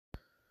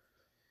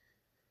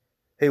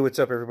Hey, what's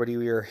up, everybody?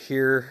 We are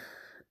here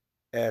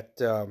at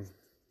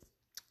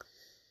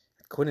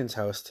Quinnon's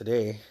house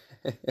today,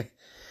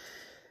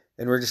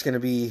 and we're just going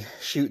to be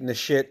shooting the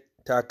shit,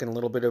 talking a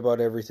little bit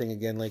about everything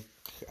again, like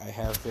I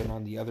have been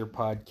on the other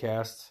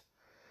podcasts.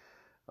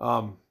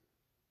 Is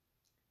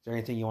there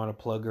anything you want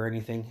to plug or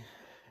anything?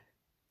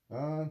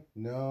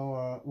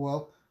 No.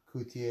 Well,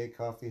 Coutier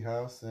Coffee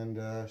House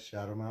and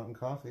Shadow Mountain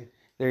Coffee.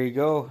 There you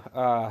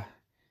go.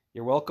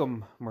 You're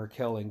welcome,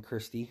 Markel and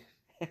Christy.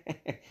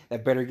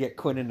 That better get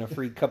Quinnon a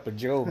free cup of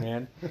Joe,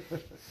 man.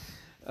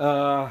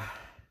 So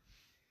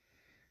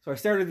I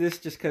started this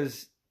just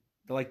because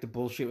I like to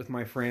bullshit with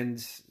my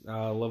friends.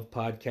 Love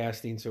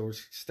podcasting, so we'll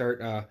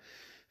start.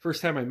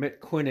 First time I met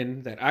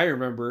Quinnon that I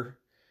remember,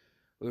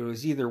 it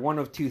was either one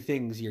of two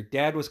things. Your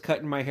dad was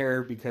cutting my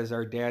hair because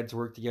our dads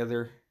worked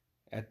together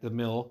at the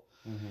mill.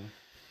 Mm-hmm.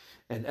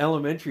 And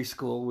elementary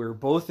school, we were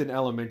both in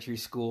elementary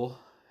school,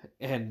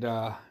 and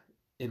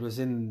it was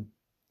in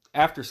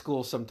after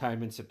school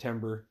sometime in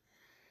September.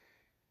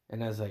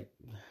 And I was like,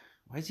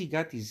 why has he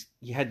got these?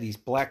 He had these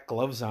black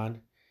gloves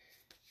on.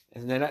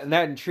 And then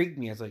that intrigued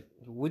me. I was like,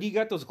 what do you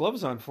got those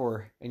gloves on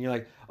for? And you're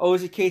like, oh,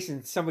 it's in case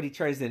somebody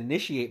tries to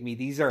initiate me.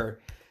 These are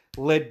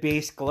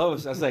lead-based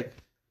gloves. I was like,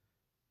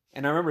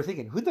 and I remember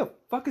thinking, who the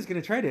fuck is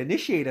going to try to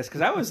initiate us?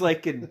 Because I was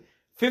like in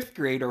 5th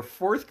grade or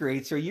 4th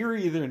grade, so you were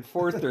either in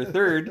 4th or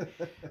 3rd,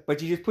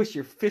 but you just push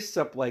your fists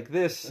up like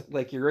this,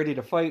 like you're ready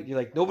to fight. You're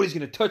like, nobody's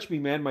going to touch me,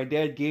 man. My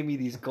dad gave me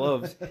these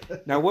gloves.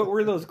 Now, what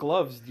were those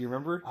gloves? Do you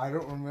remember? I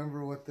don't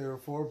remember what they were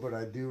for, but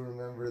I do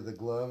remember the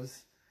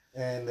gloves.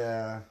 And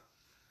the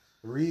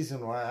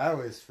reason why I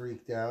was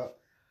freaked out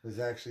was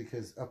actually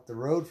because up the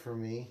road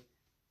from me,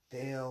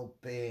 Dale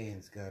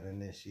Baines got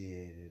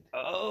initiated.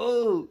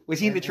 Oh, was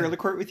he in the trailer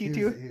court with you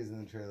too? He was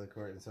in the trailer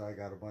court, and so I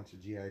got a bunch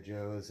of GI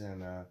Joes,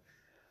 and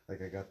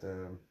like I got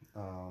the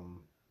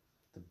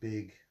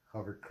big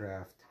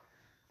hovercraft,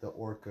 the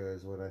Orca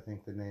is what I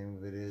think the name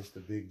of it is, the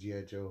big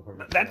GI Joe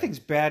hovercraft. That thing's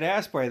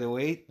badass, by the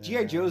way.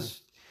 GI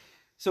Joes.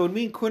 So when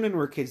me and Quinnon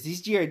were kids,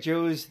 these GI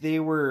Joes,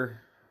 they weren't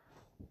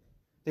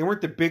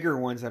the bigger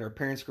ones that our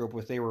parents grew up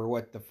with. They were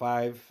what, the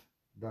 5?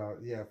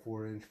 About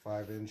 4-inch,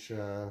 5-inch.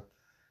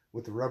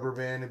 With the rubber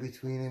band in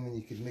between them, and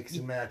you could mix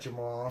and match them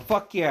all.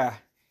 Fuck yeah.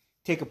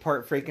 Take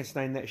apart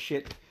Frankenstein that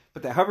shit.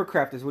 But that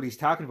hovercraft is what he's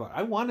talking about.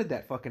 I wanted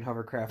that fucking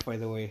hovercraft, by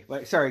the way.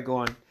 Like, sorry, go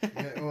on.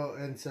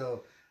 And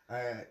so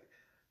I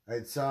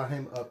saw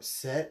him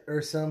upset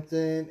or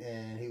something,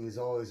 and he was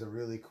always a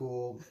really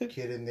cool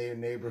kid in their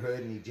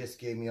neighborhood, and he just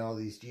gave me all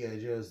these G.I.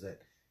 Joes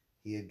that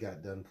he had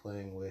got done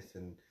playing with,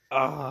 and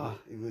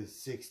he was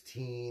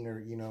 16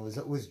 or,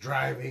 was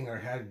driving or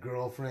had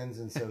girlfriends,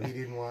 and so he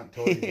didn't want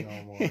toys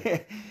no more.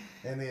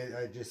 And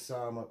I just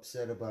saw him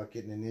upset about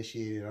getting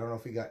initiated. I don't know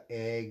if he got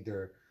egged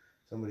or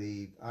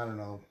somebody, I don't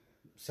know,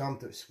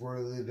 something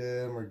swirled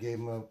him or gave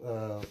him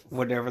a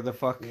whatever the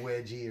fuck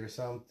wedgie or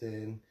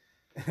something.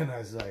 And I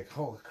was like,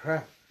 holy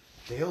crap,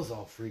 Dale's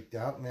all freaked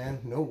out, man.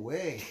 No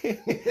way.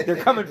 They're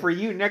coming for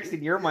you next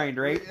in your mind,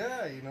 right?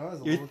 Yeah, as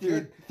a little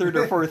kid. 3rd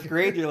or 4th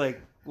grade, you're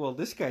like, well,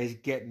 this guy's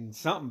getting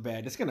something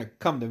bad. It's going to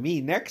come to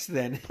me next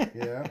then.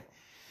 Yeah.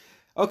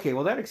 Okay,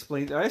 well, that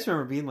explains. I just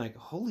remember being like,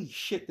 holy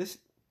shit,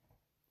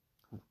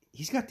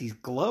 he's got these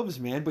gloves,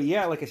 man. But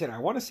yeah, like I said, I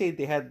want to say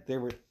they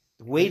were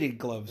weighted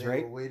gloves,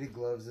 right? They were weighted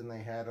gloves, and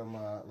they had them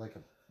like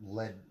a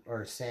lead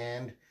or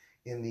sand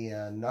in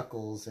the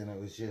knuckles, and it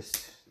was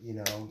just,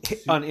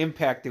 on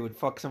impact, it would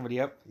fuck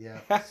somebody up. Yeah,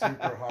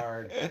 super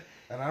hard.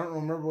 And I don't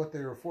remember what they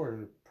were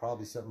for.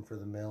 Probably something for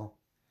the mill.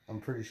 I'm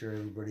pretty sure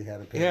everybody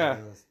had a pair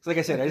of those. Like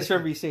I said, I just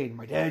remember you saying,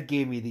 my dad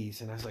gave me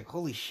these. And I was like,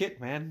 holy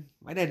shit, man.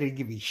 My dad didn't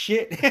give me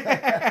shit.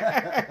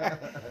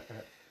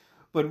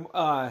 But,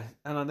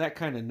 and on that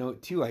kind of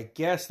note, too, I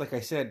guess, like I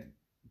said,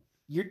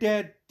 your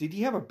dad, did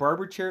he have a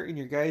barber chair in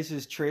your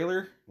guys'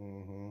 trailer?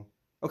 Mm-hmm.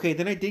 Okay,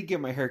 then I did get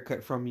my hair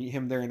cut from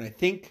him there. And I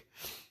think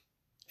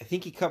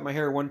he cut my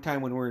hair one time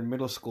when we were in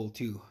middle school,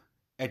 too.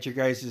 At your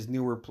guys'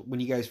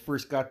 when you guys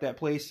first got that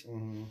place.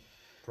 Mm-hmm.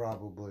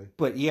 Probably.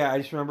 But, yeah, I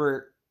just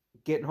remember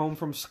getting home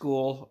from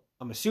school,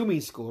 I'm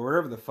assuming school, or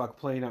wherever the fuck,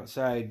 playing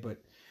outside,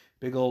 but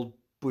big old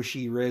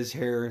bushy res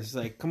hair. It's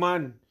like, come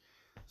on.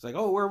 It's like,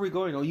 oh, where are we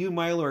going? Oh, you,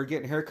 Milo, are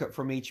getting a haircut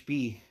from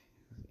HB.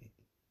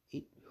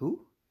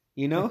 Who?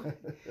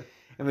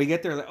 And we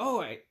get there like,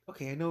 oh, I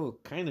kind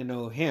of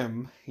know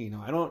him. I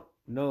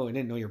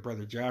didn't know your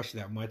brother Josh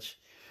that much.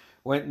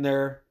 Went in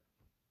there,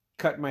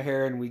 cut my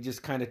hair, and we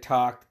just kind of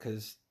talked,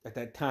 because at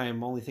that time,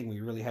 the only thing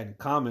we really had in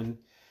common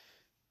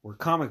were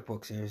comic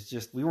books, and it was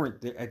just, we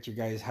weren't at your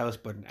guys' house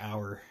but an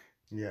hour.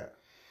 Yeah.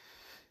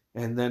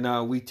 And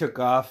then we took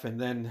off, and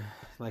then,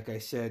 like I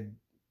said,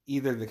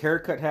 either the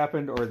haircut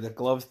happened or the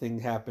gloves thing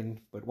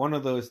happened, but one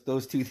of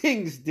those two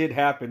things did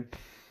happen.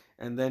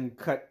 And then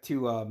cut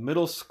to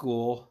middle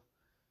school,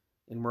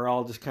 and we're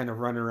all just kind of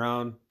running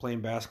around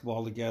playing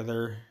basketball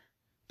together,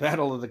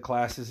 battle of the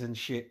classes and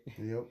shit.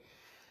 Yep.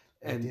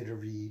 I did a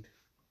read.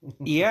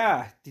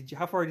 Yeah.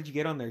 How far did you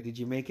get on there? Did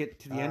you make it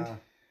to the end?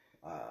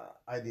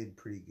 I did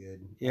pretty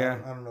good. Yeah.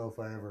 I don't know if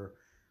I ever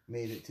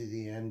made it to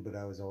the end, but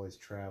I was always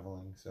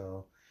traveling.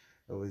 So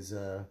it was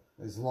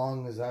as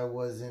long as I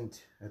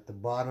wasn't at the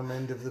bottom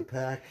end of the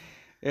pack,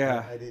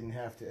 Yeah. I didn't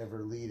have to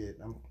ever lead it.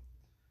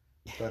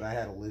 But I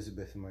had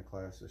Elizabeth in my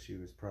class, so she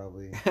was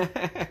probably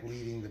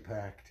leading the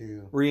pack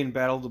too. Were you in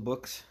Battle of the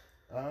Books?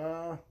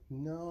 No,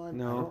 I No.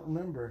 don't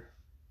remember.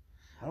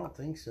 I don't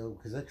think so,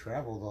 because I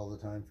traveled all the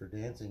time for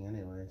dancing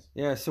anyways.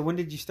 Yeah, so when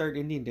did you start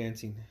Indian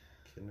dancing?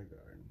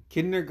 Kindergarten.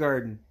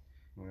 Kindergarten.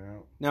 Yeah.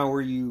 Now,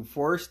 were you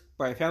forced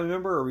by a family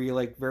member, or were you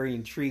like very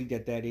intrigued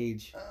at that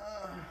age?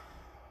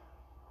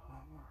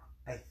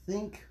 I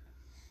think,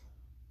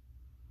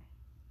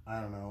 I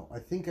don't know. I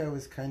think I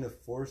was kind of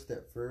forced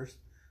at first,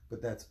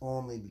 but that's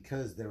only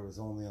because there was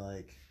only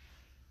like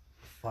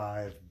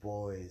 5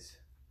 boys,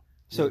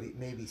 So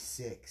maybe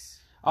 6.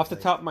 off the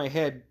top of my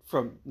head,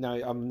 from now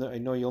I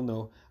know you'll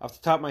know. Off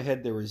the top of my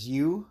head, there was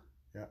you.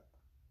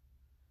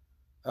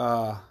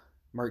 Yeah.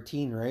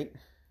 Martine, right?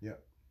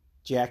 Yep.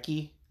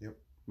 Jackie. Yep.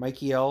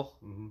 Mikey L.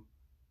 Mm-hmm.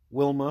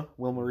 Wilma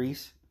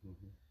Reese.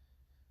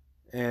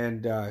 Mm-hmm.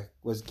 And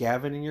was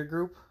Gavin in your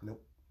group?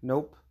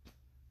 Nope.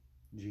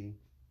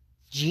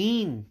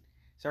 Gene.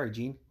 Sorry,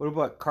 Gene. What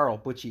about Carl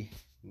Butchie?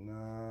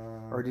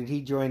 No. Or did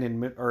he join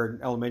in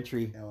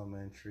elementary?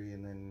 Elementary,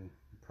 and then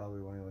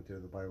probably when he went to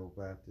the Bible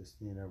Baptist,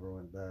 he never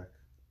went back.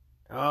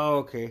 Oh,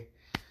 okay.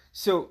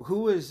 So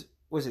who was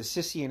it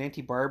Sissy and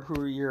Auntie Barb who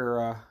were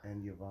your...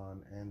 And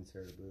Yvonne and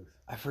Sarah Booth.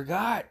 I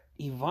forgot.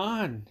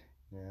 Yvonne.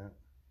 Yeah.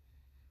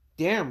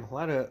 Damn, a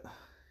lot of...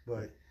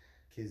 But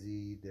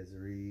Kizzy,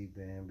 Desiree,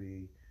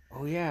 Bambi...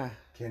 Oh, yeah.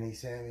 Kenny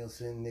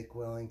Samuelson, Nick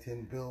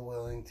Wellington, Bill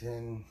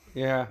Wellington.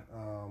 Yeah.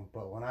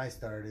 But when I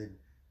started,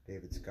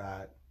 David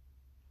Scott.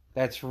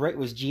 That's right.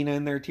 Was Gina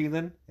in there too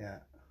then? Yeah.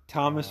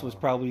 Thomas was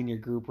probably in your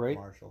group, right?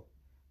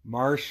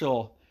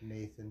 Marshall.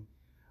 Nathan.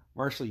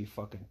 Marshall, you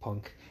fucking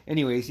punk.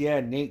 Anyways,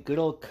 yeah, Nate. Good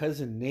old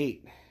cousin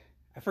Nate.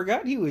 I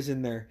forgot he was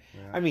in there.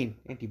 Yeah. I mean,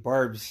 Auntie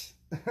Barb's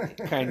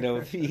kind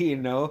of,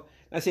 Not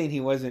saying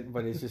he wasn't,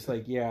 but it's just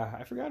like, yeah,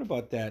 I forgot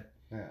about that.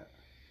 Yeah.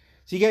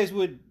 So you guys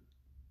would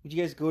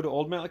you guys go to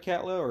Old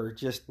Metlakatla or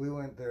just... We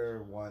went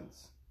there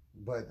once,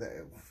 but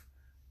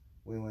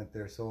we went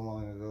there so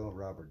long ago.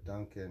 Robert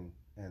Duncan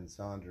and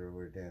Sandra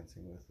were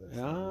dancing with us.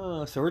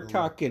 Oh, so we're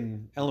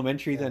talking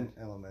elementary then.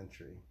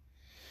 Elementary.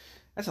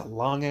 That's a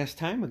long ass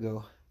time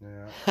ago.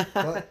 Yeah.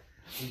 But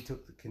we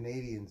took the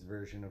Canadians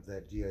version of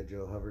that G.I.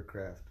 Joe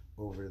hovercraft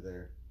over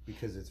there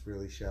because it's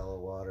really shallow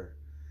water.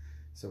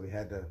 So we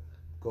had to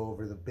go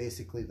over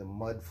basically the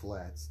mud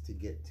flats to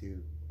get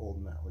to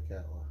Old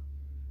Metlakatla.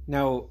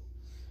 Now,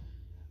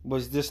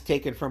 was this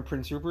taken from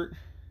Prince Rupert?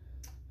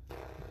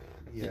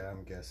 Yeah,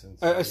 I'm guessing.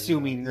 So,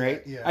 assuming,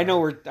 right? Yeah. I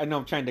know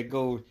I'm trying to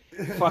go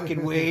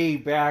fucking way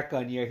back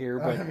on you here,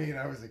 but I mean,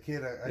 I was a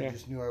kid. I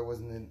just knew I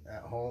wasn't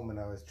at home, and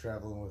I was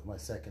traveling with my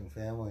second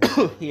family.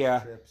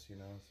 Yeah. Trips,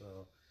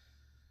 so.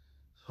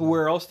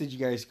 Where else did you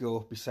guys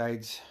go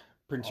besides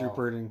Prince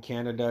Rupert and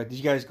Canada? Did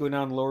you guys go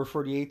down the lower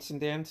 48s and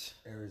dance?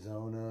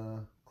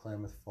 Arizona,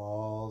 Klamath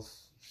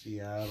Falls,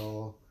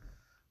 Seattle.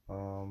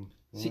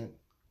 Went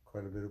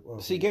quite a bit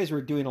of... So you guys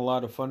were doing a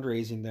lot of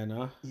fundraising then,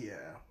 huh?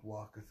 Yeah,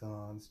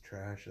 walkathons,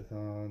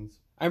 trashathons.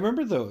 I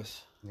remember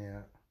those.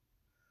 Yeah,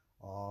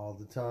 all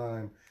the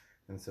time.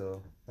 And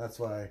so that's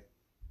why,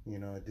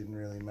 it didn't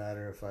really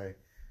matter if I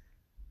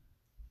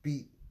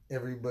beat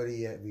everybody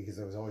yet, because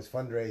I was always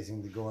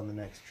fundraising to go on the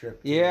next trip.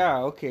 Yeah,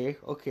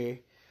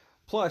 okay.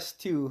 Plus,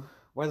 too,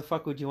 why the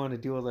fuck would you want to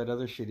do all that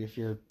other shit if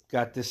you're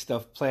got this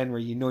stuff planned where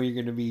you're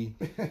going to be,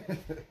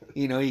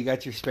 you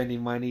got your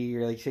spending money,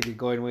 you're like you said, you're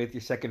going away with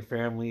your second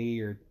family,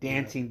 you're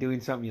dancing,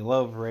 doing something you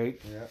love, right?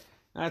 Yeah.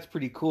 That's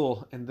pretty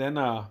cool. And then,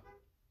 so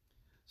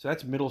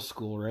that's middle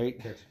school, right?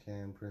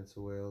 Ketchikan, Prince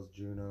of Wales,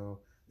 Juneau,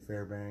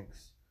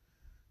 Fairbanks,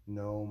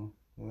 Nome.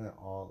 We went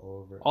all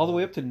over. All the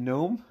way up to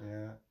Nome?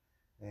 Yeah.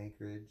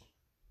 Anchorage.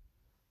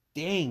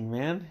 Dang,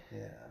 man.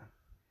 Yeah.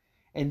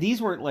 And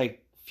these weren't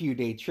like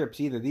few-day trips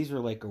either. These were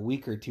like a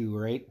week or two,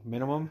 right?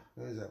 Minimum?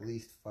 It was at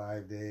least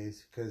 5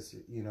 days because,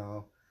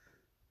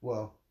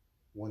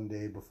 one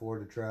day before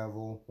to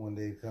travel, one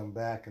day to come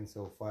back, and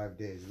so 5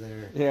 days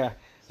there. Yeah.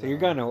 So you're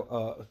gone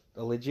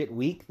a legit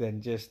week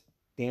then, just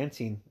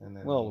dancing. And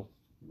then, well,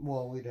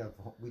 we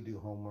do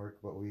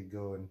homework, but we'd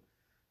go and,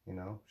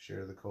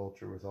 share the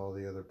culture with all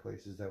the other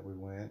places that we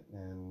went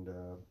and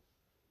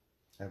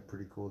have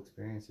pretty cool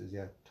experiences.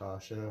 Yeah,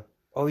 Tasha.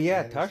 Oh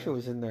yeah, Tasha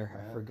was in there.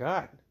 Yeah. I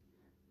forgot.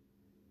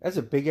 That's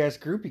a big ass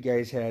group you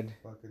guys had.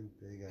 Fucking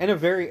big ass. And a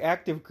very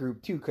active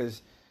group too,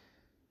 because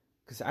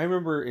I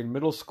remember in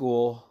middle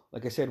school,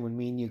 like I said, when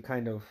me and you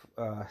kind of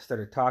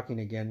started talking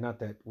again. Not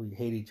that we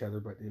hate each other,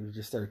 but we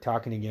just started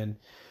talking again.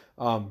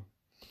 I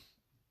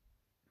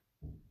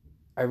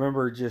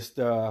remember just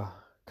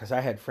because I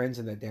had friends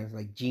in that dance,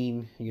 like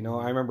Gene.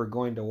 I remember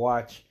going to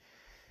watch,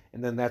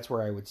 and then that's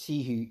where I would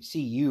see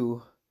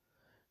you.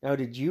 Now,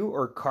 did you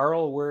or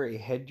Carl wear a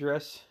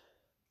headdress?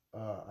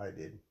 I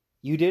did.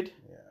 You did?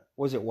 Yeah.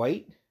 Was it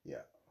white?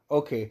 Yeah.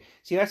 Okay.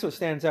 See, that's what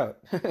stands out,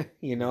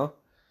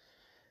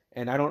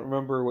 And I don't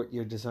remember what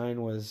your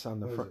design was on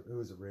the front. It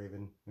was a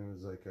raven. It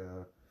was like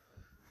a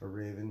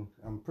raven.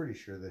 I'm pretty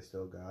sure they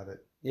still got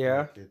it. Yeah.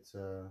 Like it's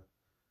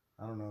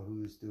I don't know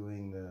who's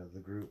doing the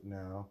group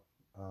now,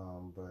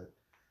 but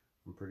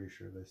I'm pretty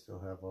sure they still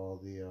have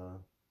all the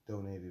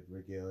donated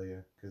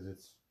regalia because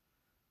it's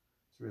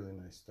really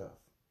nice stuff.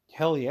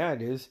 Hell yeah,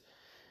 it is.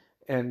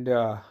 And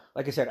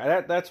like I said,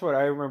 that's what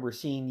I remember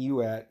seeing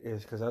you at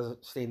is because I was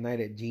staying night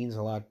at Gene's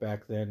a lot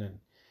back then, and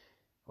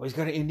always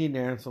got an Indian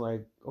dance. I'm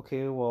like,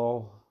 okay,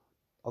 well,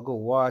 I'll go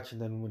watch,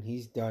 and then when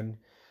he's done,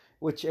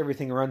 which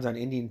everything runs on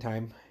Indian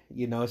time,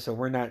 so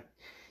we're not.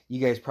 You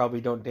guys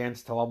probably don't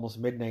dance till almost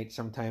midnight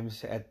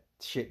sometimes at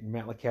shit in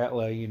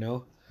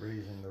Metlakatla.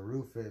 Raising the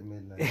roof at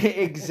midnight.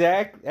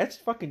 Exact. That's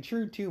fucking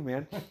true too,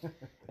 man.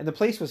 And the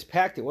place was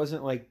packed. It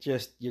wasn't like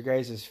just your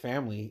guys'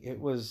 family. It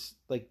was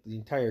like the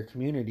entire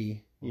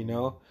community.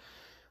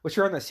 Which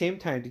are on the same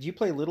time. Did you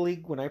play Little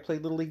League when I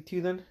played Little League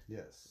too then?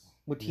 Yes.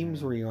 What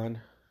teams were you on?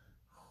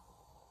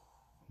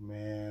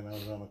 Man, I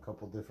was on a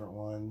couple different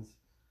ones.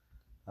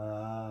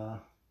 The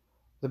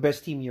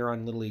best team you're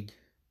on Little League?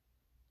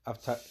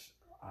 Off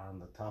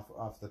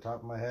Off the top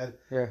of my head,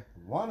 yeah.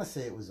 I want to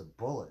say it was a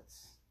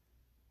Bullets.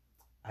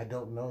 I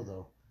don't know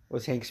though.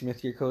 Was Hank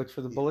Smith your coach for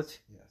the Bullets?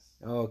 Yes.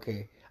 Oh,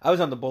 okay. I was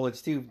on the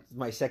Bullets too.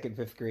 My second,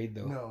 fifth grade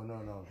though.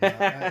 No.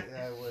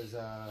 I was.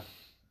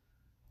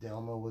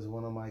 Delma was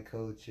one of my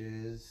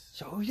coaches.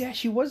 So yeah,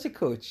 she was a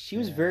coach. She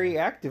was very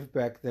active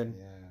back then.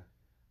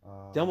 Yeah.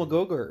 Delma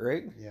Gogurt,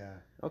 right? Yeah.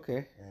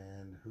 Okay.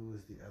 And who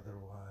was the other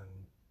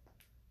one?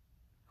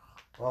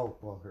 Oh,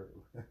 well,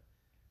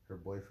 her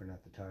boyfriend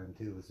at the time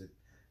too was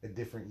a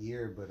different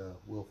year, but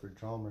Wilfred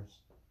Chalmers.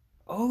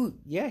 Oh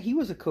yeah, he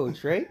was a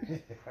coach, right? Yeah.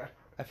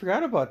 I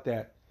forgot about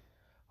that.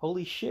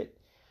 Holy shit.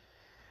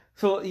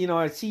 So,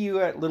 I'd see you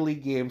at Little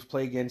League games,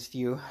 play against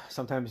you.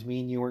 Sometimes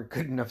me and you weren't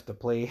good enough to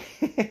play,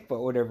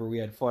 but whatever, we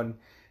had fun.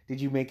 Did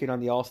you make it on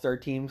the All-Star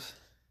teams?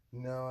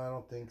 No, I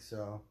don't think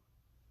so.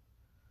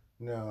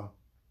 No.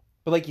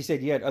 But like you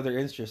said, you had other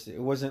interests. It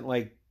wasn't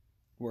like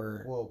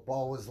where... Well,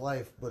 ball was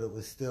life, but it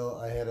was still,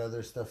 I had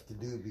other stuff to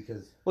do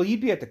because... Well,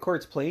 you'd be at the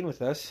courts playing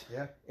with us.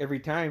 Yeah. Every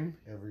time.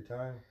 Every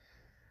time.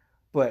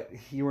 But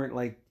you weren't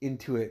like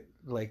into it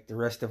like the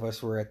rest of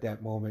us were at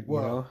that moment,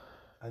 Well,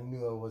 I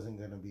knew I wasn't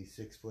going to be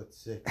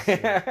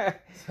 6'6".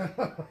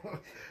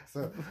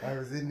 So I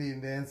was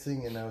Indian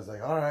dancing and I was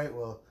like, all right,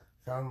 well,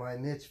 found my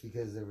niche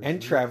because there was... And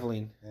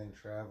traveling. And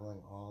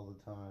traveling all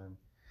the time.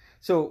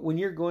 So when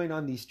you're going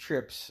on these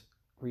trips,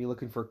 were you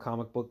looking for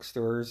comic book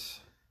stores?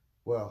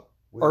 Well...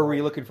 Or were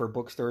you looking for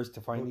bookstores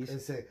to find these? I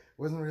say it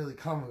wasn't really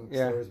comic book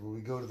stores, but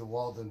we go to the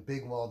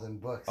big Walden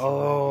Books.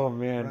 Oh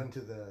man! Run to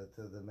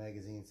the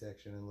magazine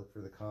section and look for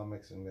the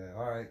comics, and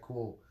all right,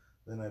 cool.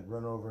 Then I'd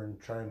run over and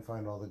try and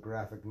find all the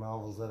graphic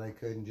novels that I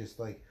could, and just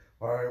like,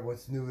 all right,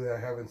 what's new that I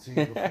haven't seen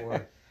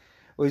before?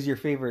 What was your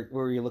favorite? What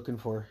were you looking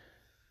for?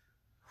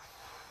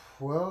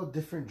 Well,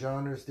 different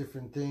genres,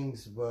 different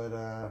things,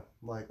 but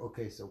like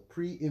okay, so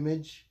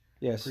pre-Image,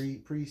 yes,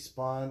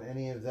 pre-Spawn,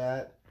 any of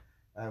that.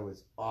 I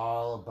was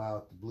all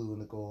about the blue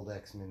and the gold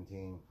X-Men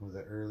team with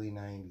the early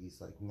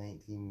 90s, like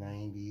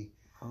 1990,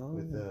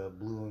 with the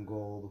blue and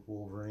gold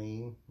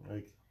Wolverine,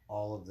 like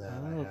all of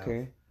that.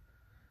 Okay.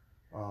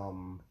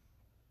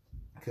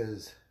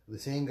 Because the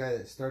same guy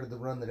that started the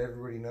run that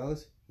everybody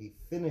knows, he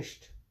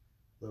finished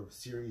the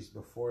series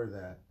before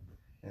that.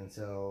 And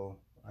so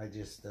I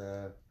just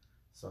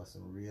saw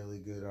some really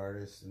good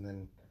artists and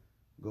then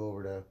go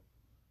over to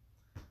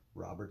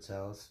Robert's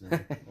house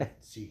and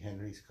see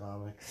Henry's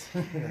comics.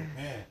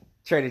 Man.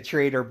 Try to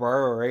trade or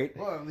borrow, right?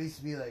 Well, at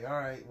least be like, all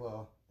right,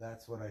 well,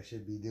 that's what I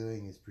should be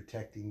doing is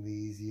protecting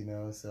these,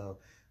 So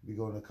we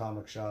go into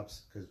comic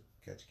shops because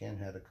Catch Can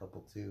had a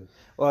couple too.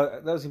 Well,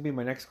 that was gonna be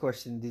my next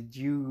question. Did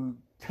you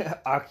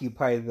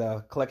occupy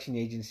the collection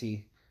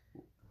agency?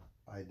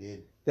 I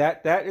did.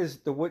 That is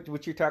the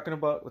what you're talking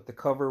about with the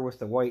cover with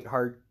the white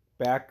hard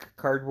back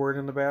cardboard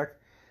in the back.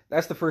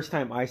 That's the first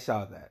time I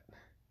saw that.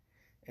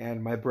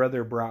 And my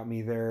brother brought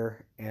me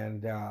there,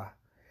 and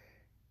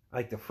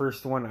like the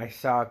first one I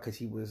saw, because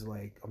he was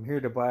like, I'm here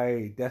to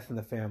buy Death in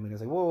the Family. And I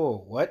was like,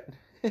 whoa, what?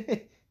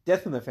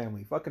 Death in the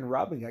Family. Fucking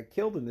Robin got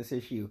killed in this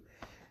issue.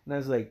 And I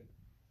was like,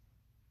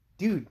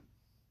 dude,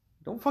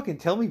 don't fucking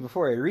tell me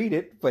before I read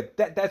it. But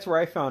that's where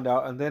I found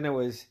out. And then it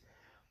was,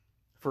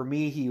 for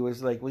me, he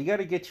was like, well, you got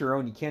to get your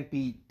own. You can't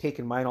be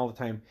taking mine all the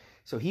time.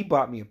 So he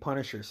bought me a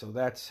Punisher. So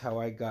that's how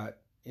I got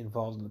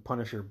involved in the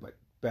Punisher. But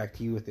back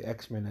to you with the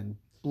X-Men and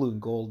blue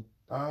and gold.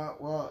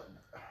 Well,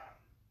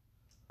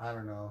 I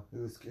don't know.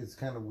 It's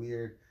kind of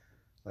weird,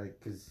 like,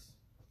 cause,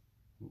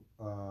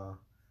 well,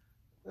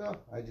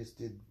 I just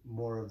did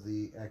more of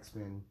the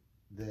X-Men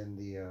than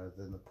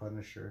the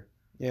Punisher.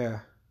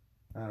 Yeah.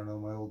 I don't know.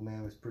 My old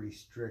man was pretty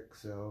strict,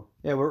 so.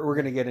 Yeah, we're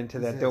gonna get into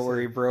that. Don't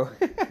worry, bro.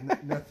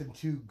 Nothing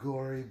too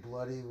gory,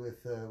 bloody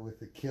with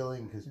the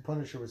killing, because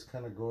Punisher was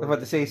kind of gory. I was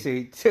about to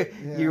say,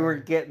 you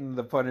weren't getting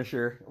the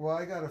Punisher. Well,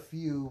 I got a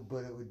few,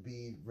 but it would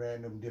be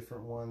random,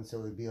 different ones. So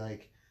it would be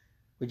like.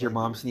 Would your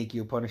mom sneak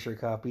you a Punisher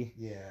copy?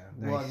 Yeah.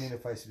 Nice. Well, I mean,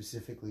 if I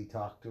specifically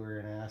talked to her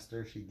and asked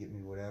her, she'd get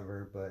me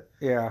whatever. But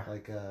yeah,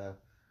 like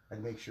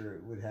I'd make sure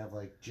it would have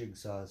like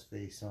Jigsaw's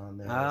face on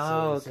there.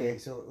 Oh, okay.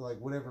 So like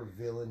whatever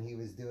villain he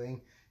was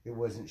doing, it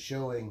wasn't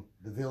showing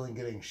the villain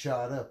getting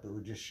shot up. It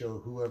would just show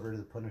whoever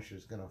the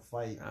Punisher's gonna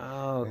fight.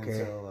 Oh, okay.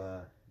 And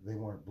so they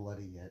weren't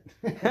bloody yet.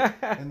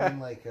 And then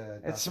like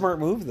that's a smart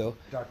move though.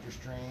 Doctor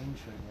Strange.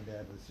 My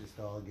dad was just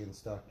all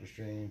against Doctor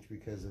Strange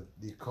because of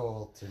the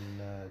occult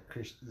and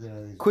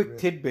Quick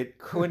tidbit: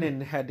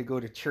 Quinnon had to go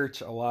to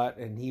church a lot,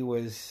 and he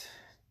was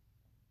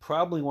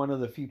probably one of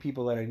the few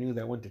people that I knew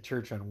that went to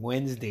church on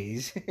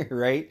Wednesdays,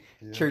 right?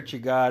 Yeah. Church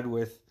of God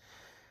with.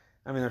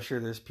 I mean, I'm sure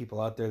there's people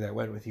out there that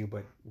went with you,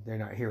 but they're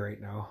not here right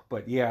now.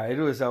 But yeah, it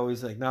was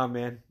always like, nah,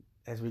 man.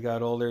 As we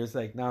got older, it's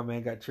like, nah,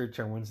 man, got church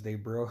on Wednesday,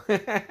 bro.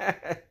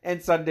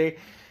 And Sunday.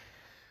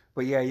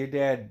 But yeah, your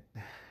dad.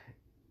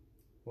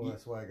 Well,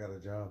 that's why I got a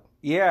job.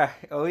 Yeah.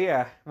 Oh,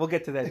 yeah. We'll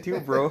get to that too,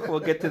 bro.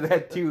 We'll get to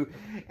that too.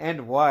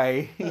 And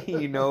why,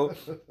 you know.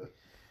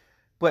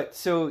 But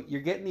so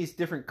you're getting these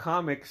different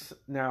comics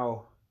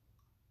now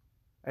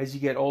as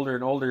you get older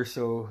and older.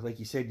 So like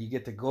you said, you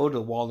get to go to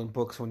Walden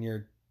Books when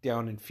you're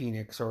down in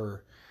Phoenix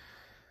or,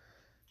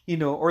 you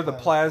know, or the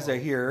Plaza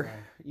here.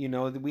 You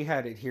know, we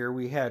had it here.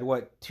 We had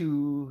what,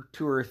 two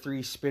or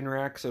three spin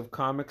racks of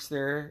comics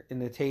there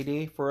in its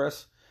heyday for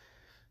us.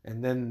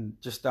 And then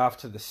just off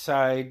to the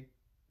side,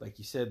 like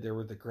you said, there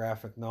were the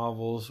graphic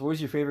novels. What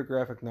was your favorite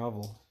graphic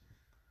novel?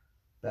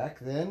 Back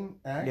then,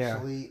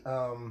 actually,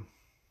 yeah.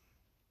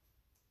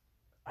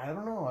 I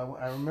don't know.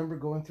 I remember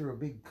going through a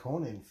big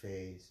Conan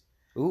phase.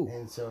 Ooh.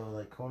 And so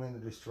like Conan the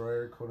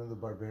Destroyer, Conan the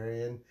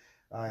Barbarian.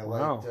 I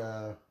liked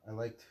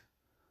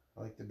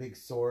the big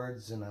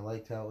swords, and I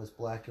liked how it was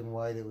black and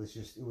white. It was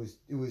just it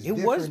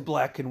was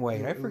black and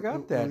white. I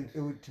forgot that.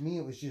 To me,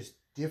 it was just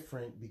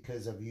different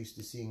because I'm used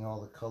to seeing all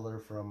the color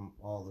from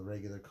all the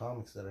regular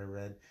comics that I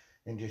read,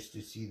 and just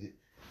to see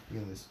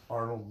this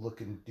Arnold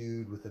looking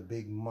dude with a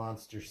big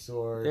monster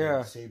sword,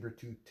 and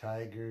saber-toothed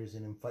tigers,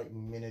 and him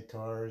fighting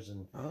minotaurs,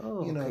 and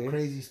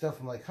crazy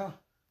stuff. I'm like,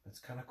 that's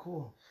kind of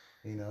cool,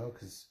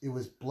 because it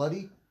was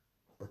bloody.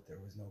 But there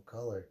was no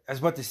color. I was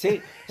about to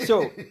say,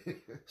 so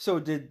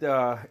did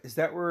is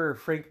that where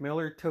Frank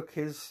Miller took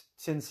his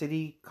Sin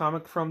City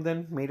comic from?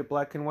 Then made it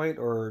black and white,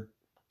 or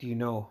do you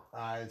know?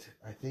 I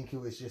think it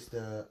was just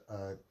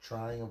a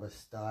trying of a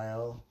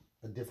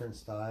different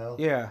style,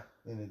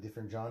 in a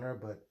different genre,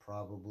 but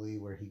probably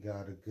where he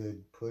got a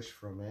good push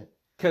from it.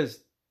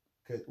 Because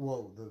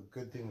the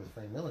good thing with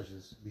Frank Miller's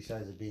is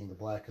besides it being the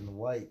black and the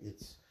white,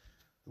 it's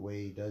the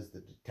way he does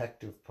the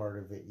detective part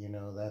of it.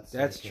 That's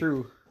like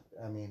true.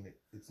 I mean,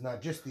 it's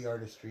not just the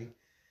artistry;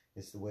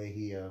 it's the way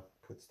he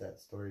puts that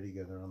story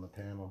together on the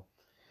panel.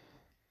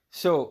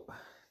 So,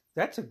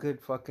 that's a good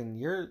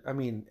fucking. I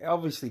mean,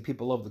 obviously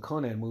people love the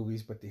Conan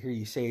movies, but to hear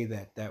you say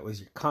that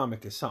was your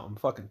comic is something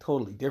fucking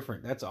totally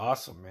different. That's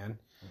awesome, man.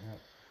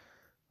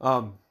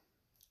 Yeah.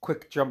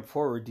 Quick jump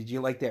forward. Did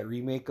you like that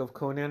remake of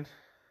Conan?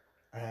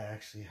 I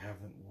actually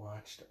haven't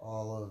watched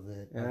all of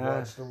it. I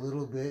watched a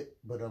little bit,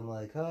 but I'm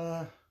like,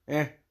 I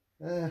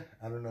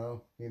don't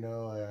know.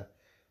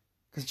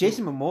 Because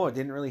Jason Momoa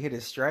didn't really hit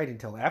his stride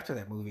until after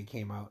that movie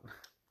came out.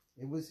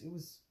 It was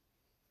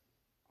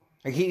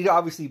like he'd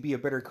obviously be a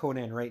better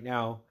Conan right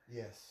now.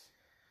 Yes.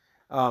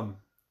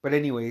 But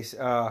anyways,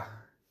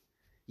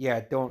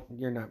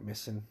 you're not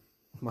missing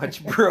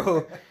much,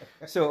 bro.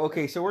 So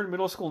we're in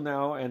middle school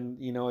now, and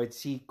I'd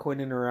see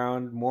Quinnon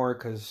around more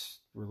because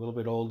we're a little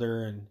bit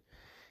older, and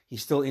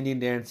he's still Indian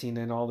dancing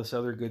and all this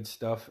other good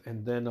stuff.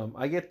 And then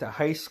I get to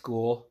high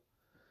school,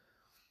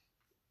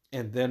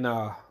 and then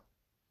I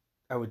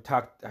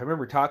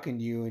remember talking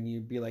to you, and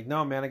you'd be like,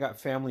 no, man, I got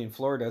family in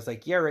Florida. I was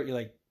like, yeah, right. You're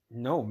like,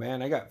 no,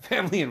 man, I got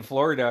family in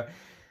Florida.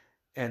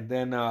 And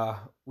then I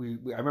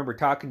remember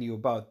talking to you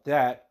about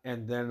that.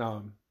 And then,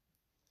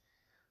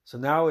 so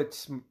now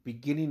it's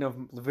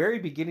the very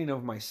beginning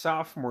of my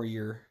sophomore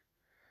year.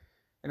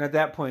 And at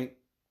that point,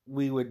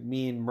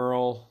 me and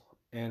Merle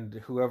and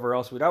whoever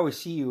else, we'd always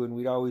see you, and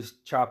we'd always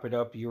chop it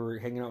up. You were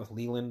hanging out with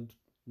Leland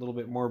a little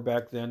bit more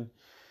back then,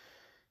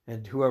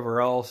 and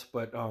whoever else.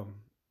 But,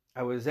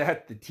 I was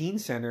at the teen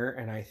center,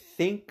 and I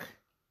think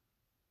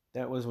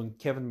that was when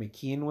Kevin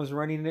McKeon was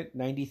running it,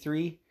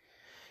 93.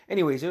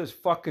 Anyways, it was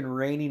fucking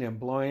raining and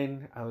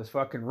blowing. I was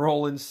fucking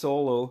rolling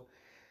solo,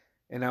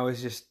 and I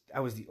was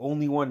the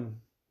only one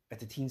at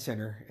the teen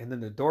center. And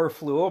then the door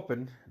flew open,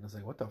 and I was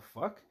like, what the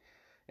fuck?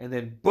 And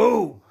then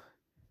boom!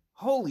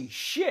 Holy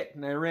shit!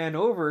 And I ran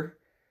over.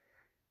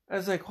 I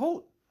was like,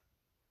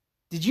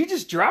 did you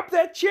just drop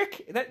that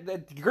chick?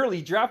 That girl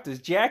he dropped is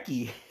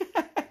Jackie.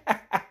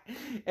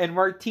 And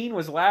Martine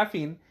was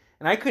laughing,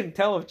 and I couldn't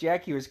tell if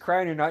Jackie was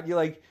crying or not. You're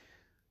like,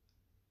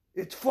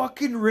 it's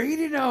fucking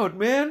raining out,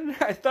 man.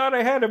 I thought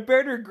I had a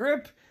better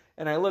grip.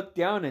 And I looked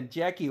down, and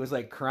Jackie was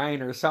like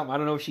crying or something. I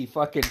don't know if she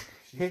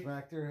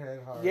smacked her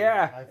head hard.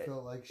 Yeah. I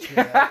felt like shit.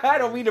 I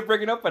don't mean to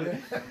bring it up, but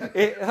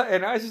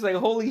and I was just like,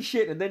 holy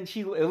shit. And then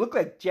it looked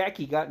like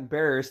Jackie got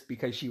embarrassed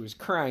because she was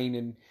crying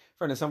in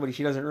front of somebody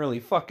she doesn't really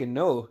fucking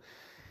know.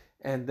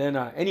 And then,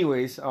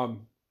 anyways,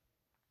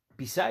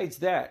 besides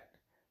that,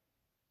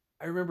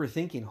 I remember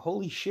thinking,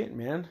 holy shit,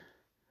 man.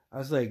 I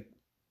was like,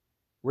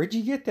 where'd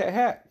you get that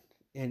hat?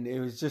 And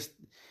it was just,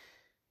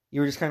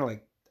 you were just kind of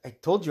like, I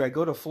told you I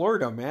go to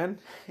Florida, man.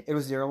 It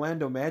was the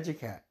Orlando Magic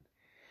hat.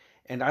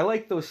 And I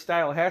like those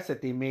style hats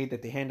that they made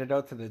that they handed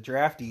out to the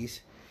draftees.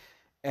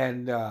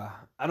 And I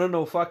don't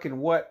know fucking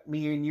what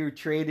me and you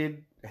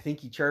traded. I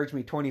think you charged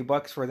me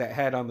 $20 for that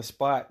hat on the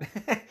spot.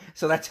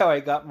 So that's how I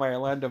got my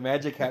Orlando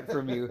Magic hat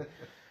from you.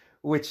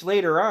 Which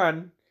later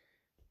on,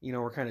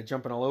 we're kind of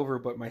jumping all over,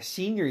 but my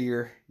senior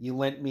year, you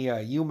lent me a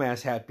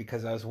UMass hat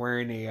because I was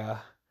wearing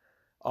a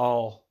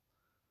all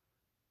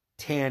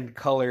tan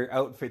color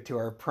outfit to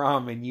our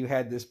prom, and you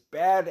had this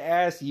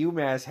badass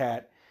UMass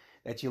hat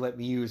that you let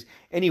me use.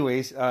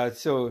 Anyways,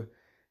 so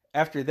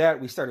after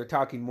that, we started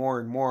talking more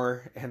and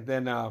more, and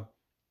then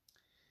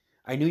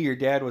I knew your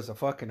dad was a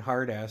fucking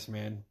hard ass,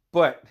 man.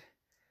 But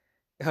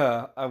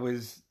I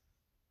went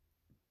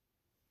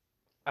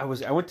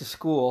to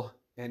school,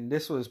 and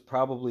this was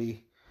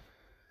probably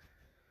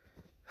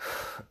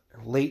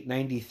late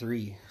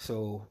 '93,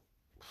 so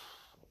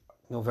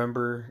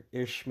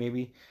November-ish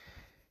maybe.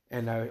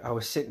 And I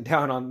was sitting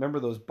down on, remember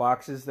those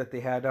boxes that they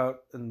had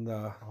out in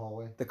the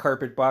hallway, the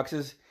carpet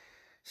boxes,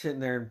 sitting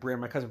there,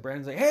 and my cousin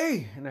Brandon's like,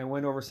 "Hey," and I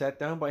went over, sat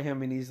down by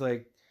him, and he's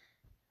like,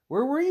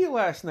 "Where were you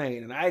last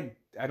night?" And I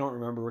don't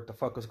remember what the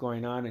fuck was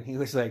going on, and he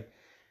was like,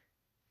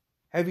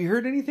 "Have you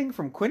heard anything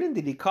from Quinnon?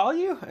 Did he call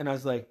you?" And I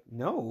was like,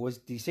 "No,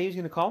 did he say he was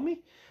going to call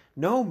me?"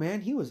 "No,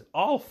 man, he was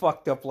all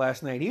fucked up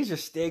last night. He was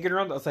just staggering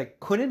around." I was like,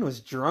 "Quinnon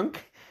was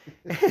drunk?"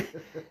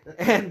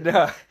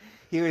 And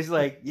he was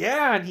like,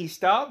 "Yeah," and he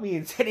stopped me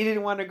and said he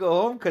didn't want to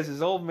go home because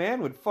his old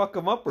man would fuck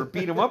him up or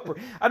beat him up. Or,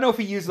 I don't know if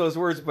he used those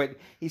words, but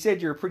he said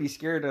you were pretty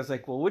scared. I was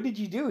like, "Well, what did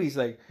you do?" He's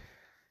like,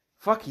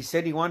 "Fuck," he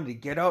said he wanted to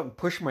get out and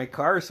push my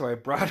car, so I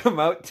brought him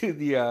out to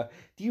the,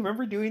 do you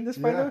remember doing this,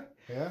 by the way?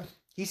 Yeah.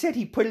 He said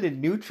he put it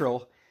in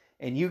neutral,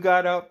 and you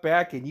got out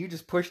back, and you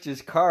just pushed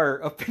his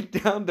car up and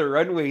down the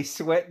runway,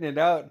 sweating it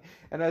out.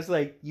 And I was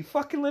like, "You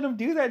fucking let him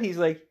do that?" And he's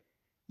like,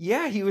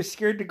 "Yeah, he was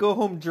scared to go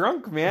home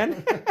drunk,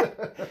 man."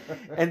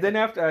 And then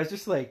after, I was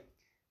just like,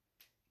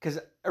 because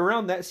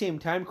around that same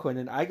time,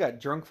 Quinnon, I got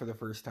drunk for the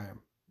first time.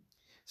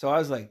 So I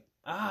was like,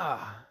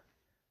 I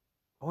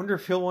wonder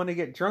if he'll want to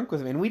get drunk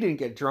with him. And we didn't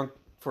get drunk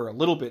for a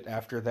little bit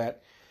after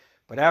that.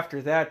 But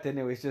after that, then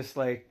it was just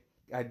like,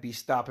 I'd be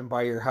stopping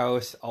by your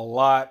house a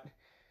lot.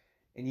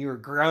 And you were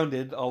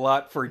grounded a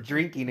lot for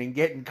drinking and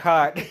getting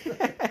caught.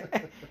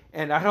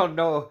 And I don't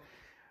know.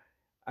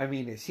 I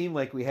mean, it seemed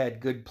like we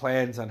had good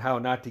plans on how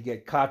not to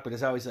get caught. But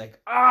it's always like,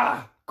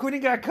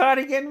 Quinnon got caught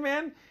again,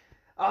 man.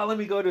 Oh, let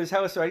me go to his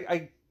house. So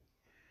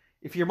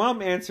if your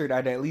mom answered,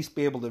 I'd at least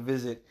be able to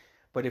visit.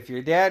 But if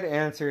your dad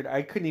answered,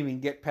 I couldn't even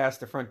get past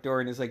the front door.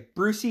 And it's like,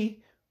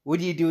 "Brucey, what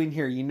are you doing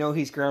here? You know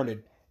he's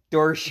grounded.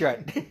 Door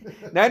shut."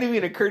 Not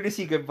even a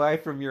courtesy goodbye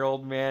from your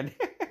old man.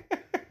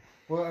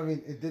 Well, I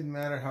mean, it didn't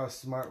matter how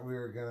smart we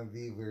were going to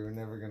be. We were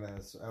never going to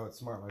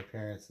outsmart my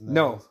parents.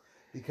 No.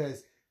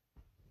 Because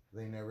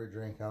they never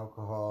drank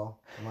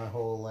alcohol my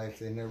whole life.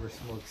 They never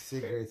smoked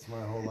cigarettes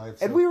my whole life.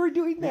 And we were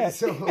doing that.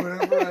 So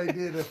whatever I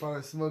did, if I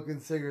was smoking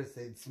cigarettes,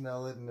 they'd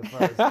smell it. And if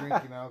I was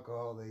drinking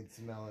alcohol, they'd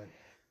smell it.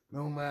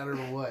 No matter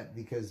what,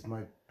 because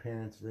my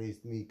parents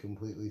raised me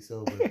completely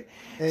sober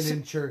and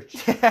in church.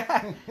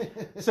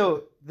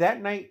 So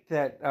that night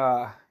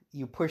that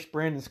you pushed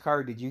Brandon's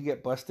car, did you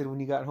get busted when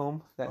you got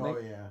home that night?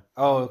 Oh, yeah.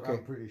 Oh, okay.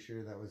 I'm pretty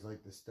sure that was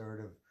like the start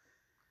of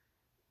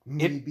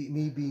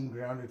me being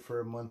grounded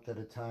for a month at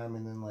a time,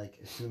 and then like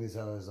as soon as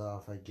I was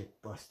off, I'd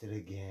get busted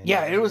again.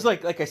 Yeah, it was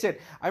like I said,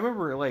 I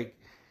remember like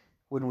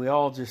when we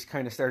all just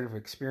kind of started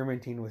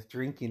experimenting with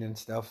drinking and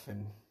stuff,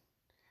 and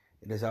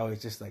it is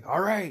always just like, "All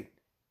right,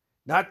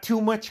 not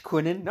too much,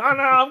 Quinnon. No,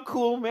 I'm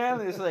cool,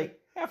 man." It's like,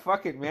 yeah,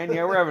 fuck it, man.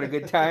 Yeah, we're having a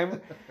good time.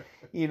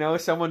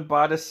 Someone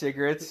bought us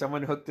cigarettes.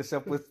 Someone hooked us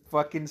up with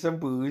fucking some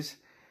booze.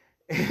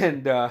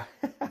 And it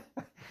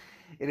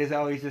is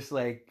always just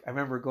like, I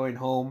remember going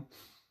home.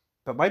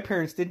 But my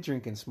parents did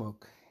drink and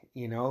smoke,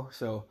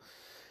 so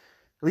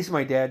at least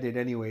my dad did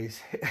anyways.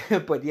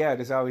 But yeah,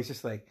 it is always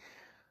just like,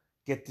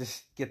 get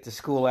to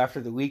school after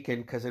the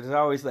weekend, because it is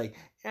always like,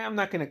 I'm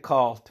not going to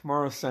call.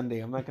 Tomorrow's Sunday.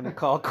 I'm not going to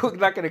call. I'm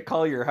not going to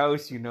call your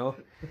house,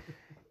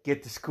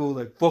 Get to school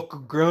like,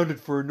 fucking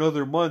grounded for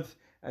another month.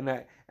 And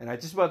I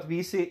just about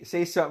to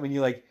say something, and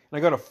you're like, and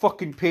I got a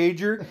fucking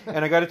pager,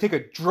 and I got to take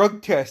a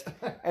drug test.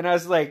 And I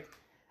was like,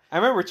 I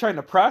remember trying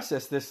to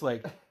process this,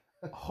 like,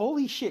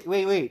 holy shit,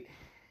 wait.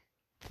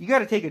 You got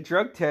to take a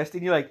drug test,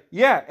 and you're like,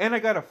 yeah, and I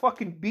got a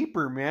fucking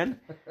beeper, man.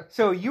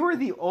 So you were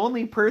the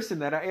only person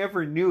that I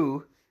ever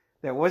knew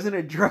that wasn't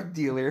a drug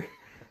dealer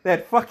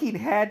that fucking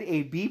had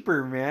a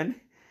beeper, man.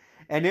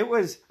 And it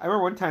was, I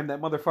remember one time that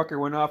motherfucker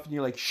went off, and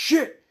you're like,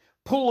 shit,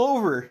 pull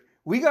over.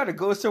 We got to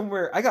go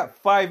somewhere. I got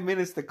 5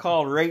 minutes to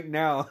call right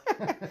now.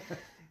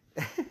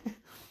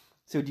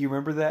 So do you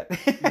remember that?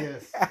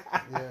 Yes.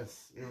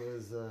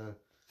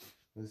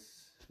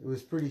 It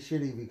was pretty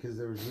shitty because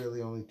there was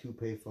really only 2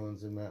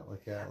 payphones in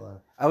Metlakatla.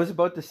 I was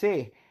about to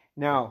say,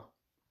 now,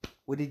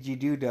 what did you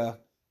do to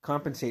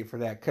compensate for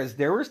that? Because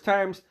there was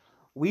times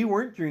we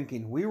weren't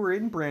drinking. We were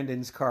in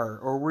Brandon's car,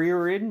 or we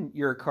were in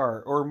your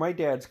car, or my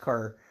dad's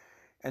car,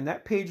 and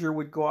that pager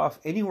would go off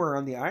anywhere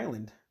on the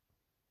island.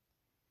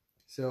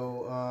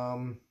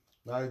 So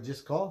I would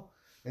just call,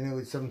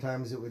 and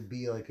sometimes it would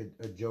be like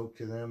a joke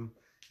to them,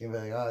 and be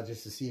like,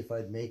 just to see if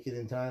I'd make it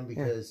in time,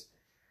 because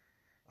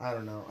I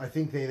don't know. I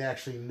think they'd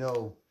actually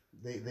know.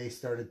 They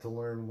started to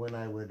learn when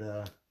I would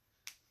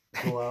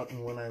go out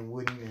and when I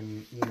wouldn't,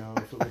 and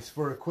if it was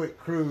for a quick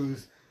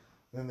cruise,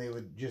 then they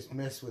would just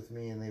mess with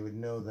me, and they would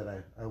know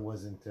that I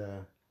wasn't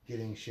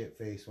getting shit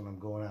faced when I'm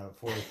going out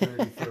at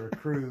 4:30 for a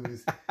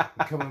cruise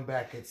and coming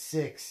back at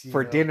 6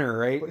 for dinner,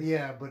 right?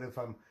 But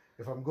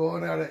if I'm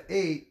going out at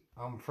 8,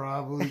 I'm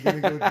probably gonna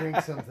go drink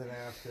something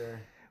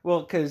after.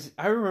 Well, because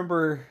I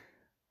remember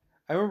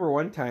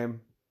one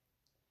time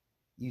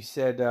you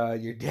said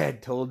your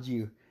dad told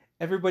you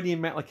everybody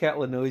in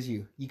Metlakatla knows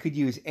you. You could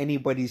use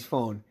anybody's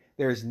phone.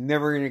 There's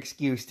never an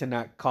excuse to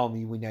not call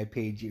me when I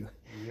paid you.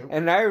 Yep.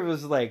 And I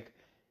was like,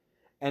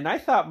 and I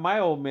thought my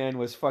old man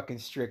was fucking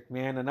strict,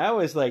 man. And I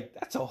was like,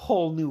 that's a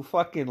whole new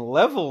fucking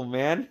level,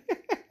 man.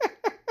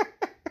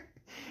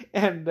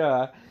 And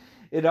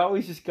it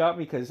always just got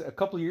me because a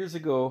couple years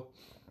ago,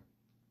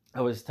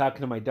 I was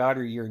talking to my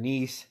daughter, your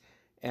niece,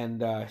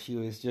 and she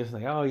was just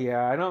like, oh,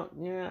 yeah,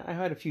 I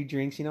had a few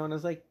drinks, And I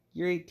was like,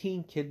 you're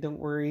 18, kid, don't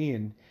worry.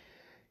 And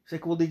she's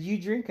like, well, did you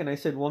drink? And I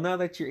said, well, now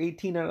that you're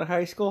 18 out of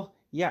high school,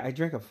 yeah, I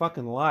drink a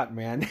fucking lot,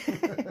 man.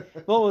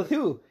 Well, with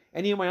who?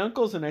 Any of my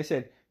uncles? And I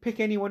said, pick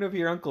any one of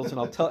your uncles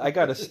and I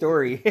got a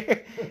story.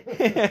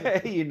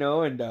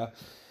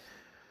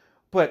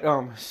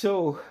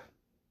 So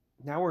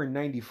now we're in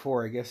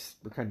 94, I guess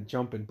we're kind of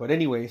jumping. But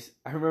anyways,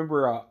 I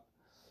remember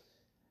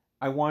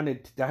I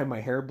wanted to dye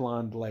my hair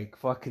blonde like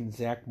fucking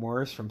Zach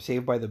Morris from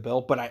Saved by the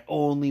Bell, but I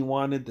only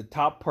wanted the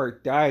top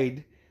part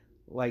dyed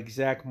like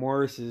Zach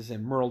Morris's,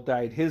 and Merle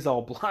dyed his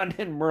all blonde,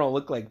 and Merle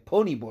looked like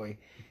Pony Boy.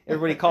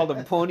 Everybody called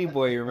him Pony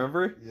Boy,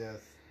 remember? Yes.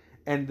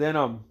 And then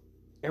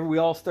and we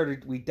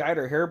dyed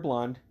our hair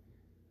blonde,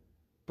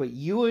 but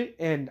you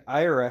and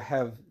Ira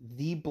have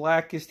the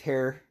blackest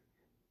hair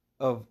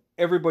of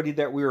everybody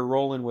that we were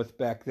rolling with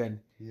back then.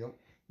 Yep.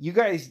 You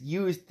guys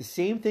used the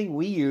same thing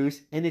we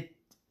use, and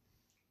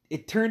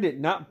it turned it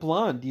not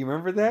blonde. Do you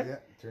remember that? Yeah,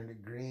 turned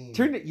it green.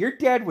 Your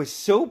dad was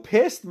so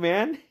pissed,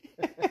 man.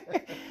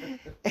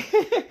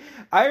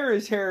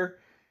 Ira's hair,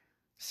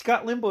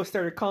 Scott Limbo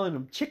started calling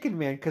him Chicken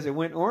Man because it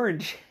went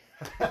orange.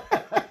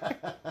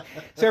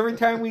 So every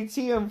time we'd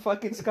see him,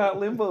 fucking Scott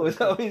Limbo was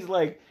always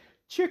like,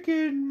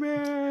 Chicken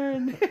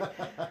Man.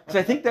 Because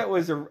I think that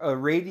was a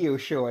radio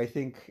show, I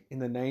think, in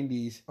the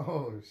 90s.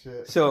 Oh,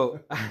 shit. So,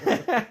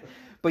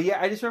 but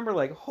yeah, I just remember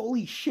like,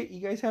 holy shit,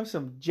 you guys have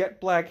some jet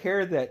black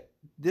hair that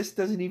this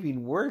doesn't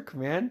even work,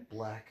 man.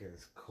 Black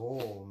as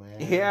coal, man.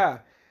 Yeah.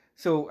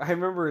 So I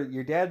remember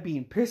your dad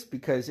being pissed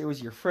because it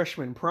was your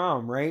freshman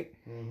prom, right?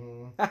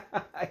 Mm-hmm.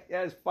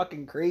 Yeah, it's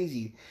fucking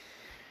crazy.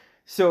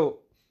 So,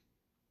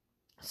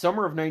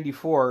 summer of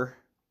 94,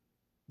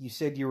 you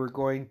said you were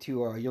going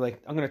to, you're like,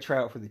 I'm going to try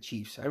out for the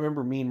Chiefs. I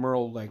remember me and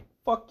Merle like,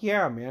 fuck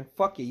yeah, man.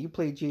 Fuck yeah, you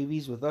play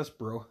JVs with us,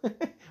 bro.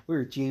 We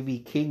were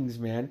JV kings,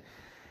 man.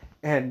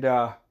 And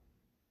the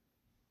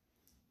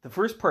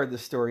first part of the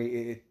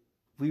story,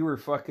 we were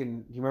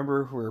fucking, you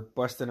remember we were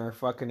busting our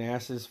fucking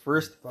asses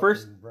first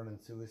running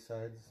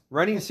suicides.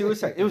 Running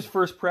suicide. It was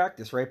first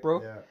practice, right,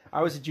 bro? Yeah.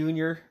 I was a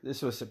junior.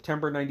 This was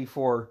September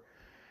 94.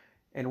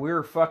 And we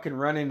were fucking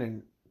running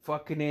and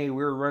fucking we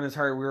were running as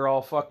hard. We were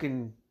all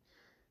fucking,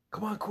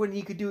 come on, Quinnon,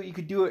 you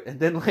could do it. And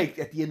then like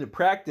at the end of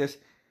practice,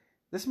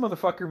 this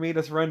motherfucker made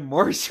us run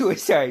more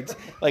suicides.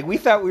 Like we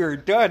thought we were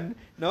done.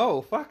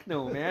 No, fuck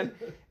no, man.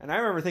 And I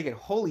remember thinking,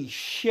 holy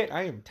shit,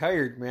 I am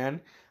tired,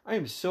 man. I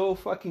am so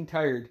fucking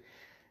tired.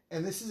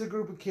 And this is a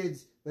group of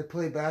kids that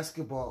play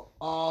basketball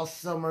all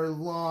summer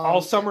long. All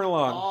summer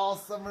long. All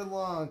summer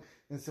long.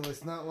 And so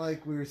it's not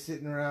like we were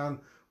sitting around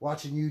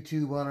watching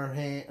YouTube on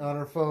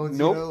our phones.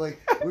 Nope.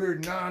 Like we were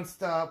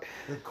nonstop.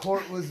 The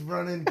court was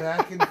running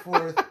back and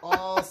forth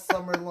all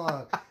summer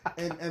long.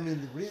 And I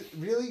mean,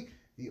 really,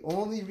 the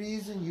only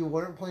reason you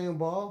weren't playing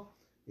ball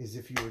is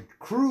if you were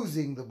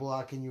cruising the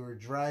block and you were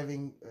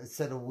driving a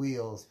set of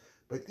wheels.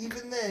 But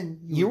even then,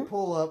 you would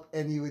pull up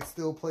and you would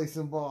still play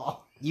some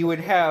ball. You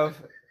would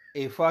have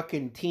a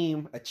fucking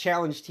team, a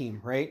challenge team,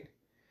 right?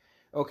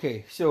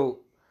 Okay, so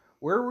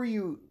where were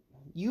you?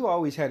 You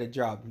always had a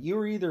job. You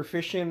were either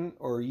fishing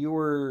or you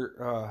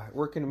were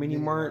working a mini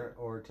mart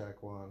or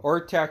Taquan.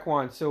 Or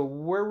Taquan. So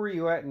where were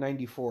you at in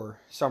 94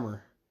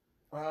 summer?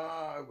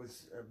 I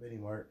was at mini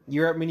mart.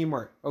 You're at mini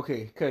mart.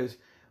 Okay, because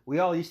we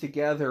all used to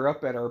gather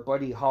up at our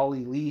buddy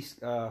Holly Lee's,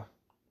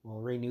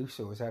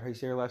 Reynoso. Is that how you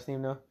say her last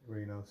name now?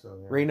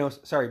 Reynoso, yeah.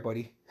 Reynoso. Sorry,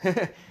 buddy.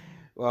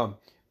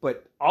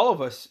 But all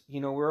of us,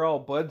 we're all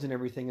buds and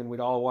everything, and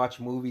we'd all watch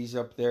movies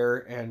up there.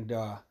 And,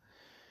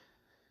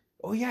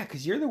 oh yeah,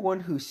 because you're the one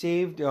who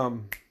saved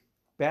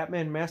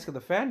Batman Mask of the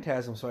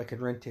Phantasm so I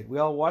could rent it. We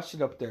all watched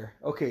it up there.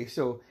 Okay,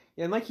 so,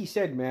 and like he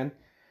said, man,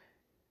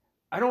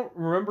 I don't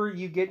remember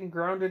you getting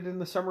grounded in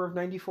the summer of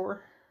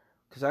 94.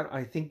 Because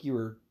I think you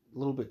were a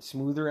little bit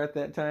smoother at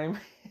that time.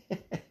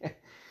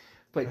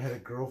 But I had a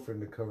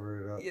girlfriend to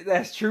cover it up.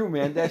 That's true,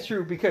 man. That's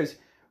true, because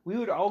we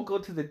would all go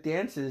to the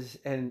dances,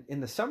 and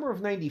in the summer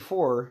of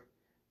 94,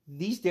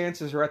 these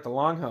dances are at the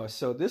Longhouse,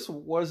 so this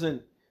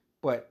wasn't,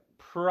 but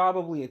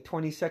probably a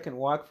 20-second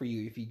walk for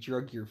you if you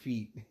drug your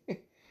feet.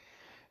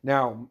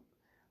 Now,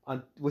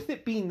 with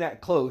it being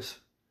that close,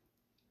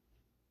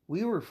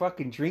 we were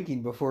fucking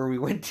drinking before we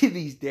went to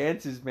these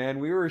dances, man.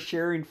 We were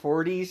sharing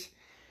 40s.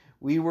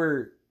 We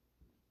were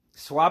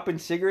swapping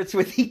cigarettes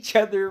with each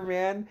other,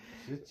 man.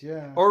 Shit,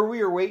 yeah. Or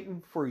we were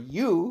waiting for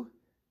you,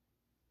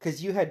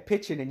 because you had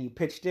pitching and you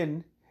pitched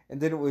in, and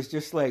then it was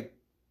just like,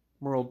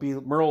 Merle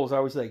was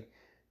always like,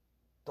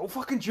 don't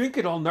fucking drink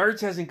it all. Nards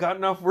hasn't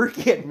gotten off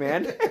work yet,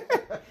 man.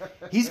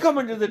 He's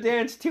coming to the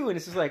dance too. And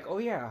it's just like, oh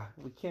yeah,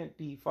 we can't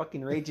be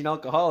fucking raging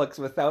alcoholics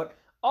without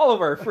all of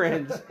our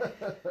friends.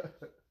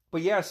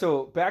 But yeah,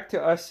 so back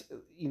to us,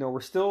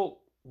 we're still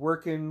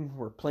working.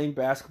 We're playing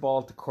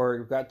basketball at the court.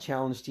 We've got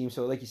challenge teams.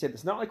 So like you said,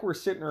 it's not like we're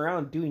sitting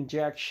around doing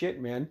jack shit,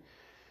 man.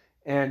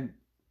 And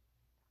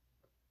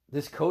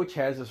this coach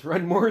has us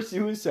run more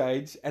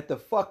suicides at the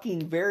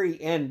fucking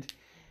very end.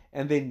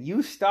 And then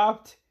you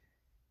stopped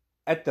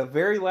at the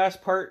very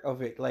last part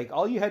of it. Like,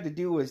 all you had to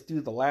do was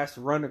do the last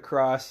run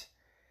across.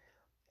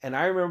 And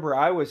I remember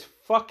I was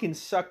fucking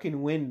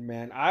sucking wind,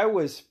 man. I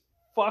was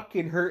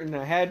fucking hurting.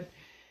 I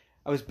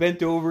was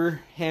bent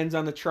over, hands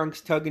on the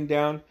trunks, tugging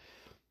down.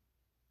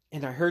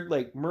 And I heard,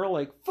 like, Merle,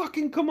 like,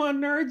 fucking come on,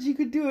 Nards, you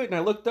could do it. And I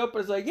looked up, I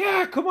was like,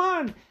 yeah, come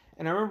on.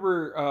 And I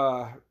remember,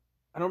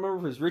 I don't remember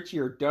if it was Richie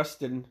or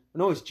Dustin.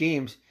 No, it was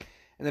James.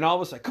 And then all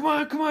of us like, come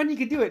on, you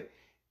can do it.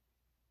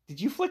 Did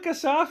you flick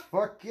us off?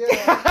 Fuck yeah.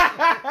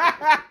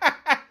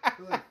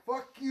 Like,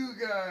 fuck you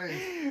guys.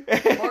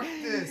 Fuck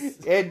this.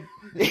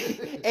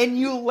 And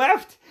you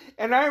left.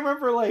 And I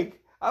remember, like,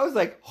 I was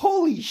like,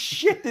 holy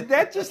shit, did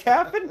that just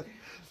happen?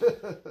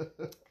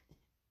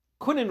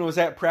 Quinnon was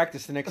at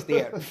practice the next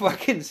day at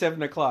fucking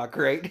 7 o'clock,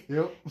 right?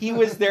 Yep. He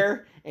was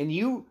there, and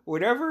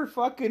whatever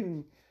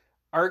fucking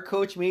our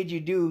coach made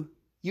you do,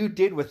 you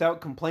did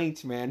without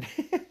complaints, man.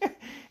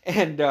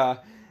 And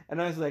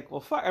I was like,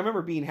 well, fuck. I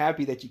remember being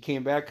happy that you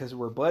came back because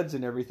we're buds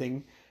and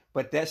everything,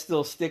 but that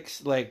still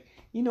sticks. Like,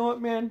 you know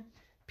what, man?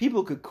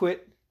 People could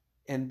quit,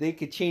 and they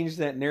could change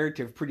that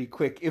narrative pretty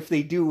quick if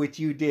they do what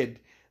you did.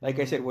 Like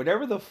I said,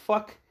 whatever the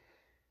fuck,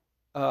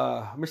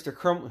 Mr.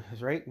 Crumley,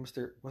 right? Was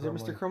it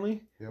Mr.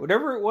 Crumley? Yep.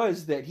 Whatever it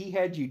was that he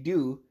had you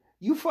do,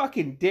 you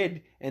fucking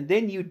did, and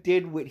then you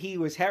did what he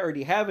was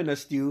already having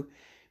us do,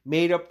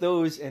 made up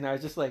those, and I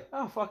was just like,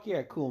 oh, fuck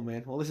yeah, cool,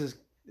 man. Well,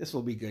 this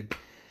will be good.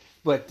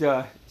 But,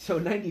 so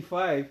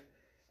 95,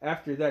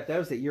 after that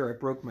was the year I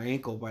broke my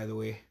ankle, by the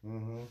way.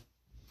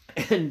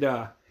 Mm-hmm.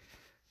 And,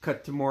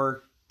 cut to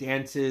more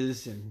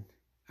dances, and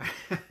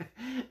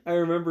I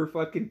remember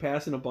fucking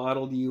passing a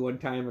bottle to you one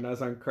time when I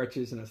was on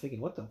crutches, and I was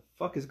thinking, what the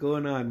fuck is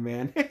going on,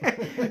 man?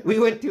 We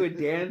went to a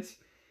dance.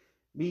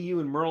 Me, you,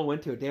 and Merle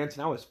went to a dance,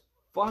 and I was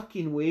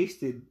fucking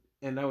wasted,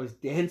 and I was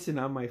dancing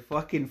on my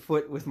fucking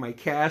foot with my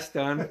cast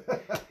on.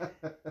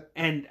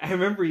 And I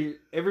remember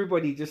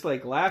everybody just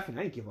like laughing.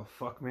 I didn't give a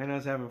fuck, man. I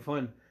was having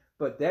fun.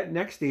 But that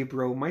next day,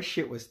 bro, my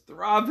shit was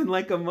throbbing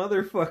like a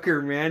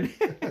motherfucker, man.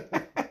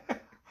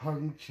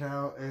 Hung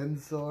chow and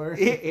sore.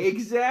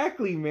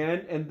 Exactly,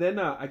 man. And then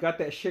I got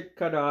that shit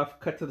cut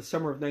to the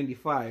summer of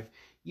 95.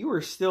 You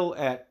were still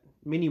at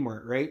Mini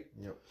Mart, right?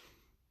 Yep.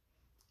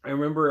 I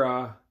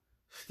remember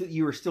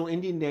you were still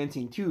Indian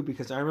dancing too,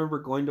 because I remember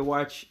going to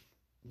watch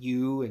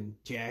you and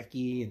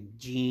Jackie and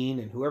Gene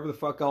and whoever the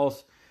fuck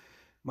else,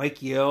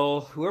 Mike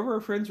Yell, whoever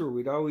our friends were.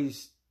 We'd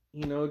always,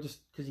 just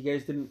because you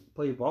guys didn't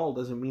play ball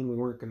doesn't mean we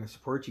weren't going to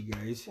support you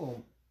guys.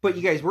 Well, but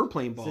you guys were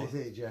playing ball.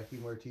 Say Jackie,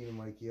 Martina,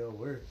 Mike Yell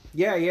were.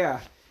 Yeah.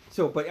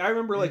 So, but I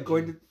remember like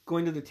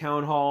going to the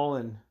town hall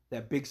and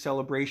that big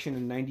celebration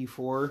in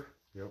 94.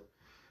 Yep.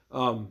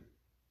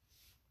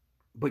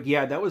 But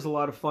yeah, that was a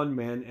lot of fun,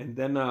 man. And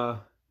then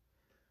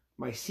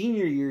my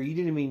senior year, you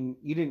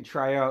didn't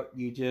try out.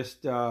 You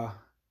just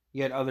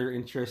you had other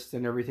interests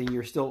and everything.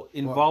 You're still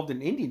involved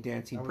in Indian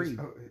dancing.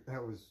 I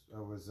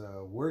was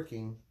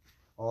working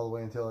all the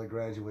way until I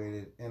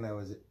graduated, and I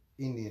was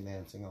Indian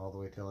dancing all the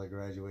way till I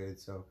graduated.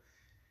 So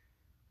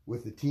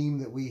with the team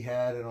that we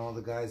had and all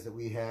the guys that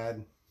we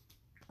had,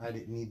 I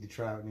didn't need to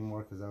try out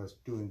anymore because I was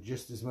doing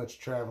just as much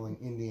traveling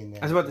Indian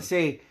dancing. I was about to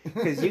say,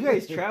 because you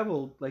guys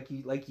traveled, like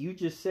you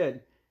just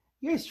said,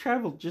 you guys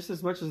traveled just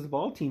as much as the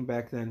ball team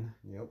back then.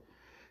 Yep.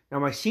 Now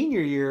my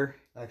senior year,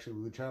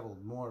 actually we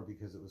traveled more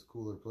because it was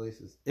cooler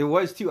places. It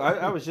was too.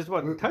 I was just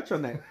about to touch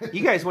on that.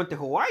 You guys went to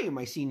Hawaii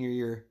my senior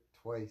year.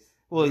 Twice.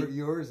 Well,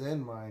 yours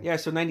and mine. Yeah,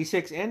 so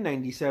 96 and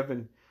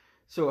 97.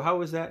 So how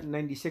was that in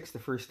 96 the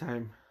first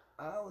time?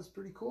 It was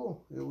pretty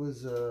cool. It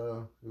was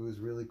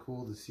really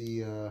cool to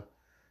see.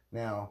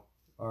 Now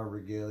our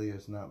regalia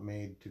is not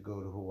made to go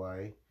to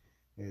Hawaii.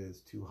 It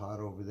is too hot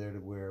over there to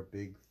wear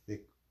big,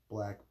 thick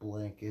black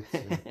blankets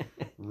and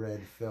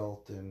red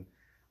felt and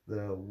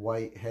the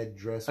white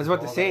headdress. I was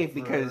about to say,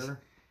 because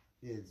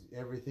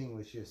everything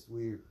was just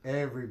weird.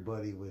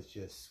 Everybody was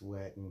just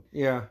sweating.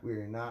 Yeah, we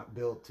were not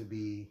built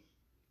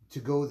to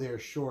go there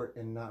short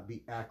and not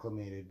be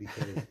acclimated,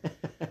 because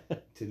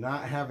to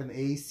not have an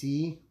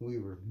AC, we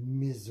were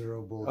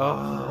miserable.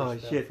 Oh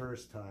shit!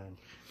 First time.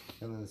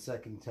 And then the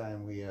second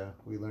time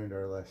we learned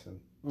our lesson.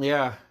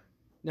 Yeah.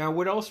 Now,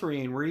 what else were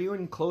you in? Were you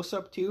in Close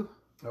Up too?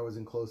 I was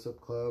in Close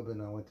Up Club,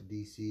 and I went to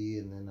DC,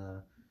 and then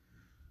I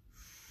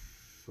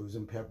was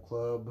in Pep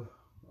Club.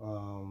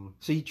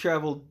 So you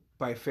traveled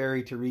by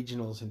ferry to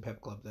regionals in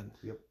Pep Club then?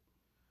 Yep.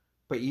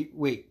 But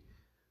wait,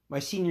 my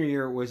senior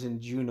year was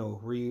in Juneau.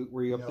 Were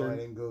you up there? No, I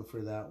didn't go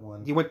for that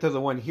one. You went to the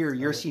one here,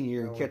 your senior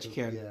year in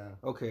Ketchikan. Yeah.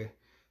 Okay.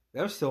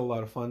 That was still a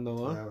lot of fun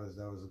though, huh?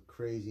 That was a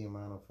crazy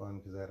amount of fun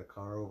because I had a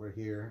car over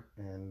here,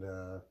 and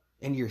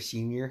you're a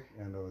senior.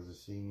 And I was a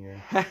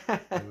senior.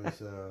 It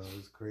was a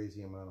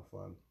crazy amount of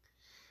fun.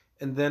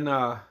 And then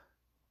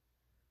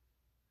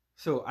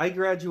so I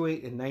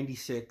graduate in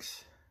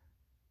 96,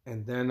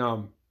 and then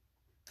I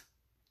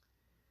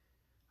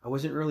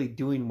wasn't really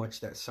doing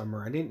much that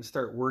summer. I didn't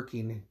start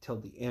working until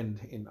the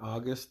end in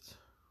August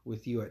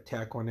with you at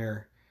TAC One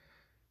Air.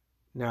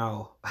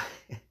 Now,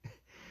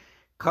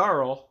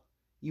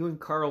 you and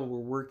Carl were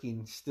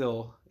working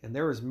still, and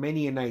there was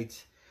many a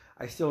nights.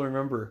 I still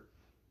remember.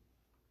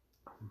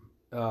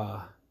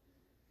 Now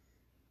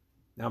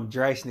I'm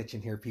dry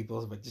snitching here,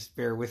 people, but just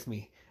bear with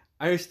me.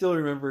 I still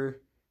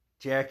remember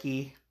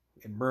Jackie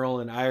and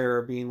Merle and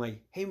Ira being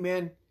like, "Hey,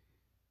 man,"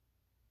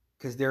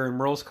 because they're in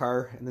Merle's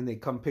car, and then they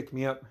come pick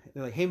me up.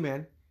 They're like, "Hey,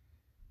 man,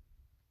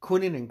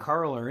 Quinnon and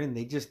Carl are in.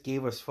 They just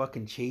gave us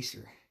fucking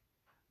Chaser."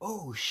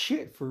 Oh,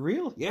 shit, for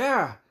real?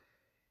 Yeah.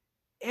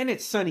 And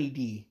it's Sunny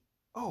D.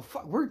 Oh,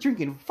 fuck, we're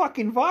drinking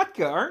fucking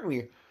vodka, aren't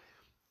we?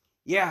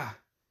 Yeah.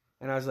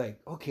 And I was like,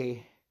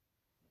 okay,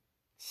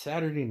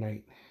 Saturday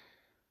night,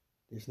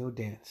 there's no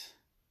dance.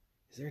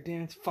 Is there a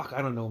dance? Fuck,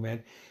 I don't know,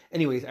 man.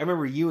 Anyways, I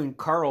remember you and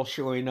Carl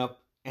showing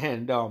up,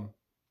 and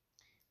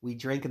we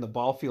drank in the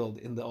ball field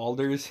in the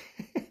alders.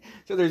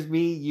 So there's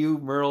me, you,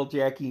 Merle,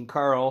 Jackie, and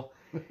Carl.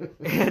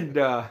 And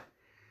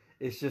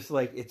it's just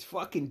like, it's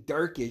fucking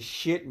dark as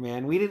shit,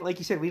 man. We didn't, like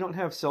you said, we don't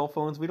have cell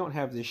phones. We don't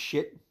have this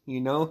shit,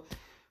 you know?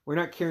 We're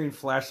not carrying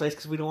flashlights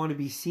because we don't want to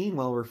be seen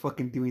while we're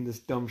fucking doing this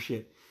dumb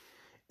shit.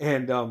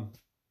 And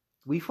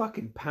we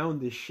fucking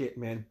pound this shit,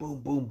 man. Boom,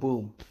 boom,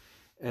 boom.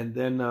 And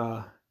then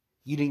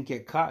you didn't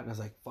get caught. And I was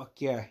like, fuck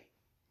yeah.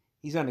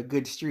 He's on a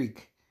good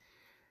streak.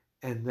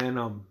 And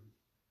then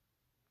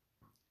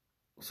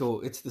so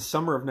it's the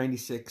summer of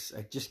 96.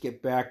 I just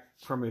get back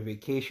from a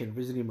vacation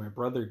visiting my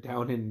brother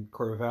down in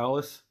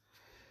Corvallis.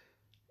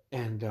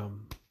 And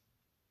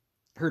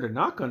heard a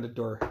knock on the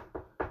door.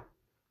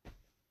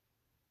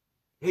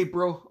 Hey,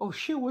 bro. Oh,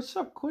 shit, what's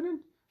up, Quinnon?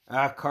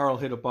 Carl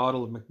hit a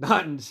bottle of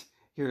McNaughton's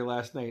here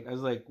last night. I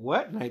was like,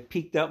 what? And I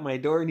peeked out my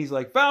door, and he's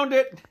like, found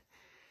it.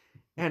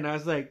 And I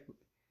was like,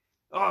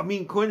 oh, me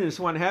and Quinnon just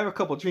want to have a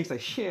couple drinks.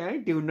 Like, shit, I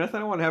ain't doing nothing.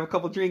 I want to have a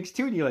couple drinks,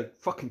 too. And you're like,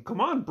 fucking come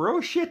on,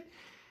 bro, shit.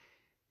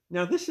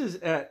 Now, this is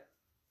at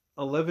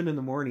 11 in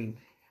the morning.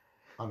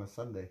 On a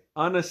Sunday.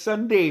 On a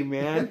Sunday,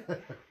 man.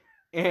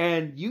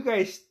 And you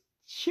guys,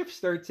 shift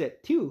starts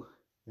at 2.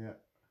 Yeah.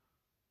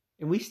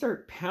 And we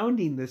start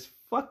pounding this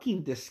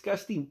fucking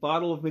disgusting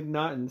bottle of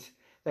McNaughton's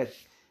that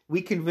we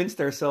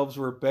convinced ourselves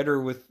were better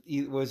with,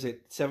 was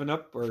it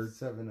 7-Up or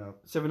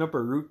 7-Up? 7-Up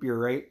or root beer,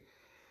 right?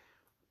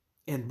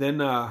 And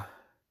then,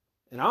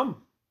 and I'm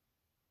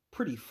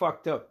pretty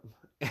fucked up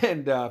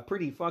and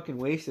pretty fucking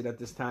wasted at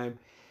this time.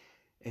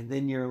 And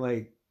then you're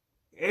like,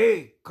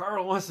 hey,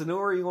 Carl wants to know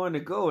where you want to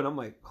go. And I'm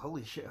like,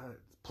 holy shit,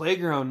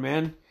 playground,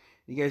 man.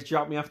 You guys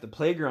dropped me off the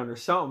playground or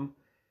something.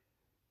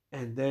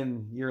 And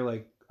then you're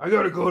like, I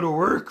gotta go to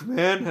work,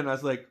 man. And I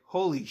was like,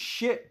 holy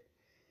shit.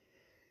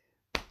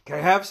 Can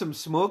I have some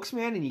smokes,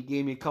 man? And you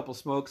gave me a couple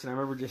smokes, and I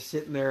remember just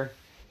sitting there.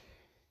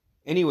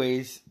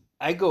 Anyways,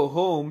 I go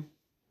home,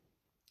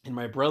 and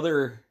my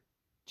brother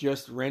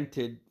just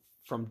rented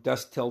From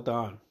Dusk Till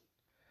Dawn.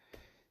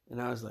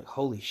 And I was like,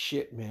 holy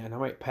shit, man. I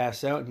might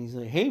pass out. And he's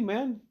like, hey,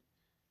 man.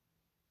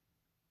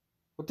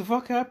 What the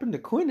fuck happened to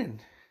Quinnon?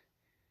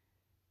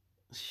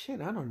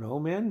 Shit, I don't know,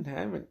 man.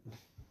 I haven't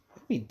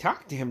even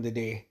talked to him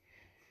today.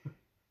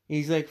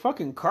 He's like,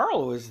 fucking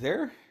Carl was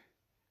there.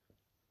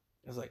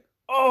 I was like,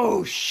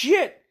 oh,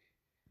 shit.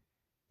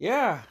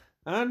 Yeah,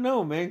 I don't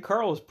know, man.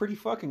 Carl was pretty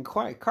fucking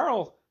quiet.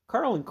 Carl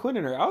and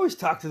Quinnon I always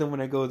talk to them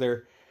when I go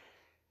there.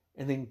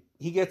 And then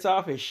he gets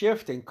off his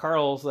shift, and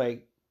Carl's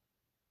like,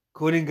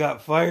 Quinnon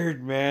got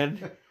fired,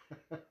 man.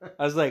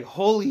 I was like,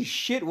 holy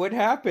shit, what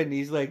happened?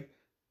 He's like,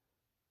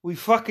 we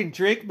fucking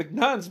drank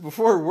McNaughton's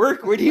before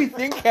work. What do you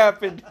think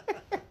happened?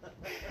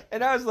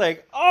 And I was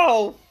like,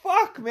 oh,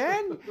 fuck,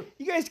 man.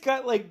 You guys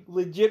got, like,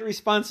 legit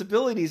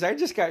responsibilities. I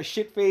just got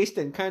shit-faced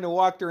and kind of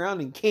walked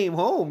around and came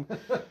home.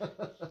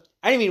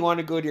 I didn't even want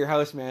to go to your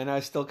house, man. I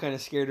was still kind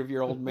of scared of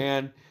your old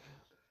man.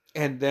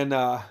 And then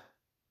I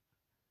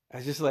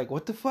was just like,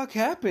 what the fuck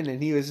happened?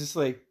 And he was just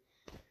like,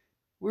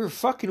 we were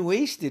fucking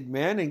wasted,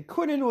 man. And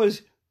Quinnon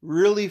was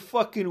really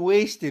fucking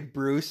wasted,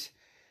 Bruce.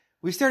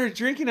 We started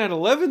drinking at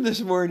 11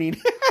 this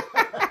morning.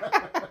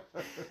 I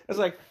was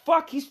like,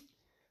 fuck, he's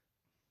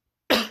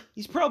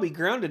probably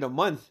grounded a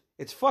month.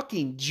 It's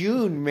fucking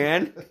June,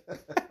 man.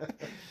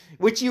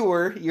 Which you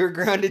were. You were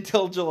grounded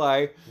till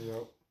July.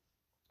 Yep.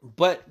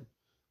 But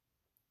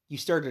you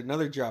started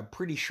another job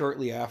pretty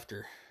shortly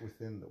after.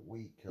 Within the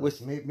week.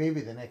 With maybe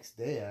the next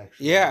day,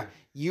 actually. Yeah,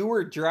 you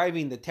were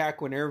driving the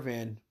Taquin Air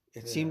van.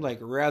 It seemed Yeah. like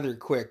rather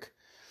quick.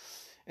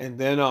 And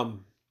then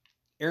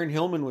Aaron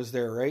Hillman was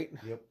there, right?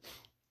 Yep.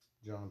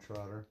 John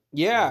Trotter.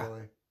 Yeah.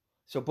 Roy.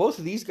 So both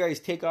of these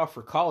guys take off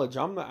for college.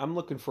 I'm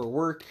looking for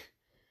work.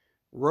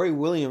 Roy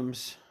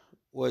Williams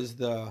was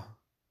the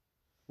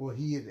Well,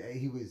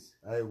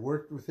 I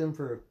worked with him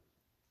for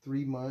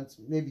 3 months,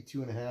 maybe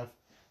 2.5.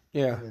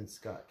 Yeah. And then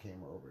Scott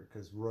came over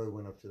because Roy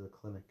went up to the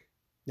clinic.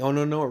 No.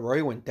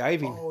 Roy went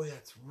diving. Oh,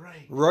 that's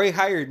right. Roy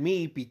hired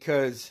me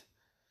because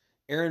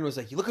Aaron was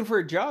like, "You looking for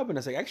a job?" And I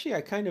was like, "Actually,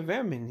 I kind of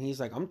am." And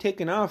he's like, "I'm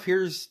taking off.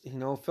 Here's,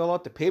 fill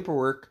out the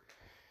paperwork."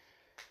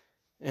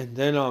 And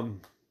then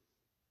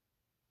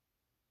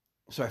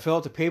so I fill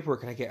out the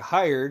paperwork and I get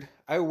hired.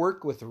 I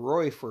worked with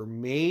Roy for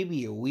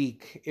maybe a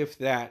week, if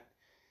that.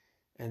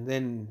 And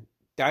then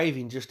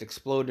diving just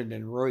exploded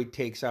and Roy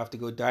takes off to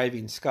go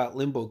diving. Scott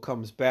Limbo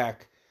comes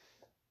back.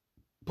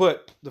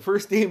 But the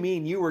first day me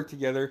and you work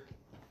together,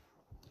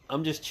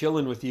 I'm just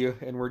chilling with you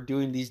and we're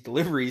doing these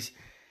deliveries.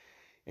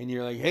 And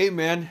you're like, "Hey,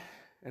 man."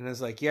 And I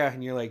was like, "Yeah."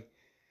 And you're like,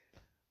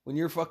 "When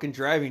you're fucking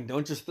driving,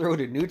 don't just throw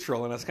it in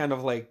neutral." And I was kind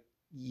of like,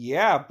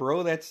 "Yeah,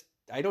 bro,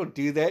 I don't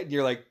do that." And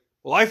you're like,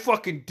 "Well, I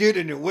fucking did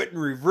and it went in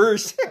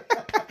reverse."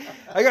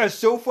 I got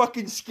so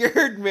fucking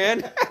scared, man.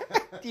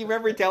 Do you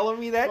remember telling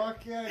me that?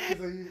 Fuck yeah,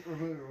 because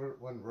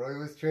when Roy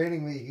was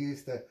training me, he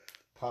used to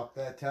pop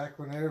that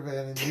Taquin Air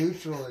van in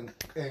neutral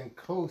and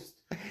coast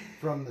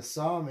from the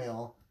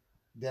sawmill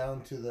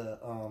down to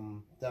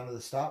the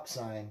stop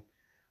sign.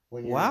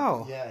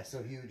 Wow. Yeah,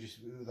 so he would just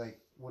like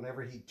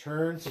whenever he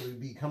turned, so we'd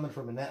be coming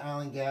from a Net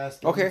Island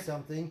Gas Okay.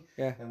 something,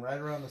 Yeah. and right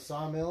around the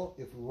sawmill,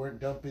 if we weren't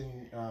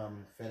dumping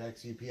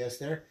FedEx UPS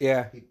there,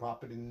 Yeah. he'd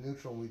pop it in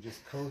neutral and we'd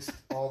just coast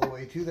all the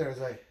way to there. I was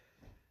like,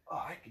 "Oh,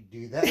 I could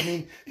do that." I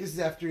mean, this is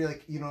after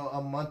like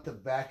a month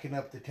of backing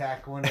up the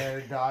Taquin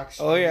Air docks.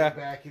 Oh yeah.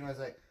 Back, I was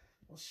like,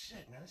 "Well,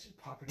 shit, man, I should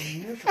pop it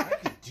in neutral. I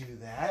could do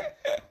that."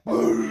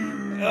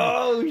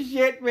 Oh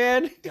shit,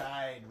 man.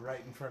 Died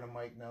right in front of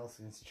Mike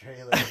Nelson's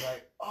trailer. I was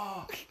like,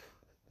 "Oh."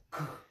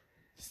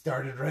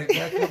 Started right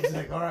back up. It's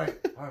like, "All right,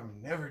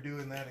 I'm never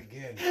doing that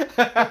again."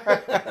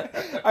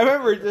 I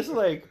remember just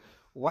like,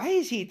 why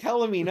is he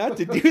telling me not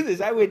to do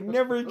this? I would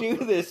never do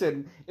this.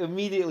 And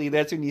immediately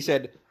that's when you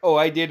said, "Oh,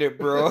 I did it,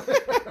 bro."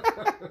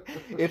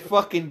 It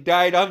fucking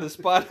died on the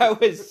spot. I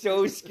was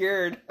so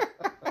scared.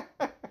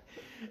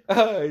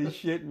 Oh,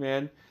 shit,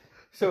 man.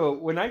 So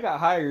when I got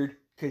hired,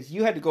 because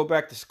you had to go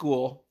back to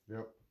school.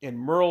 Yep. And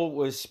Merle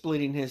was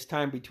splitting his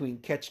time between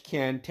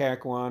Ketchikan,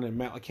 Taquan, and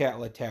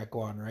Metlakatla,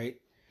 Taquan, right?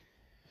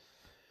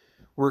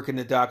 Working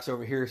the docks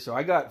over here. So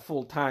I got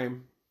full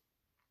time.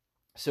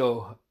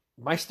 So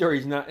my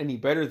story's not any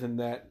better than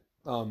that.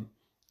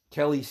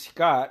 Kelly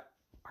Scott,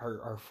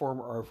 our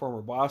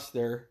former boss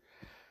there,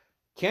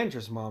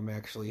 Kendra's mom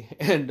actually,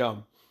 and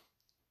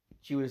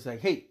she was like,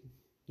 "Hey,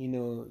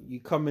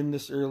 you come in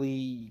this early,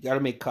 you got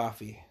to make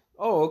coffee."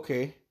 Oh,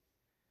 okay.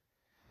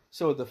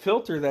 So the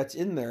filter that's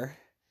in there,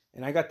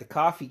 and I got the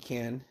coffee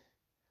can.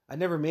 I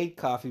never made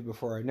coffee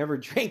before. I never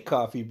drank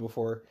coffee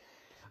before.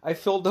 I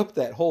filled up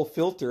that whole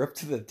filter up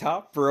to the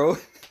top, bro.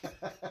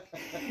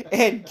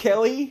 And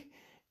Kelly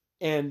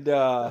and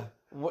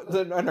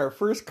our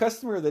first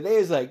customer of the day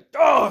is like,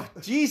 "Oh,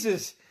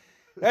 Jesus,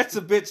 that's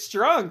a bit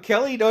strong,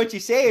 Kelly, don't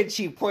you say?" And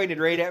she pointed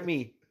right at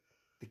me.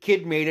 The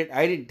kid made it.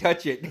 I didn't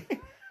touch it.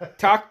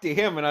 Talked to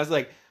him, and I was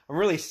like, "I'm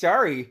really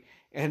sorry."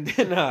 And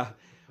then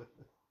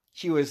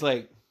she was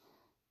like,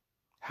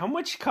 "How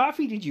much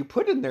coffee did you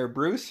put in there,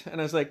 Bruce?" And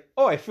I was like,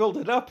 "Oh, I filled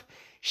it up."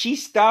 She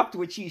stopped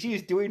what she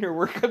was doing her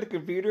work on the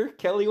computer,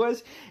 Kelly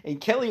was, and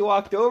Kelly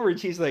walked over and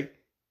she's like,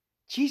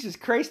 "Jesus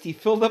Christ, he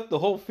filled up the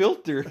whole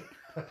filter."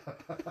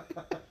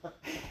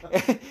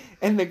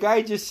 And the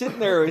guy just sitting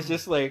there was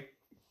just like,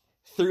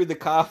 threw the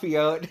coffee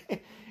out.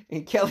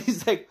 And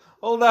Kelly's like,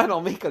 "Hold on,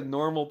 I'll make a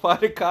normal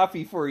pot of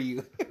coffee for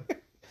you."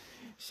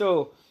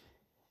 So,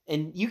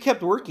 and you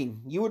kept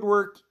working. You would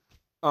work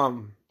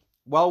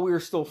while we were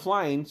still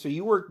flying. So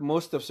you worked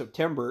most of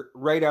September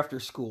right after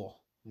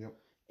school. Yep.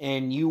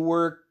 And you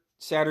worked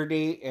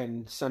Saturday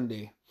and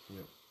Sunday.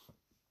 Yep.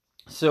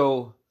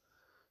 So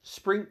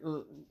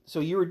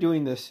you were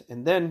doing this,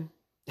 and then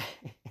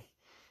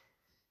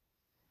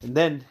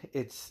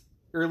it's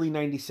early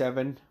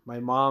 97. My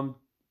mom,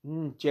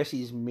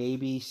 Jesse's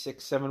maybe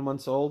 6-7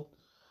 months old.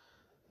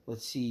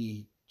 Let's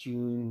see,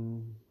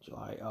 June,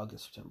 July,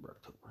 August, September,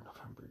 October,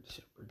 November,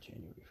 December,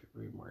 January,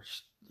 February,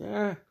 March.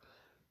 Yeah,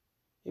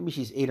 maybe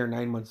she's 8 or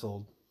 9 months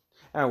old.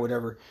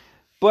 Whatever.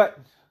 But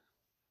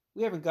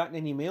we haven't gotten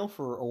any mail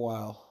for a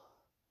while.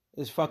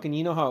 It's fucking,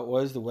 you know how it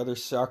was. The weather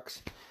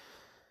sucks.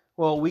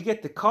 Well, we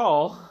get the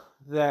call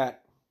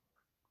that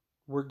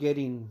we're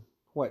getting,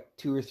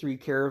 2 or 3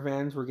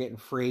 caravans. We're getting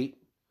freight.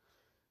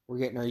 We're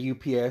getting our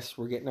UPS.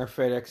 We're getting our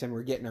FedEx. And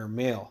we're getting our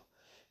mail.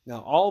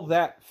 Now, all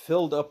that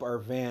filled up our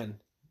van.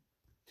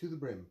 To the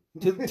brim.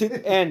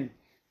 And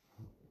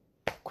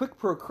quick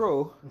pro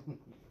quo,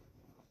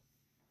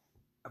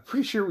 I'm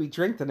pretty sure we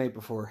drank the night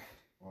before.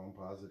 Oh, I'm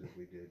positive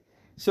we did.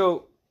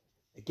 So,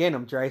 again,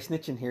 I'm dry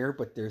snitching here,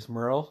 but there's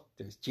Merle,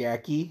 there's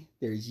Jackie,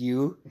 there's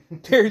you,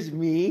 there's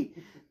me,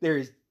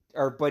 there's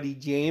our buddy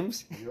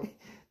James, Yep.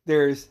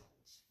 there's,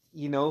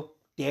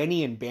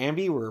 Danny and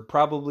Bambi were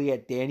probably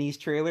at Danny's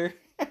trailer.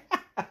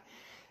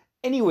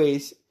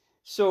 Anyways,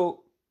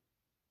 so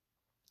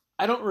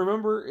I don't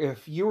remember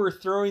if you were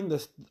throwing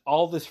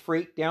all this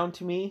freight down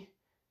to me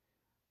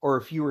or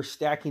if you were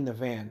stacking the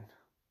van.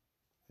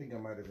 I think I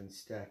might have been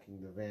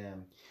stacking the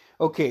van.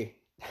 Okay,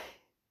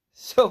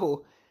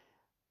 so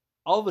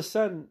all of a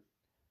sudden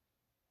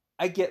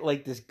I get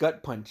like this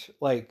gut punch,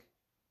 like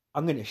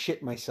I'm gonna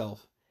shit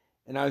myself,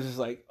 and I was just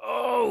like,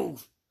 oh,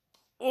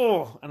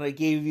 and I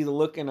gave you the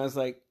look, and I was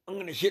like, I'm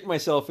gonna shit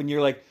myself, and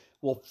you're like,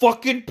 well,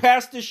 fucking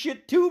pass the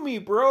shit to me,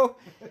 bro.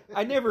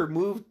 I never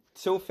moved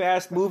so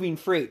fast moving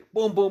freight.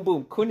 Boom, boom,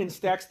 boom. Quinnon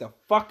stacks the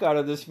fuck out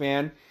of this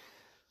van,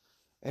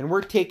 and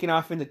we're taking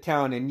off into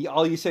town, and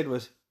all you said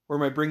was, where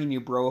am I bringing you,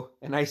 bro?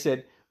 And I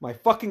said, my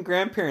fucking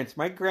grandparents.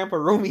 My grandpa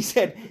Romy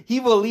said he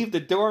will leave the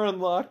door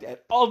unlocked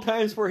at all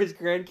times for his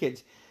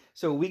grandkids.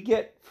 So we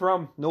get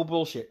from, no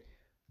bullshit,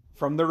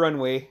 from the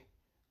runway,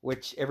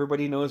 which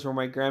everybody knows where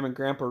my grandma and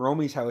grandpa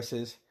Romy's house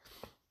is.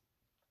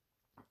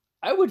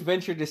 I would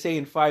venture to say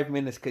in 5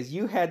 minutes, because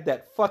you had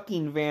that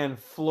fucking van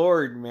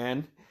floored,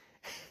 man.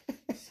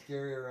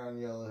 Scary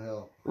around Yellow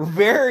Hill.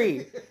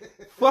 Very.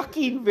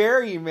 Fucking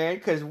very, man.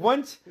 Because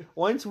once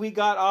we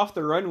got off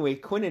the runway,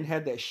 Quinnon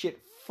had that shit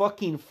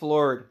fucking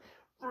floored.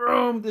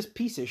 Vroom, this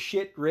piece of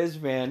shit res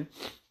van.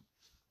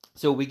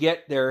 So we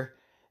get there,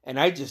 and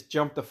I just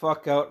jump the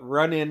fuck out,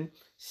 run in,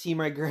 see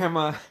my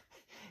grandma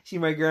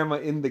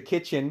in the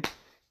kitchen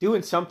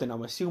doing something.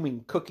 I'm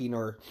assuming cooking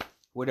or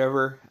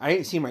whatever. I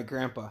didn't see my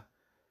grandpa.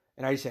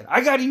 And I said,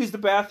 I gotta use the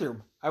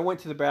bathroom. I went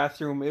to the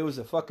bathroom. It was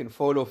a fucking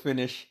photo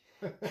finish.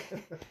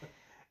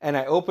 And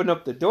I opened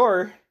up the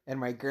door, and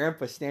my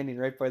grandpa's standing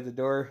right by the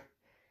door.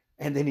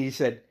 And then he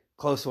said,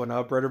 close one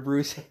up, brother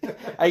Bruce.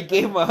 I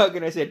gave him a hug,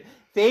 and I said,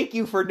 thank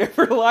you for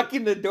never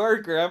locking the door,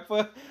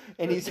 Grandpa.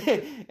 And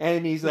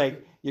he's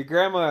like, your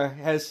grandma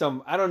has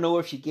some, I don't know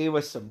if she gave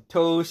us some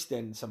toast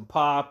and some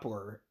pop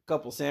or a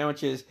couple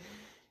sandwiches.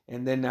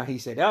 And then he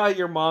said,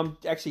 your mom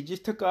actually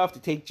just took off to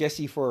take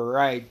Jessie for a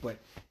ride, but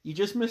you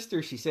just missed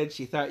her. She said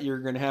she thought you were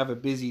going to have a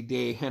busy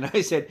day. And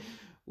I said,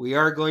 we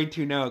are going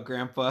to now,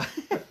 Grandpa.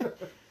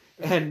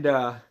 And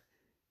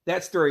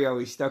that story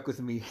always stuck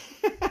with me.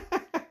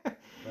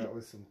 That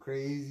was some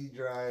crazy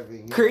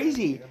driving.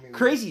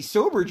 Crazy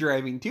sober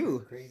driving,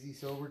 too. Crazy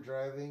sober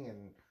driving,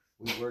 and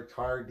we worked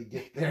hard to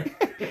get there.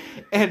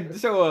 And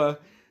so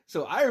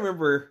I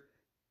remember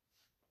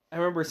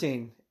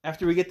saying,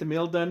 after we get the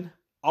mail done,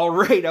 I'll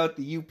write out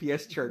the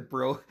UPS chart,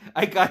 bro.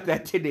 I got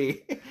that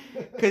today.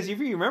 Because if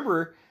you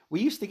remember,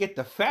 we used to get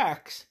the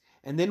fax,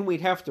 and then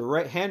we'd have to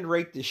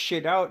handwrite this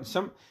shit out.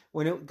 And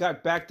when it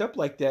got backed up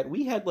like that,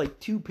 we had like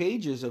 2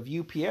 pages of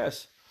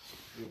UPS.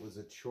 It was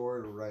a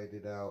chore to write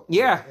it out.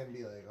 Yeah. And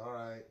be like, all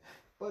right.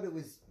 But it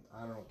was,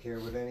 I don't care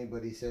what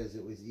anybody says,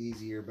 it was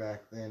easier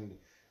back then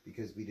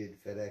because we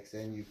did FedEx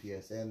and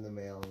UPS and the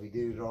mail. And we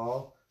did it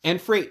all. And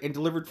freight, and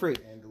delivered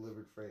freight. And we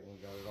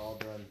got it all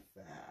done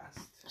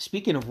fast.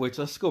 Speaking of which,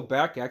 let's go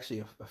back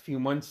actually a few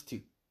months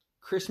to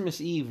Christmas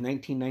Eve,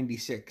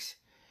 1996.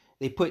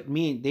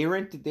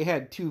 They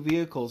had 2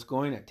 vehicles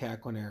going at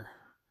Taquin Air.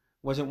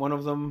 Wasn't one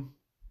of them,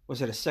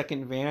 was it a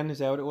second van? Is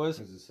that what it was?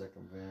 It was a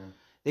second van.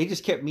 They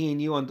just kept me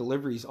and you on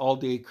deliveries all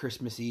day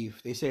Christmas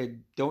Eve. They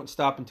said, don't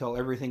stop until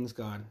everything's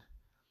gone.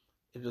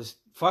 It was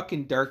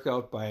fucking dark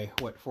out by,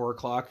 4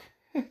 o'clock?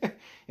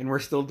 And we're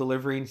still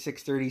delivering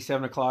 6:30,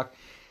 7 o'clock.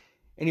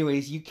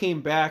 Anyways, you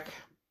came back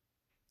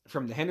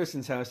from the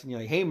Henderson's house and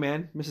you're like, hey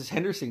man, Mrs.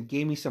 Henderson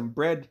gave me some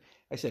bread.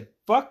 I said,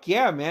 fuck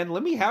yeah, man,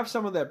 let me have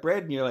some of that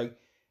bread. And you're like,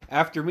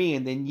 after me.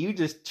 And then you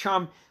just it's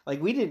not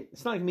like me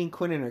and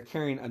Quinnon are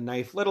carrying a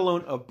knife, let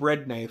alone a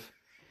bread knife.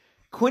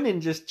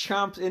 Quinnon just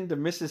chomps into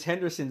Mrs.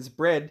 Henderson's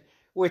bread,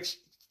 which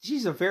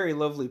she's a very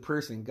lovely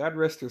person. God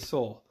rest her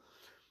soul.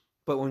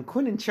 But when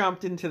Quinnon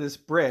chomped into this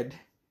bread,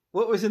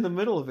 what was in the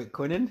middle of it,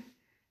 Quinnon?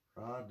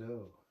 Raw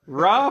dough.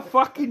 Raw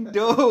fucking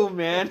dough,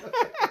 man.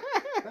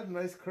 Had a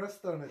nice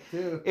crust on it,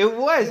 too. It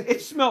was.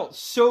 It smelled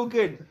so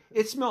good.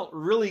 It smelled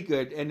really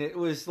good. And it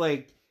was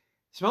smelled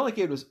like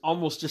it was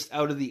almost just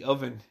out of the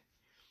oven.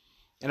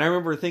 And I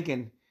remember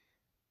thinking,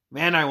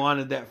 man, I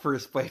wanted that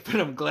first bite, but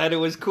I'm glad it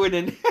was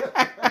Quinnon.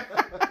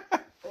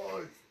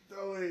 Oh, it's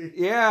doughy.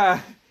 Yeah.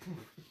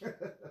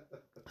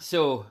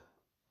 So,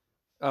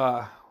 we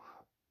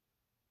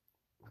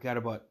got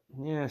about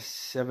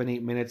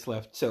 7-8 minutes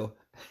left. So,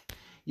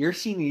 your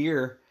senior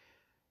year,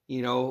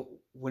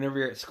 whenever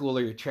you're at school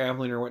or you're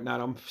traveling or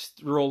whatnot, I'm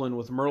rolling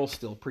with Merle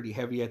still pretty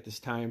heavy at this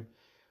time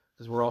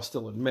because we're all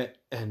still in Mitt.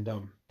 And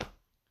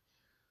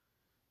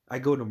I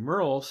go to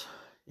Merle's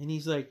and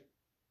he's like,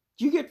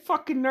 "Did you get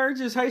fucking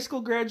Nards' high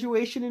school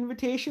graduation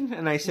invitation?"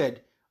 And I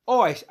said,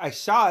 "Oh, I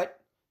saw it.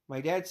 My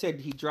dad said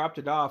he dropped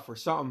it off or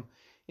something."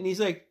 And he's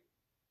like,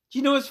 "Do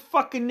you know his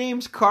fucking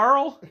name's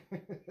Carl?"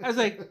 I was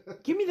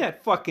like, "Give me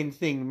that fucking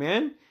thing,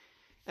 man."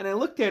 And I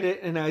looked at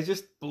it and I was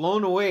just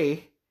blown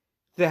away.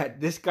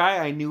 that this guy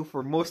I knew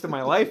for most of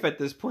my life at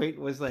this point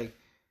was like,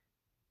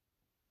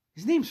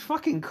 his name's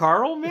fucking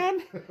Carl,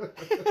 man.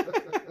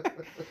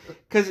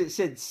 Because it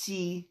said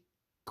C.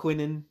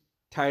 Quinnon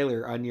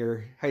Tyler on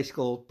your high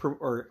school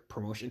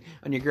promotion,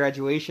 on your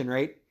graduation,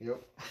 right?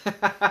 Yep.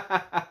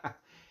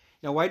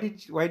 Now, why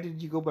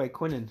did you go by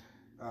Quinnon?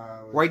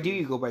 Why do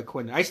you go by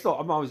Quinnon?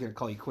 I'm always gonna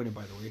call you Quinnon,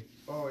 by the way.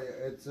 Oh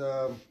yeah, it's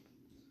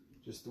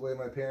just the way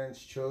my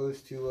parents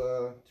chose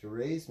to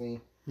raise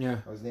me. Yeah.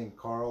 I was named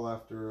Carl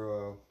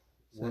after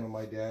one of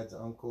my dad's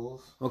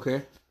uncles.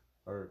 Okay.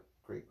 Or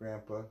great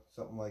grandpa,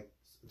 something like.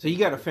 So you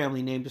got a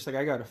family name, just like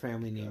I got a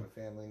family name. Got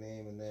a family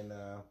name, and then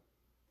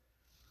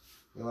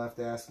you'll have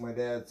to ask my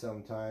dad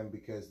sometime,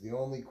 because the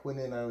only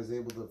Quinnon I was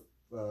able to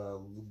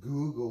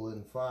Google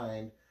and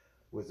find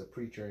was a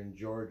preacher in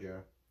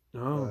Georgia.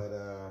 Oh.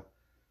 But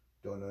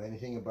don't know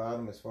anything about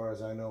him. As far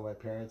as I know, my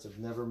parents have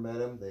never met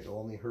him. They'd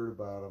only heard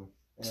about him.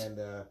 And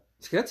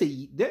so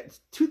that's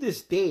to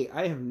this day,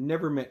 I have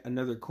never met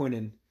another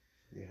Quinnon.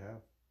 You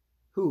have?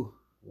 Who?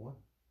 One.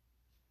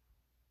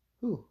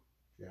 Who?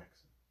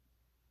 Jackson.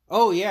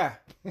 Oh, yeah.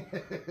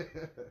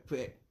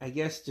 But I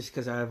guess just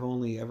because I've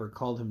only ever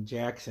called him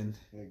Jackson.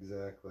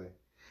 Exactly.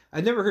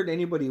 I've never heard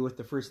anybody with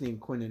the first name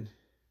Quinnon.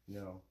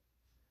 No.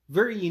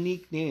 Very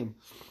unique name.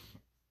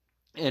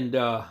 And,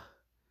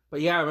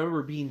 but yeah, I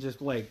remember being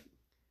just like,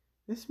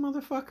 this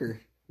motherfucker.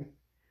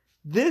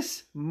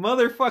 This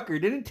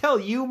motherfucker didn't tell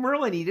you,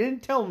 Merlin. He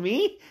didn't tell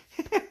me.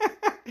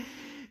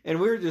 And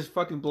we were just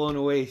fucking blown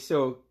away.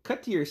 So,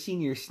 cut to your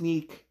senior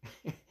sneak.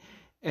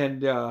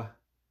 And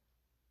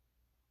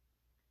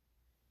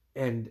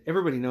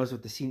everybody knows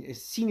what the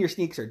senior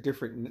sneaks are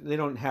different. They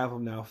don't have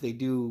them now. If they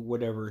do,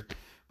 whatever.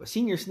 But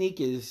senior sneak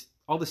is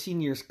all the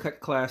seniors cut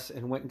class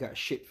and went and got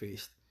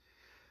shit-faced.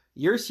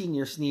 Your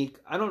senior sneak,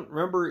 I don't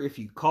remember if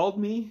you called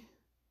me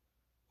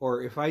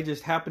or if I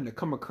just happened to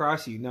come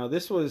across you. Now,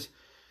 this was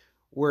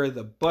where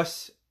the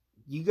bus,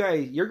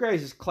 your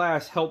guys'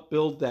 class helped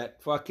build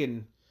that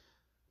fucking,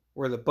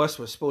 where the bus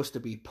was supposed to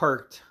be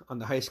parked on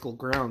the high school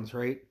grounds,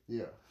 right?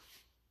 Yeah.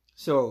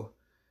 So,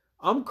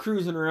 I'm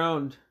cruising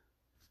around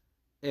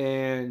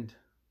and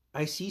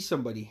I see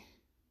somebody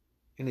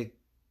and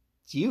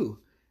it's you.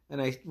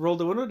 And I rolled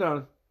the window down.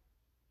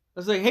 I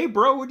was like, hey,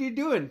 bro, what are you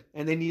doing?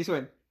 And then you just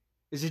went,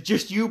 is it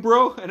just you,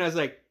 bro? And I was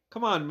like,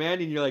 come on,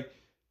 man. And you're like,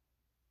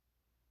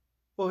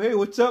 well, hey,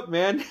 what's up,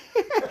 man?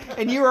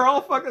 And you were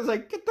all fucking, I was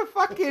like, get the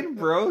fuck in,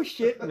 bro.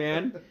 Shit,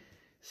 man.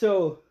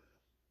 So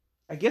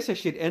I guess I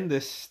should end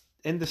the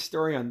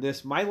story on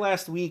this. My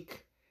last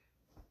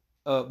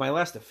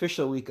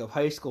official week of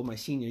high school, my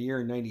senior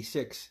year in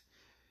 96,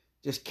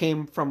 just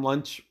came from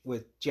lunch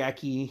with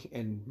Jackie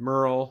and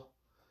Merle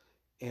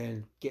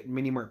and getting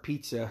Mini Mart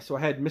pizza. So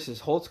I had Mrs.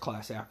 Holt's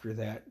class after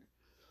that.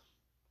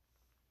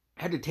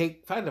 I had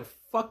to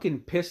fucking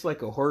piss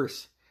like a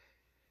horse.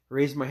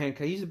 Raise my hand.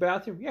 Can I use the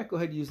bathroom? Yeah, go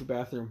ahead and use the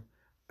bathroom.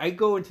 I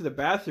go into the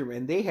bathroom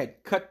and they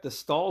had cut the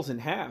stalls in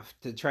half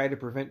to try to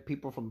prevent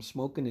people from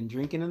smoking and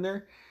drinking in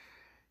there.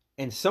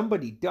 And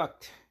somebody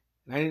ducked.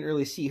 And I didn't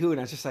really see who. And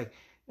I was just like,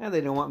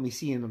 they don't want me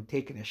seeing them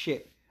taking a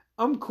shit.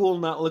 I'm cool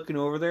not looking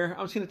over there.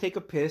 I'm just going to take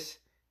a piss.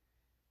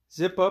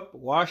 Zip up,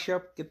 wash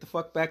up, get the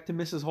fuck back to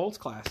Mrs. Holt's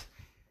class.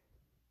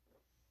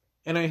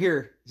 And I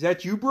hear, is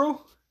that you,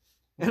 bro?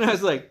 And I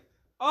was like,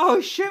 oh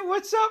shit,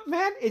 what's up,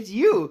 man? It's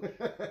you.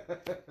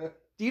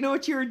 Do you know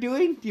what you were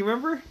doing? Do you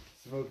remember?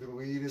 Smoking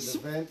weed in the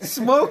vent.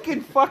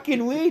 Smoking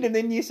fucking weed. And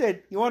then you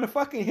said, you want a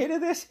fucking hit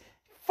of this?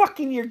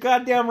 Fucking you're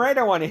goddamn right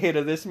I want a hit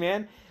of this,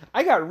 man.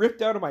 I got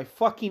ripped out of my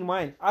fucking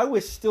mind. I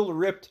was still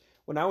ripped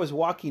when I was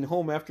walking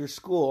home after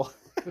school.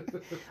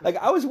 Like,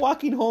 I was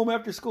walking home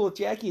after school with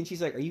Jackie, and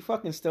she's like, are you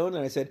fucking stoned?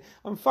 And I said,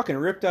 I'm fucking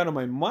ripped out of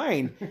my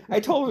mind.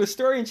 I told her the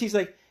story, and she's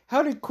like,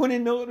 how did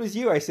Quinnon know it was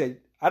you? I said,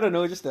 I don't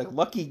know, just a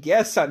lucky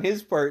guess on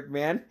his part,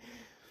 man.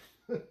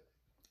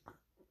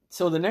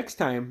 So the next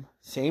time,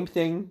 same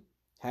thing,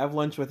 have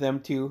lunch with them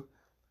too,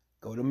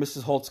 go to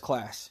Mrs. Holt's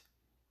class.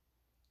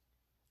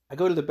 I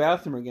go to the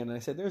bathroom again, and I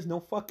said, there's no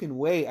fucking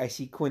way I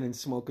see Quinnon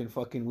smoking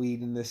fucking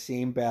weed in the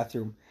same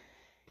bathroom.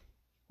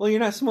 Well, you're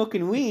not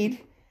smoking weed.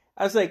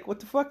 I was like, what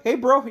the fuck? Hey,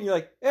 bro. And you're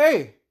like,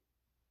 hey,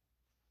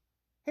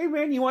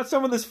 man, you want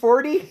some of this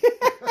 40?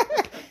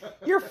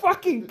 You're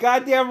fucking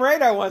goddamn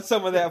right I want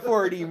some of that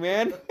 40,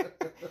 man.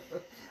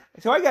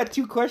 So I got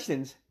two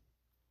questions.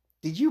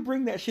 Did you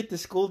bring that shit to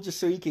school just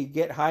so you could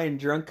get high and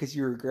drunk because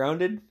you were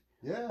grounded?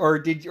 Yeah.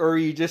 Or were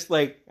you just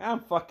like, I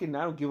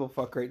don't give a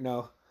fuck right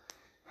now?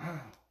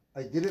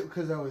 I did it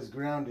because I was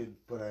grounded,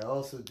 but I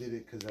also did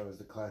it because I was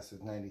the class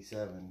of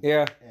 97.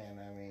 Yeah. And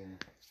I mean,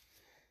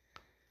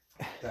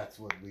 that's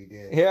what we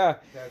did. Yeah.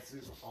 That's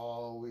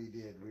all we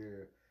did. We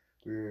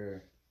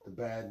were the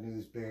bad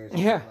news bears in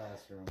Yeah. the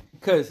classroom.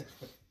 Because,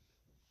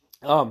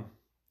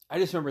 I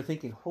just remember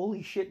thinking,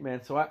 holy shit,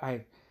 man. So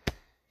I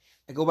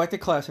go back to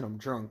class and I'm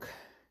drunk,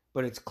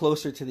 but it's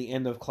closer to the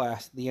end of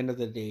class, the end of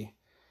the day.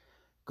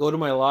 Go to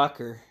my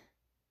locker,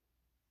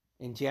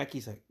 and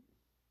Jackie's like,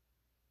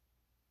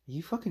 are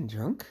you fucking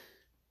drunk?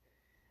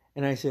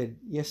 And I said,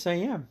 yes, I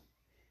am.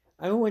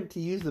 I went to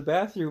use the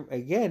bathroom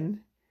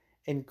again,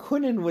 and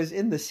Quinnon was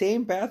in the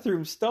same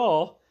bathroom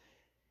stall,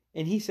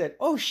 and he said,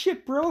 "Oh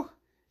shit, bro, do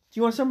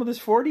you want some of this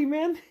 40,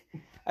 man?"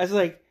 I was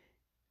like,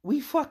 "We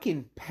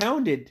fucking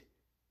pounded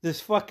this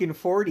fucking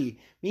 40.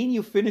 Me and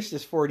you finished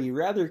this 40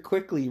 rather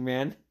quickly,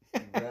 man."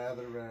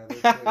 rather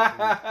quickly.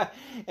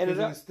 And it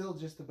was still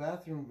just a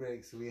bathroom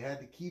break, so we had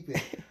to keep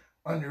it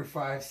under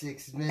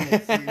 5-6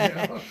 minutes. You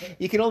know,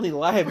 you can only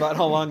lie about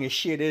how long a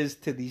shit is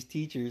to these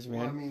teachers, man.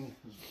 Well, I mean,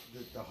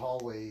 the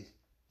hallway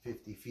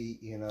 50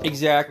 feet, you know,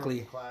 exactly,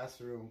 from the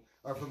classroom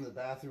or from the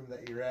bathroom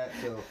that you're at,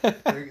 so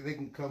they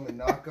can come and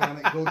knock on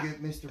it. Go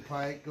get Mr.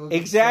 Pike. Go get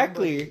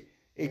exactly, somebody,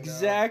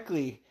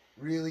 exactly.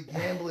 Really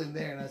gambling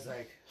there, and I was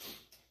like,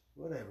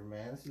 whatever,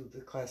 man. This is what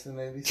the class of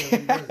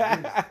 '97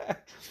 does.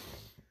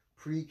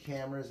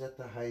 Pre-cameras at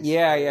the high school.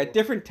 Yeah,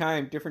 different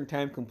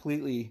time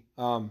completely.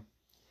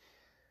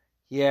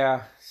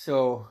 Yeah,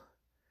 so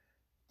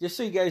just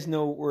so you guys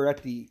know, we're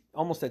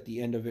almost at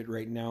the end of it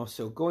right now.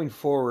 So going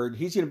forward,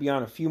 he's going to be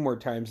on a few more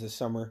times this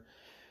summer.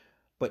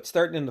 But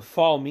starting in the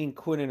fall, me and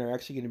Quinnon are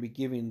actually going to be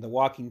giving the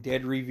Walking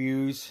Dead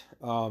reviews.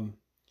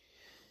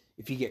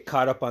 If you get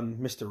caught up on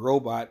Mr.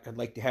 Robot, I'd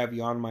like to have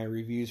you on my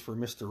reviews for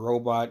Mr.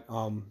 Robot.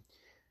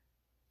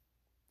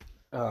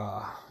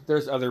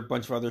 There's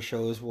bunch of other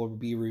shows we'll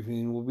be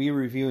reviewing. We'll be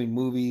reviewing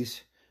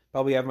movies.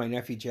 Probably have my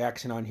nephew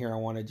Jackson on here. I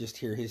want to just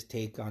hear his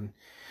take on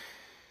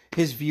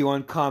his view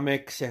on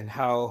comics and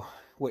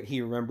what he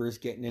remembers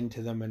getting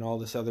into them and all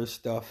this other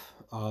stuff.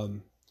 Got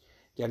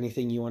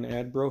anything you want to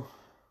add, bro?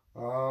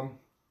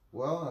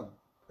 Well,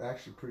 I'm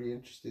actually pretty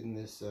interested in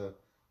this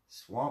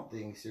Swamp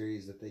Thing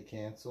series that they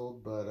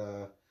canceled,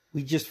 but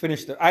we just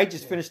finished I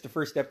just finished the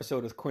first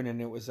episode with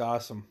Quinnon. It was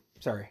awesome.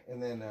 Sorry.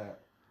 And then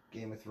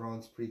Game of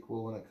Thrones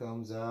prequel when it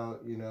comes out,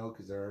 you know,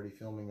 because they're already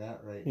filming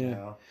that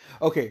now.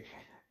 Okay.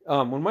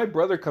 When my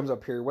brother comes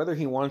up here, whether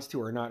he wants to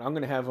or not, I'm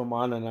going to have him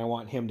on, and I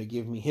want him to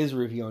give me his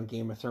review on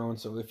Game of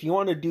Thrones. So if you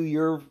want to do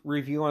your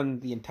review on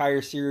the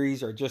entire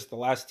series or just the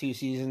last 2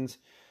 seasons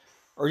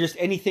or just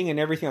anything and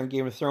everything on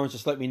Game of Thrones,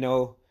 just let me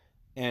know,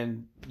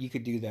 and you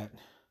could do that.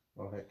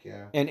 Oh, heck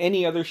yeah. And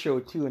any other show,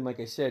 too. And like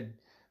I said,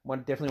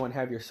 definitely want to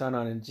have your son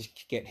on and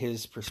just get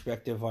his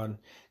perspective on,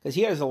 because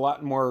he has a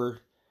lot more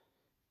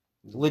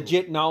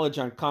legit knowledge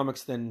on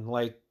comics than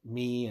like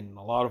me and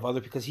a lot of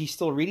other, because he's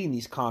still reading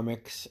these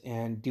comics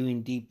and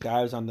doing deep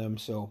dives on them.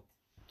 So,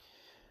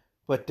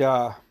 but do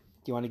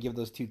you want to give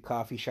those 2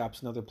 coffee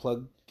shops another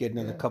plug? Get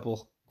another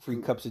couple free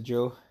cups of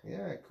Joe?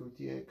 Yeah,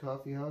 Coutier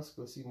Coffee House.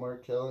 Go see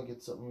Markel and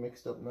get something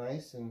mixed up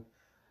nice, and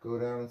go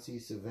down and see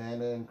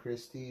Savannah and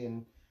Christy,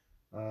 and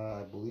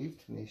I believe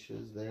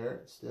Tanisha's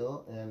there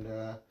still, and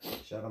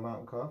Shadow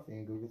Mountain Coffee,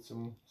 and go get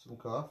some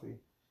coffee.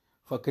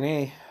 Fucking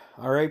A.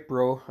 All right,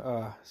 bro.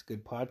 It's a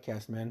good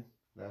podcast, man.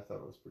 I thought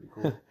it was pretty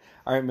cool.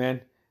 All right,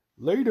 man.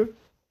 Later.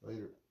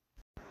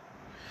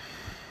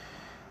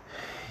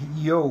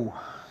 Yo.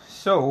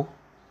 So,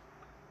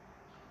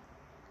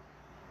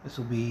 this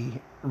will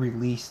be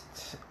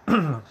released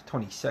the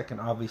 22nd.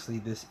 Obviously,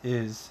 this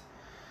is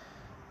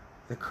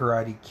the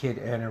Karate Kid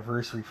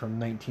anniversary from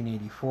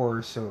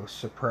 1984. So,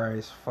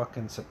 surprise,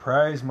 fucking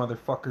surprise,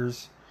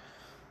 motherfuckers.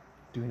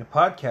 Doing a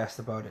podcast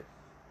about it.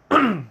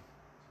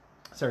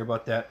 Sorry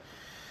about that.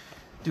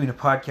 Doing a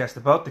podcast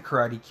about the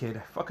Karate Kid.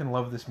 I fucking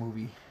love this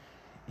movie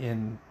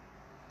in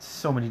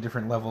so many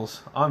different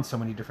levels. On so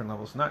many different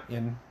levels. Not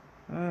in...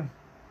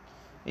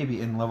 maybe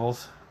in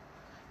levels.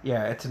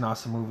 Yeah, it's an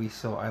awesome movie,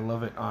 so I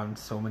love it on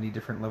so many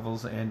different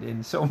levels and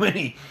in so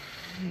many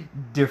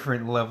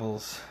different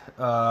levels.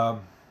 If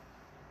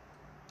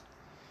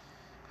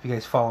you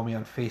guys follow me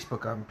on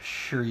Facebook, I'm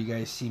sure you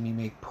guys see me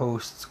make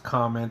posts,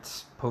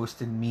 comments,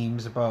 posting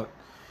memes about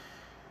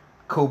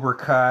Cobra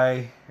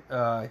Kai,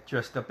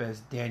 dressed up as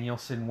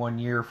Danielson one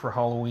year for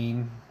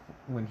Halloween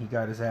when he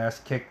got his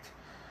ass kicked.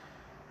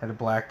 Had a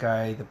black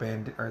guy,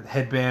 the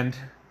headband.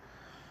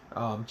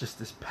 Just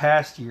this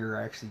past year,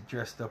 I actually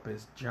dressed up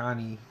as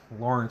Johnny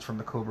Lawrence from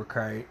the Cobra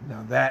Kai.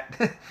 Now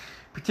that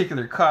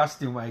particular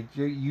costume I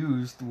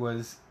used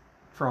was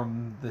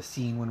from the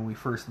scene when we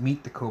first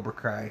meet the Cobra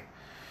Kai.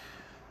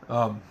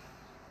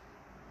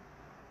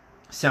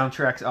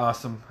 Soundtrack's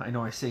awesome. I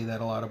know I say that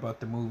a lot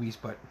about the movies,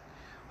 but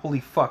holy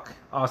fuck,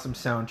 awesome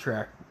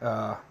soundtrack.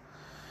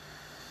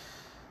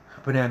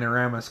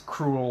 Bananarama's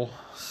Cruel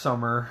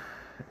Summer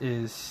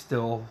is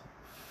still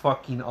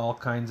fucking all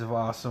kinds of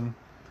awesome.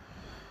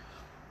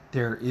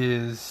 There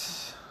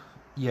is...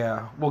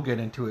 yeah, we'll get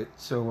into it.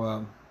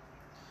 So,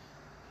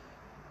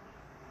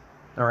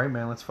 alright,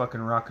 man, let's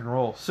fucking rock and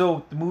roll.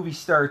 So, the movie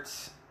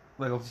starts...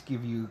 I'll just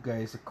give you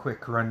guys a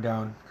quick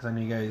rundown, because I know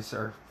you guys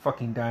are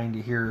fucking dying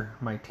to hear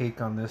my take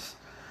on this.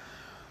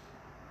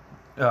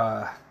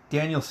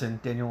 Daniel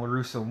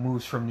LaRusso,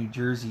 moves from New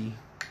Jersey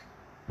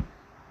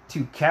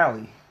to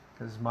Cali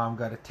because his mom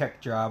got a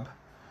tech job,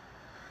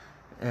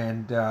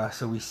 and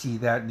so we see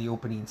that in the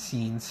opening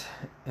scenes.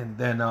 And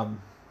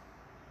then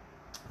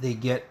they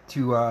get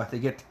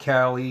to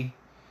Cali,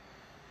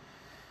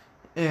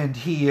 and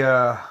he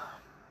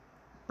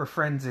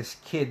befriends this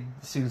kid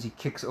as soon as he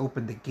kicks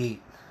open the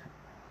gate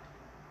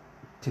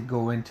to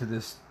go into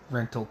this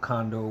rental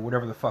condo,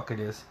 whatever the fuck it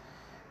is.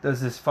 Does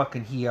this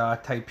fucking hee-ah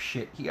type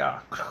shit.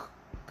 Hee-ah.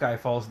 Guy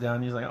falls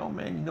down. He's like, oh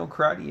man, you know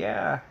karate?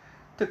 Yeah.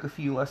 Took a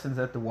few lessons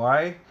at the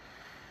Y.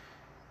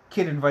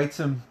 Kid invites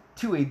him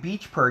to a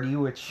beach party,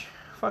 which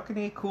fucking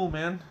ain't cool,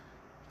 man.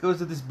 Goes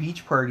to this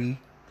beach party,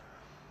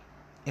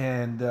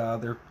 and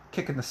they're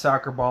kicking the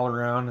soccer ball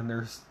around, and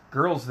there's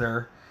girls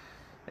there,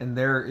 and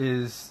there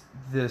is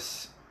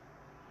this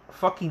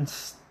fucking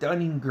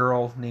stunning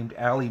girl named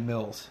Allie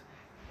Mills.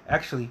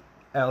 Actually,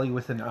 Allie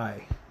with an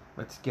I.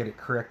 Let's get it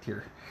correct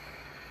here.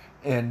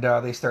 And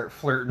they start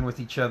flirting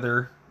with each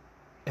other,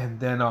 and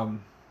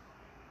then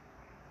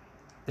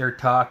they're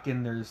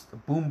talking. There's a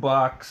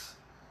boombox.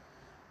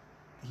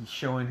 He's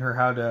showing her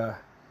how to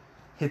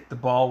hit the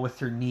ball with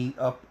her knee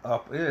up.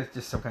 It's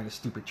just some kind of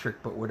stupid trick,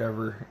 but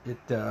whatever. You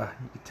could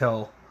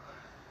tell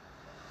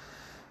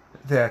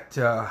that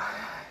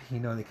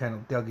they kind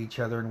of dug each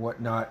other and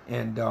whatnot.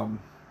 And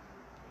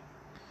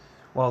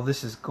while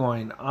this is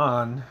going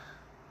on,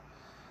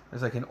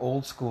 there's like an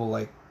old school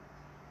like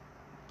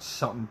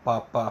something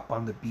bop bop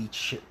on the beach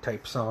shit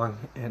type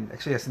song, and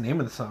actually that's the name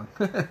of the song.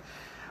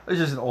 It's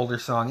just an older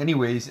song,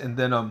 anyways. And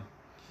then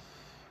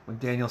when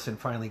Danielson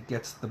finally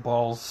gets the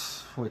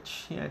balls,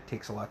 which it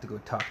takes a lot to go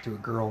talk to a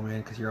girl,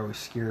 man, because you're always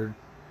scared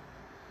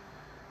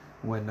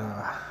when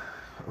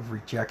of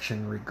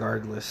rejection,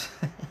 regardless.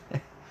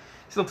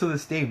 Still to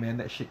this day, man,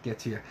 that shit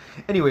gets you.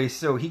 Anyway,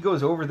 so he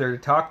goes over there to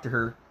talk to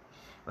her.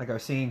 Like I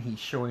was saying, he's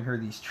showing her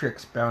these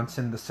tricks,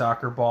 bouncing the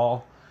soccer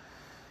ball,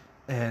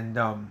 and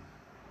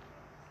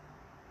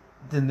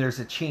then there's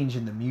a change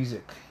in the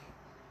music.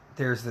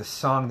 There's this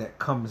song that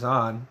comes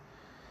on,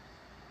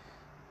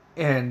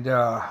 and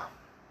it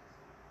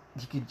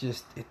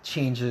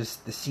changes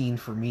the scene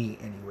for me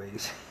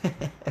anyways.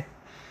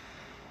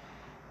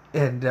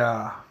 And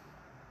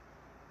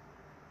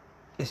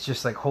it's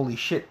just like, holy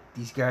shit,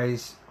 these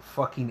guys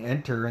fucking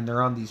enter and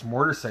they're on these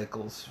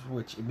motorcycles,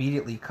 which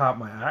immediately caught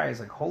my eyes.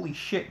 Like, holy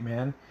shit,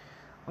 man,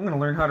 I'm gonna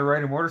learn how to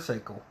ride a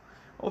motorcycle.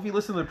 Well, if you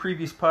listen to the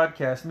previous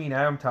podcast, me and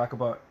Adam talk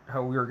about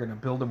how we were gonna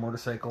build a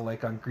motorcycle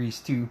like on Grease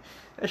 2.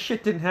 That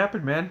shit didn't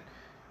happen, man.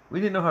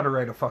 We didn't know how to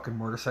ride a fucking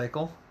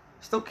motorcycle.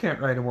 Still can't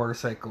ride a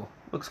motorcycle.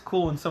 Looks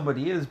cool when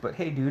somebody is, but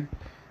hey, dude,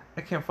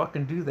 I can't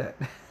fucking do that.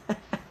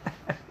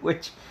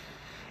 Which,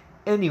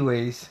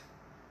 anyways,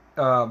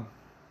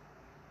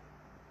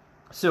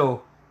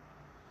 so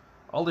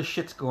all this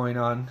shit's going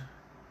on,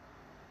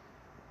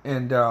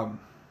 and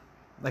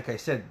like I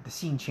said, the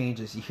scene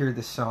changes. You hear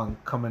this song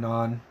coming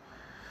on,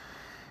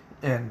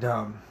 and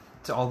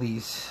it's all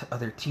these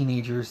other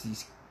teenagers.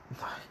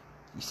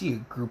 You see a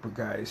group of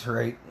guys,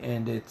 right?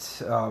 And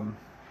it's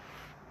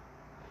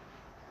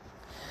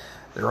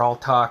they're all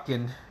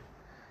talking,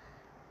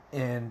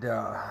 and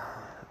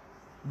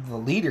the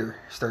leader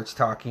starts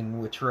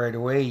talking, which right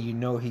away you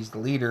know he's the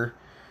leader.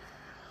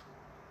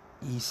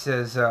 He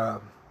says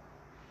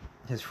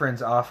his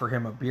friends offer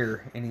him a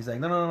beer, and he's like,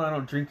 no, I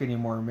don't drink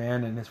anymore,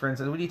 man. And his friend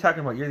says, what are you talking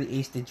about? You're the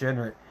ace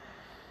degenerate.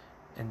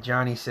 And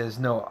Johnny says,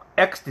 no,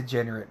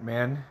 ex-degenerate,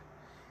 man.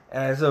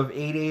 As of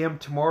 8 a.m.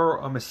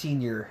 tomorrow, I'm a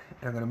senior,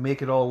 and I'm going to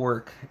make it all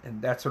work.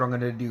 And that's what I'm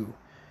going to do.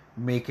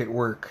 Make it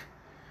work.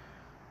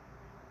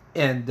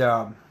 And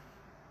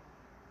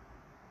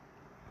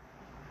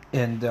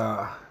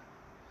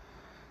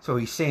so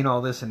he's saying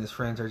all this, and his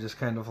friends are just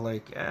kind of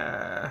like,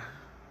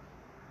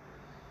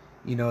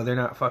 they're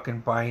not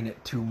fucking buying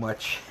it too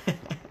much.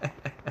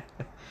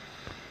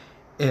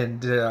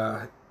 And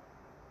they're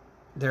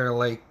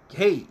like,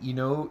 hey,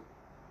 the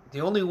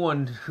only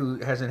one who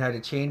hasn't had a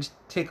change,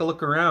 take a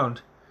look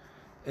around.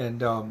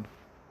 And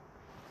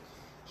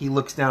he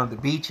looks down at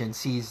the beach and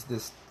sees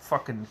this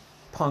fucking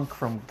punk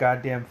from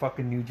goddamn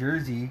fucking New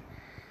Jersey.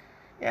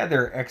 Yeah,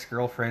 they're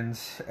ex-girlfriend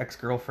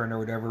or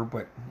whatever,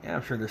 but yeah,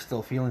 I'm sure there's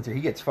still feelings there.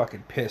 He gets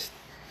fucking pissed.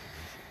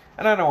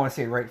 And I don't want to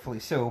say rightfully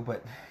so,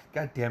 but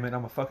god damn it,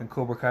 I'm a fucking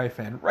Cobra Kai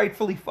fan.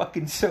 Rightfully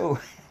fucking so.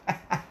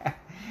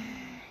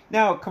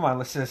 Now, come on,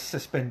 let's just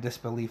suspend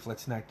disbelief.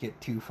 Let's not get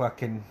too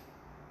fucking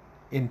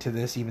into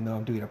this, even though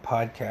I'm doing a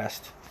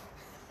podcast.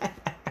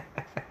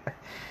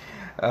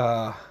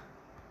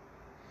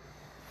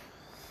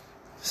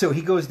 So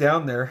he goes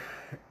down there,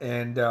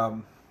 and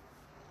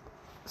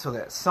so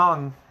that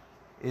song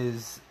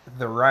is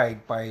The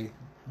Ride by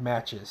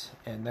Matches,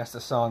 and that's the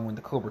song when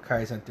the Cobra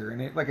Kai's enter.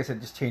 And it, like I said,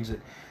 just changed it.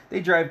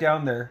 They drive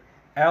down there.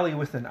 Allie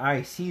with an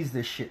eye sees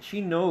this shit. She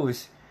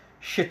knows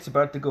shit's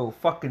about to go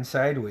fucking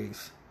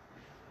sideways.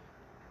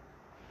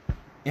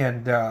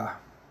 And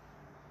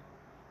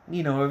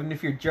even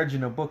if you're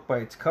judging a book by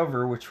its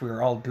cover, which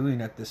we're all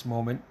doing at this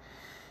moment,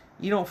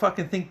 you don't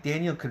fucking think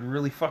Daniel could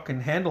really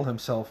fucking handle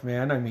himself,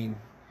 man. I mean,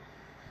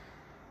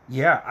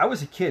 yeah, I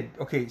was a kid.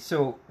 Okay,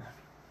 so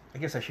I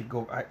guess I should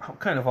go. I'm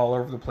kind of all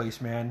over the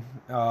place, man.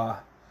 So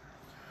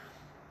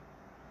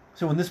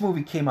when this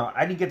movie came out,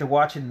 I didn't get to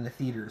watch it in the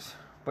theaters,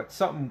 but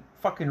something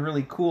fucking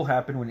really cool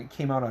happened when it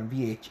came out on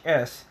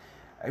VHS.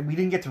 We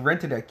didn't get to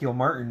rent it at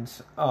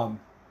Gilmartin's.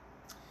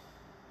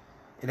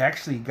 It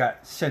actually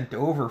got sent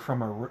over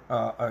from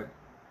a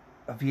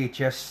a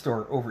VHS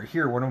store over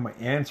here. One of my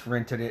aunts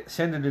rented it,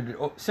 sent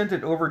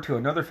it over to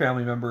another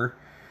family member,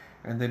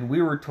 and then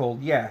we were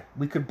told, yeah,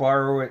 we could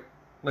borrow it,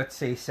 let's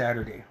say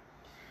Saturday.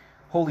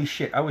 Holy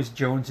shit, I was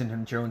jonesing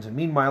and jonesing.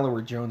 Me and Milo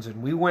were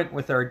jonesing. We went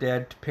with our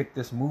dad to pick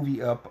this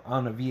movie up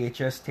on a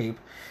VHS tape,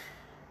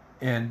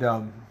 and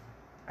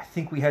I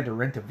think we had to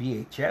rent a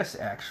VHS,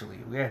 actually.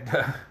 We had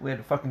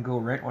to fucking go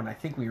rent one. I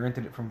think we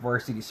rented it from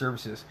Varsity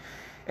Services.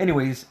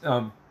 Anyways,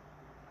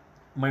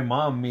 my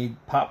mom made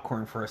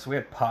popcorn for us. We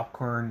had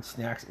popcorn,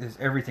 snacks,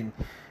 everything.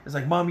 It's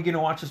like, Mom, you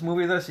gonna watch this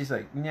movie with us? He's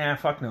like, nah,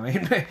 fuck no.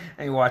 I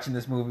ain't watching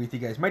this movie with you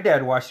guys. My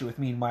dad watched it with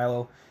me and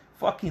Milo.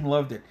 Fucking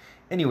loved it.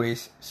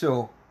 Anyways,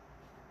 so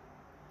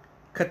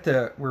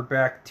we're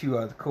back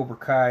to the Cobra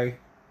Kai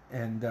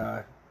and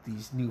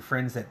these new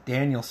friends that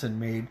Danielson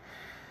made.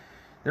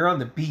 They're on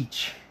the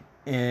beach,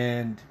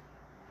 and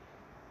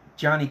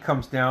Johnny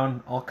comes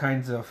down all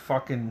kinds of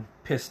fucking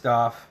pissed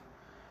off.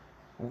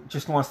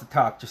 Just wants to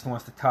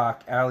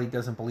talk. Allie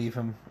doesn't believe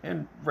him,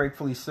 and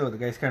rightfully so. The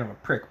guy's kind of a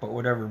prick, but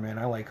whatever, man.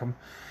 I like him.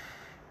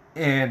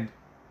 And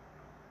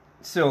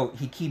so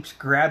he keeps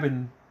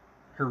grabbing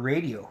her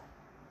radio,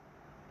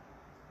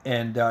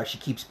 and she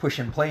keeps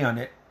pushing play on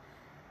it,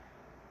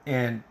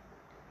 and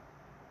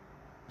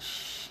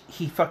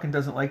he fucking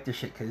doesn't like this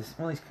shit because,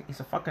 well, he's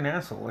a fucking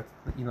asshole.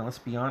 Let's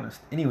be honest.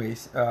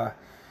 Anyways,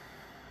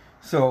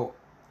 so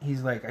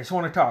he's like, I just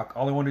want to talk.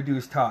 All I want to do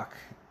is talk.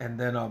 And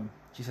then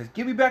she says,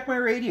 give me back my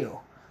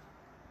radio.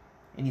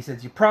 And he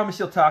says, you promise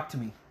you'll talk to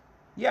me?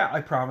 Yeah,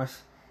 I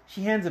promise.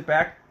 She hands it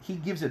back. He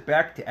gives it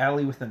back to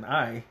Allie with an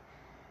eye.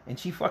 And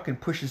she fucking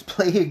pushes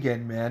play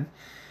again, man.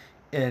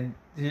 And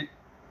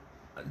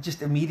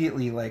just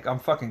immediately, like, I'm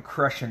fucking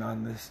crushing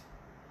on this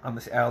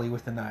Allie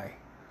with an eye.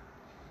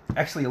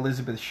 Actually,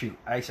 Elizabeth Shute.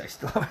 I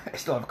still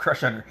have a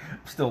crush on her.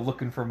 I'm still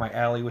looking for my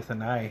Allie with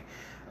an eye.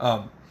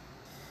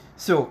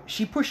 So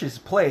she pushes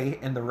play,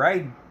 and the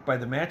Ride by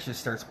the Matches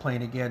starts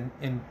playing again,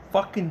 and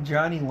fucking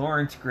Johnny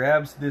Lawrence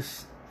grabs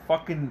this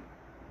fucking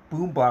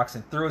boombox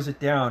and throws it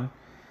down.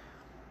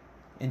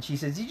 And she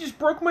says, "You just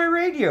broke my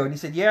radio." And he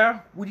said, "Yeah,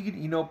 what do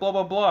you blah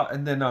blah blah."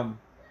 And then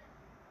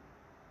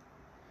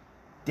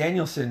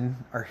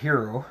Danielson, our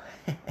hero,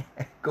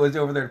 goes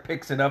over there and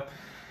picks it up.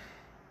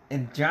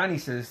 And Johnny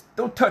says,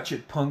 "Don't touch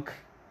it, punk."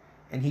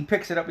 And he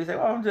picks it up. He's like,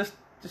 "Oh, I'm just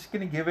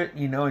gonna give it,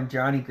 And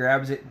Johnny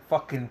grabs it and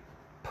fucking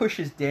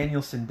pushes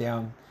Danielson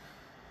down.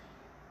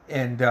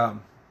 And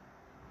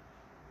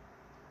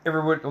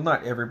everybody, well,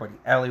 not everybody,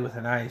 Allie with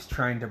an eye is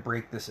trying to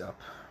break this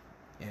up.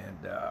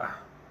 And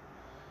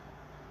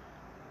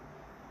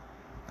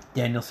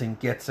Danielson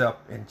gets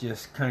up and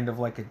just kind of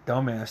like a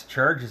dumbass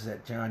charges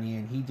at Johnny,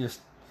 and he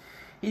just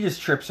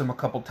trips him a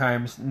couple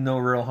times, no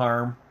real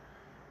harm.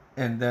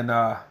 And then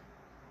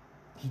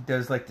he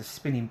does like the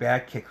spinning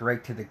back kick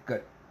right to the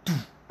gut.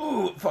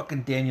 Ooh,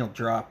 fucking Daniel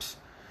drops.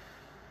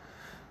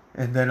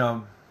 And then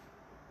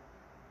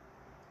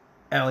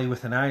Allie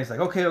with an eye is like,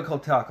 okay, I'll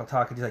talk.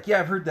 And he's like, yeah,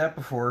 I've heard that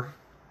before.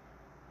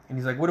 And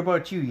he's like, what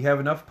about you? You have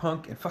enough,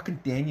 punk? And fucking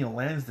Daniel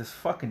lands this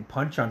fucking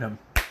punch on him.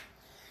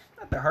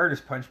 Not the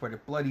hardest punch, but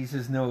it bloodies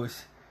his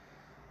nose.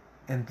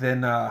 And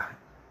then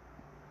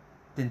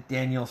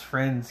Daniel's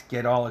friends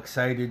get all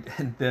excited,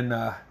 and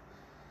then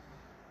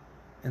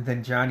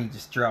Johnny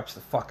just drops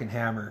the fucking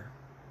hammer.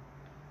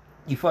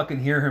 You fucking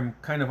hear him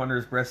kind of under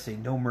his breath say,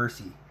 "No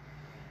mercy."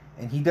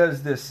 And he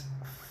does this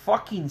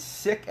fucking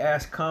sick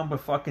ass combo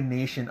fucking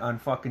nation on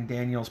fucking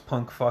Daniel's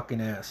punk fucking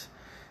ass.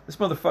 This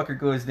motherfucker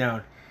goes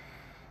down.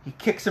 He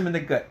kicks him in the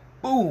gut.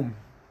 Boom.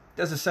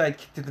 Does a side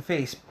kick to the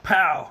face.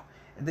 Pow.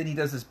 And then he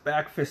does his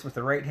back fist with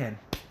the right hand.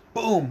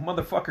 Boom.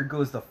 Motherfucker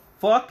goes the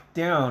fuck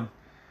down.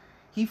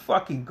 He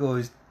fucking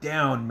goes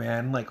down,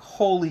 man. Like,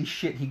 holy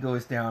shit, he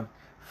goes down.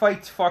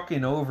 Fight's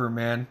fucking over,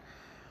 man.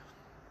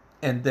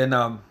 And then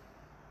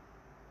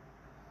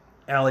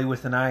Allie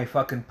with an eye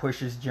fucking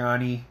pushes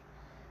Johnny,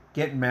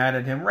 getting mad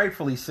at him,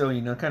 rightfully so,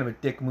 kind of a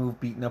dick move,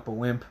 beating up a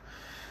wimp.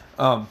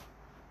 And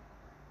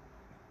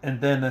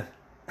then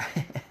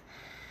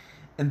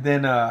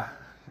I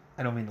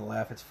don't mean to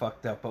laugh, it's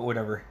fucked up, but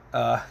whatever.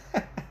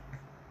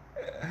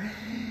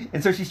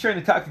 And so she's trying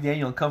to talk to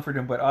Daniel and comfort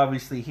him, but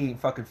obviously he ain't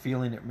fucking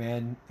feeling it,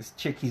 man. This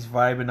chick he's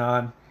vibing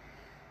on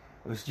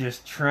was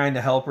just trying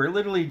to help her,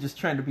 literally just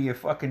trying to be a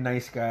fucking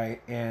nice guy,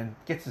 and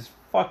gets his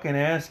fucking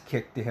ass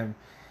kicked to him.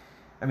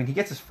 I mean, he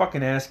gets his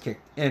fucking ass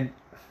kicked, and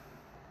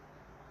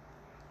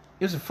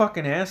it was a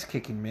fucking ass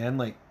kicking, man.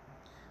 Like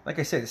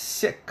I said,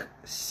 sick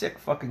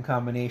fucking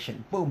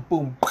combination. Boom,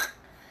 boom,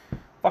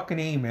 fucking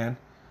A, man.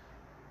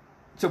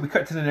 So we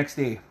cut to the next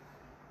day.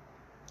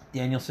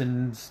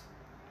 Danielson's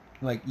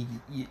like,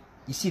 you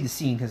see the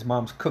scene. His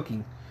mom's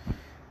cooking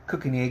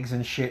eggs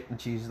and shit,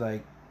 and she's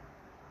like,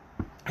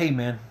 "Hey,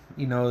 man,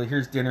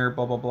 here's dinner."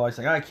 Blah blah blah. He's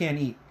like, "I can't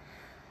eat."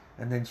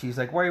 And then she's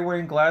like, "Why are you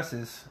wearing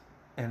glasses?"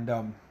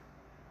 And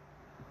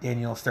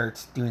Daniel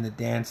starts doing the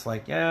dance,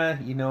 like, "Yeah,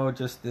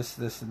 just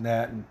this and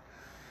that." And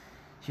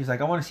she's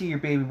like, "I want to see your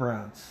baby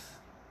browns."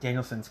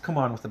 Danielson's, "Come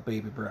on with the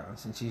baby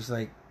browns." And she's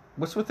like,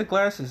 "What's with the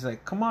glasses?"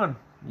 Like, "Come on,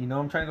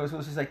 I'm trying to go."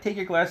 So she's like, "Take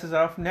your glasses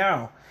off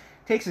now."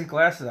 takes his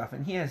glasses off,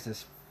 and he has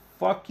this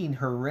fucking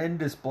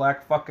horrendous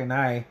black fucking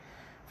eye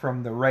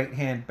from the right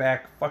hand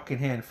back fucking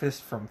hand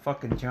fist from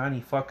fucking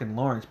Johnny fucking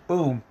Lawrence.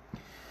 Boom.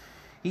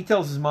 He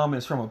tells his mom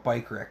it's from a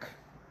bike wreck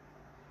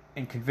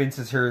and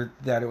convinces her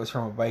that it was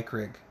from a bike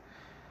rig.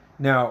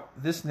 Now,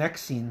 this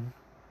next scene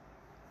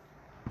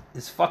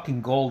is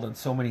fucking gold on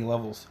so many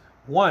levels.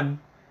 One,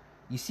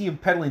 you see him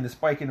pedaling this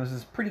bike, and it was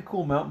this pretty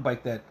cool mountain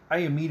bike that I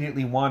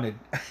immediately wanted.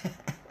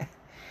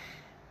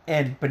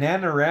 And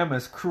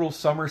Bananarama's Cruel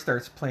Summer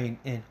starts playing,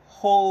 and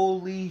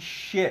holy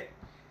shit,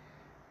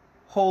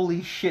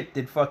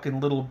 did fucking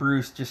little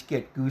Bruce just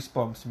get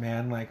goosebumps,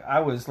 man. Like, I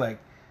was like,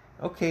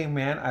 okay,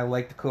 man, I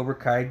like the Cobra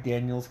Kai.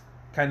 Daniel's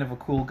kind of a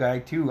cool guy,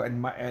 too,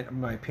 in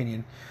my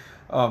opinion.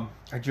 I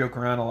joke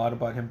around a lot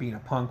about him being a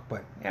punk,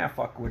 but yeah,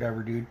 fuck,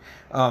 whatever, dude.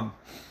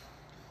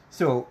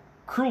 So,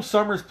 Cruel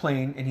Summer's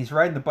playing, and he's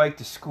riding the bike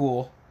to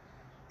school,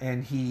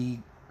 and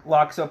he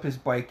locks up his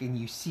bike, and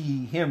you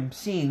see him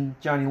seeing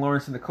Johnny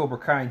Lawrence in the Cobra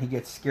Kai, and he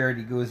gets scared.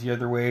 He goes the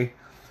other way.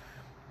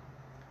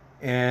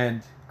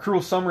 And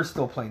Cruel Summer's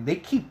still playing. They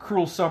keep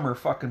Cruel Summer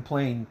fucking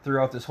playing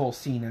throughout this whole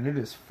scene, and it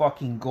is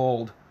fucking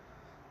gold.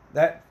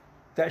 That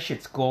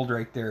shit's gold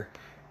right there.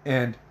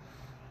 And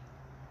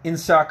in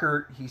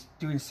soccer, he's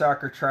doing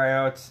soccer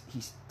tryouts.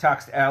 He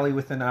talks to Allie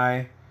with an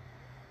eye.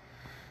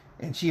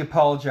 And she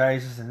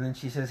apologizes, and then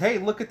she says, hey,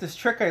 look at this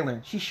trick I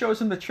learned. She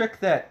shows him the trick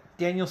that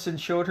Danielson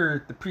showed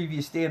her the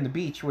previous day on the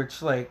beach,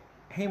 which, like,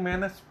 hey, man,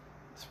 that's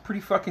pretty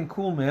fucking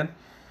cool, man.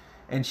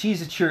 And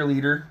she's a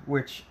cheerleader,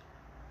 which,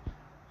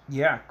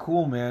 yeah,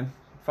 cool, man.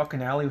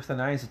 Fucking Allie with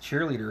an eye is a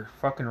cheerleader.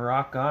 Fucking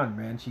rock on,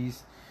 man.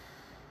 She's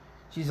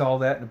all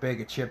that in a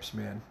bag of chips,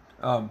 man.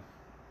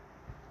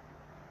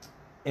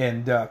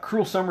 And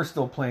Cruel Summer's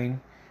still playing.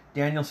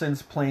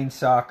 Danielson's playing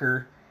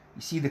soccer.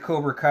 You see the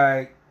Cobra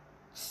Kai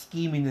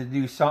scheming to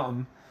do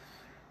something.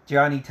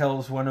 Johnny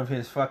tells one of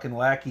his fucking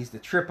lackeys to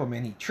trip him,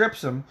 and he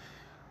trips him.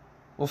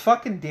 Well,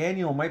 fucking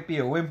Daniel might be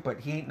a wimp, but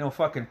he ain't no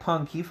fucking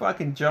punk. He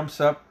fucking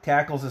jumps up,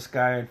 tackles this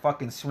guy, and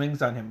fucking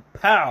swings on him.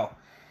 Pow!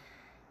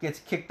 Gets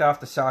kicked off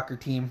the soccer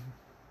team.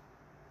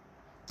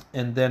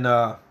 And then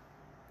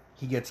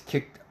he gets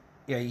kicked.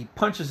 Yeah, he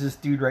punches this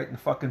dude right in the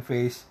fucking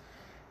face.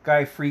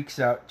 Guy freaks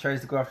out,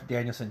 tries to go after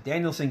Danielson.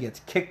 Danielson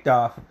gets kicked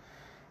off.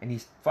 And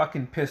he's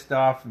fucking pissed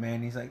off,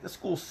 man. He's like, the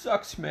school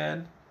sucks,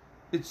 man.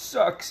 It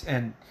sucks.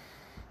 And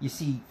you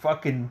see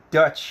fucking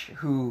Dutch,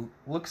 who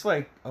looks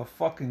like a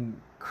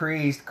fucking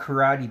crazed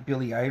karate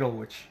Billy Idol,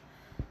 which,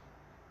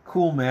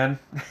 cool, man.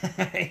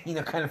 You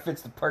know, kind of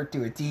fits the part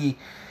to a T.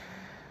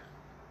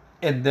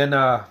 And then,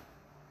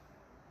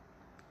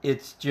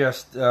 it's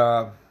just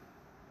a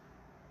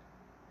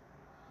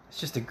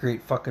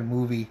great fucking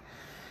movie.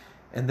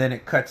 And then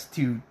it cuts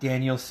to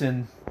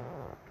Danielson.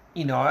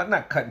 You know, I'm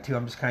not cutting to,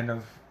 I'm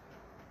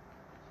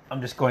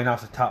just going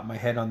off the top of my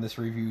head on this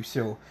review.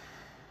 So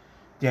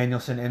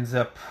Danielson ends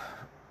up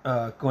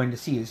going to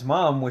see his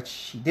mom, which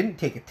she didn't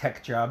take a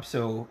tech job,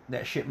 so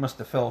that shit must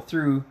have fell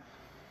through.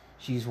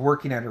 She's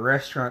working at a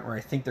restaurant where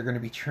I think they're going to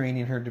be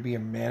training her to be a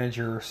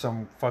manager or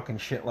some fucking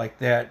shit like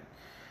that.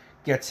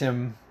 Gets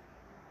him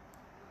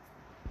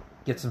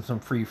some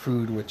free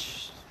food,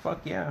 which, fuck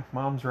yeah,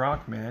 moms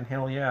rock, man.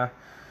 Hell yeah.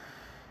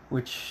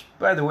 Which,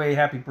 by the way,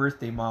 happy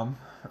birthday, Mom.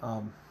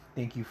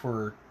 Thank you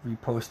for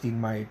reposting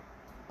my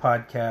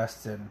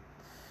podcasts and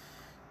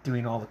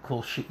doing all the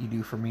cool shit you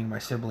do for me and my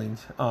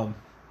siblings.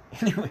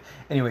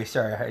 Anyway,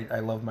 sorry, I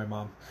love my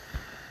mom.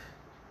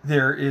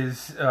 There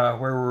is, where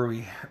were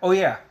we? Oh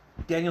yeah,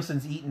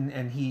 Danielson's eating,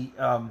 and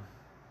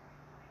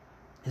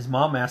his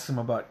mom asks him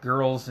about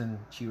girls, and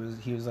he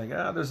was like,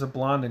 there's a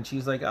blonde, and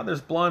she's like, there's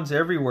blondes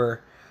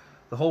everywhere.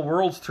 The whole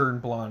world's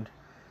turned blonde.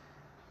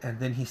 And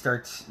then he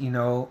starts,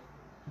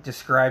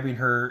 describing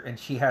her, and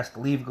she has to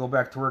leave, go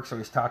back to work, so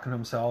he's talking to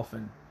himself,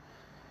 and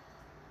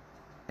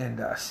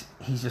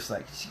he's just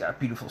like, she's got a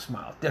beautiful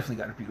smile. Definitely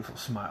got a beautiful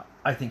smile.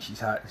 I think she's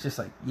hot. It's just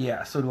like,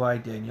 yeah, so do I,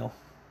 Daniel.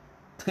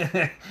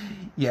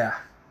 Yeah,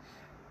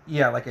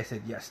 like I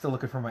said, yeah, still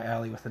looking for my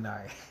alley with an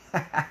eye.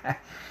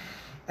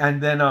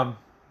 And then,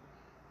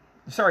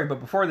 sorry, but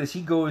before this,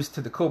 he goes to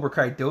the Cobra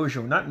Kai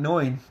dojo, not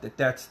knowing that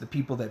that's the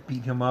people that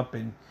beat him up,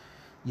 and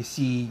you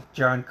see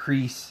John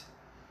Kreese,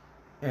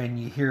 and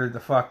you hear the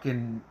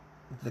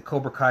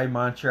Cobra Kai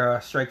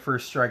mantra, strike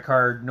first, strike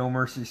hard, no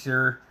mercy,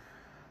 sir.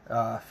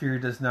 Fear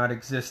does not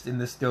exist in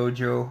this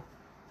dojo.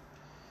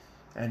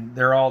 And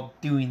they're all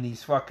doing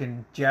these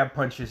fucking jab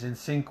punches in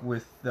sync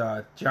with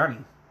Johnny.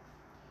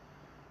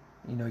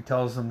 He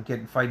tells them, get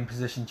in fighting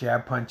position,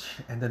 jab punch,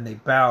 and then they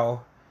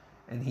bow.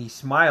 And he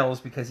smiles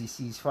because he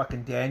sees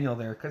fucking Daniel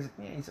there. Because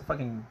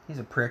he's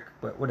a prick,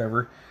 but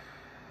whatever.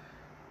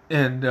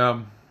 And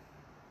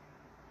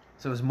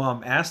so his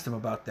mom asked him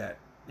about that.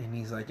 And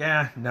he's like,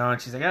 no.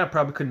 And she's like, I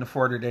probably couldn't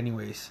afford it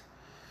anyways.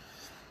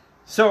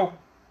 So,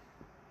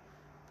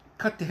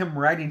 cut to him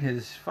riding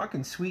his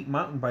fucking sweet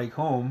mountain bike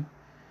home.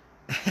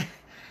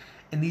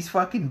 And these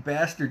fucking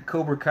bastard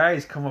Cobra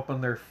Kais come up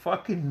on their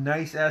fucking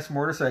nice-ass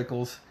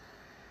motorcycles.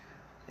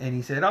 And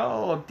he said,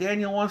 oh,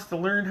 Daniel wants to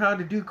learn how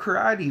to do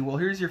karate. Well,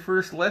 here's your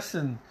first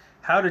lesson.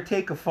 How to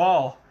take a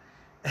fall.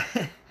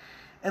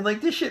 And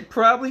like this shit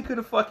probably could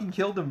have fucking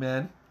killed him,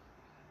 man.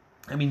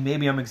 I mean,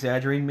 maybe I'm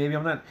exaggerating, maybe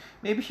I'm not.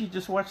 Maybe she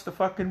just watched the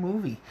fucking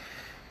movie.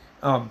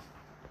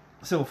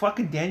 So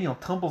fucking Daniel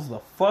tumbles the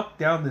fuck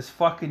down this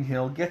fucking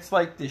hill, gets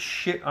like this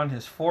shit on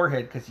his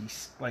forehead because he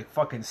like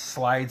fucking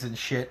slides and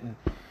shit, and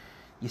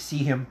you see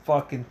him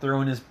fucking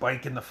throwing his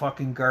bike in the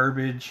fucking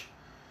garbage.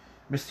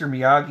 Mr.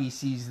 Miyagi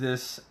sees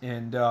this,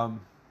 and oh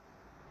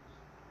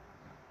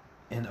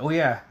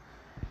yeah,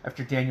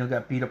 after Daniel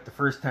got beat up the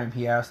first time,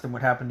 he asked him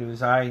what happened to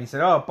his eye, and he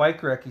said, "Oh,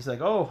 bike wreck." He's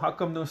like, "Oh, how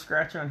come no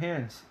scratch on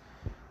hands?"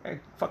 Hey,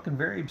 fucking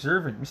very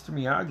observant, Mr.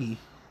 Miyagi.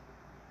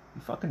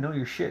 You fucking know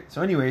your shit.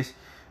 So anyways,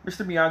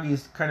 Mr. Miyagi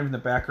is kind of in the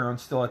background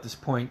still at this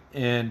point,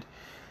 and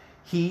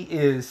he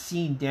is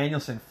seeing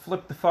Danielson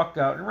flip the fuck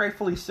out, and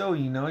rightfully so,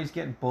 you know, he's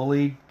getting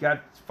bullied,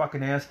 got his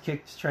fucking ass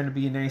kicked, he's trying to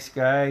be a nice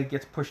guy,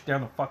 gets pushed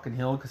down the fucking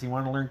hill because he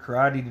wanted to learn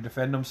karate to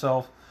defend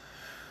himself,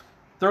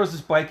 throws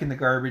his bike in the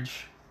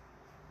garbage,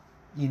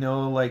 you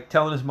know, like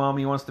telling his mom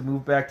he wants to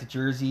move back to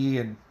Jersey,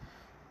 and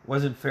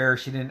wasn't fair,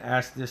 she didn't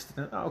ask this.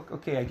 Oh,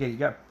 okay, I get it, you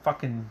got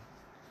fucking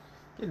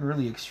getting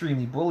really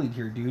extremely bullied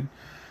here, dude.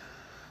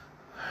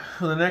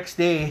 Well, the next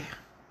day,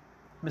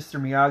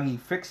 Mr. Miyagi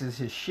fixes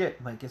his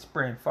shit like it's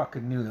brand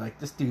fucking new. Like,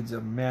 this dude's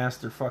a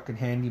master fucking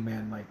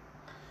handyman. Like,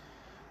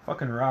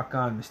 fucking rock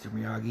on, Mr.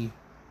 Miyagi.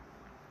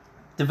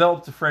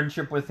 Develops a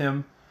friendship with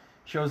him,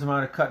 shows him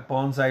how to cut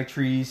bonsai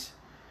trees,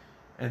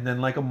 and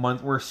then like a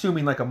month, we're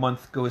assuming like a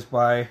month goes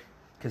by,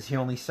 because he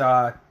only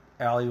saw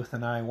Allie with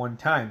an eye one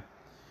time.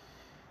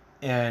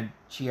 And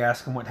she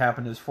asked him what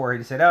happened to his forehead.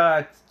 He said,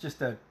 it's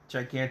just a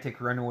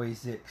gigantic runaway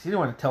zit. Because he didn't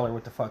want to tell her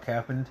what the fuck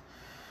happened.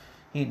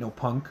 He ain't no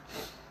punk.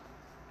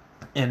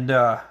 And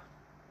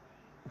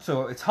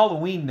so it's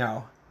Halloween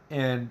now,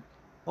 and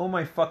oh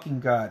my fucking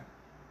god,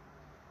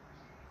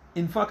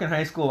 in fucking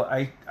high school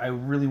I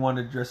really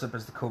wanted to dress up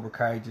as the Cobra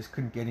Kai. Just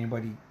couldn't get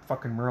anybody.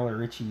 Fucking Merle or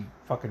Richie,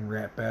 fucking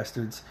rat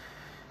bastards.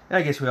 And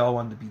I guess we all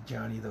wanted to be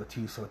Johnny though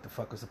too, so what the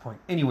fuck was the point?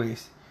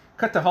 Anyways,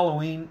 cut to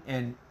Halloween,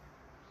 and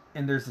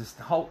there's this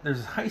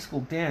high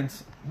school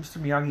dance.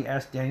 Mr. Miyagi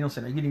asked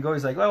Danielson, "Are you gonna go?"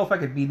 He's like, "Well, if I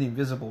could be the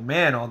Invisible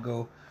Man, I'll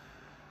go."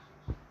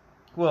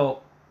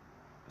 Well,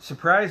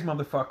 surprise,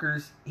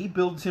 motherfuckers. He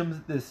builds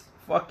him this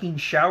fucking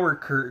shower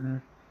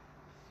curtain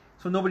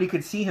so nobody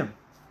could see him.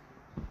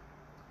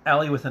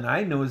 Allie with an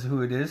eye knows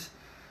who it is.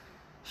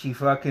 She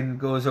fucking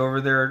goes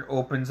over there,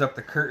 opens up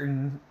the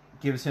curtain,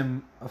 gives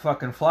him a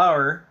fucking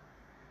flower,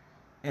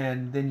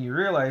 and then you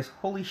realize,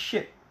 holy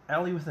shit,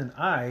 Allie with an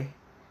eye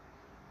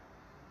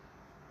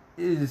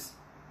is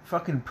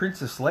fucking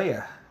Princess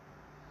Leia.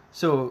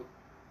 So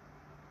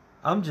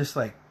I'm just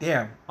like,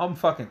 damn, I'm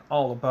fucking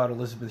all about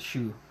Elizabeth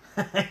Shue.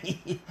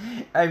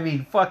 I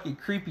mean, fucking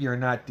creepy or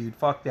not, dude.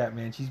 Fuck that,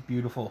 man. She's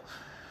beautiful.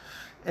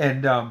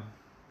 And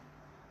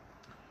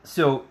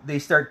so they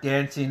start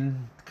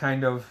dancing,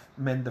 kind of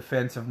mend the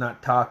fence of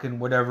not talking,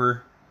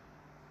 whatever.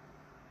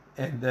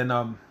 And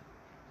then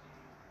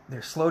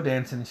they're slow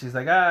dancing, and she's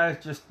like, I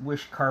just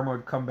wish karma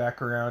would come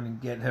back around and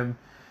get him.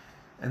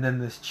 And then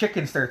this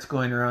chicken starts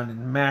going around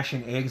and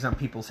mashing eggs on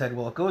people's head.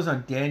 Well, it goes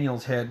on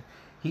Daniel's head.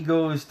 He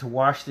goes to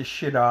wash this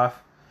shit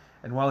off,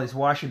 and while he's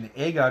washing the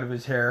egg out of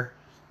his hair,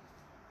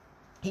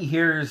 he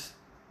hears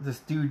this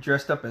dude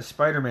dressed up as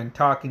Spider-Man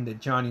talking to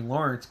Johnny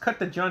Lawrence. Cut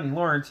to Johnny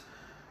Lawrence.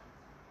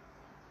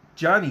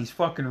 Johnny's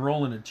fucking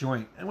rolling a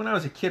joint. And when I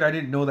was a kid, I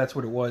didn't know that's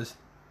what it was.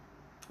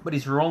 But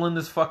he's rolling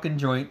this fucking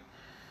joint.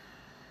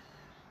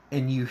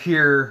 And you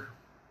hear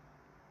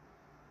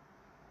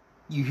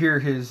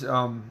his,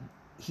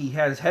 he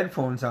has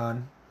headphones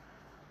on,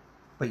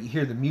 but you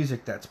hear the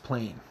music that's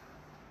playing.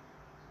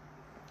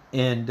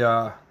 And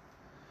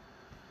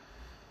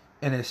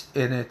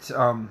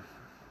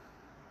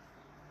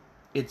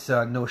it's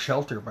No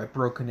Shelter by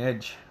Broken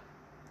Edge.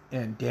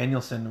 And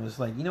Danielson was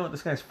like, you know what,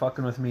 this guy's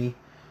fucking with me.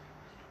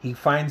 He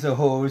finds a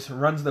hose,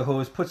 runs the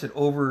hose, puts it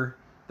over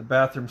the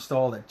bathroom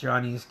stall that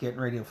Johnny's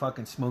getting ready to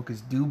fucking smoke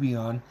his doobie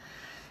on,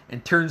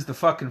 and turns the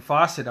fucking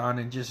faucet on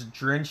and just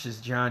drenches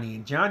Johnny.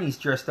 And Johnny's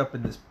dressed up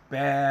in this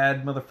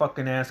bad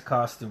motherfucking ass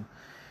costume.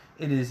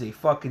 It is a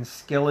fucking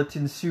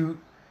skeleton suit.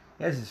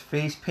 He has his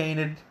face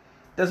painted.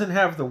 Doesn't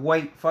have the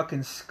white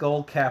fucking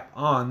skull cap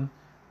on,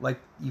 like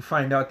you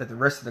find out that the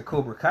rest of the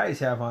Cobra Kais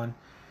have on.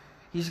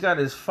 He's got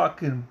his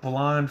fucking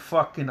blonde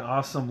fucking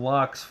awesome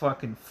locks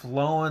fucking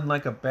flowing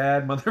like a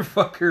bad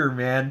motherfucker,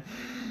 man.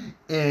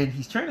 And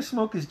he's trying to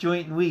smoke his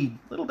joint and weed.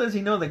 Little does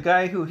he know the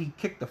guy who he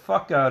kicked the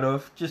fuck out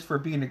of just for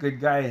being a good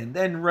guy and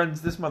then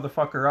runs this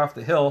motherfucker off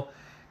the hill.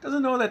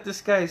 Doesn't know that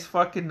this guy's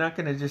fucking not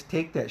gonna just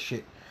take that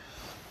shit.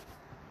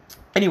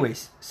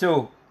 Anyways,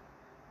 so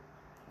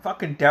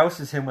fucking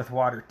douses him with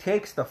water,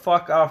 takes the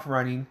fuck off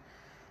running,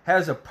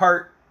 has a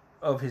part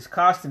of his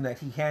costume that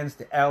he hands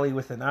to Allie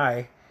with an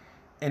eye,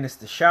 and it's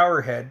the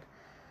shower head.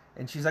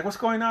 And she's like, what's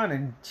going on?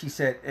 And she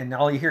said, and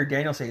all you hear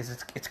Daniel say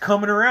is, it's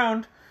coming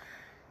around.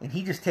 And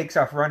he just takes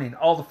off running.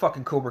 All the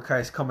fucking Cobra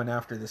Kai's coming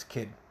after this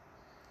kid.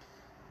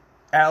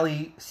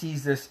 Allie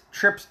sees this,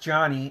 trips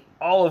Johnny.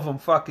 All of them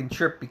fucking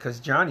trip because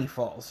Johnny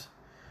falls.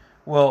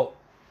 Well,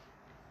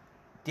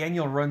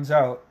 Daniel runs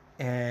out,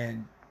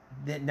 And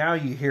then now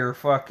you hear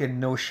fucking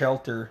No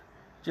Shelter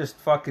just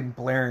fucking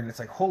blaring. It's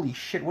like, holy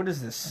shit, what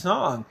is this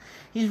song?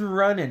 He's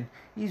running.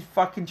 He's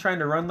fucking trying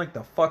to run like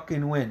the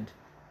fucking wind.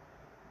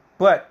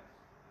 But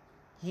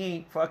he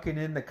ain't fucking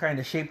in the kind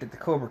of shape that the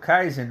Cobra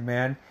Kai's in,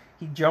 man.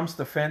 He jumps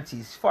the fence.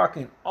 He's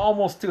fucking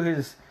almost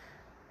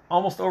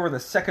over the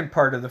second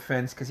part of the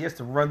fence because he has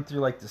to run through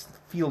like this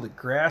field of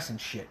grass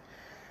and shit.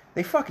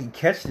 They fucking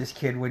catch this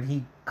kid when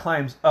he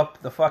climbs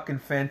up the fucking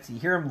fence. You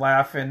hear him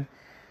laughing.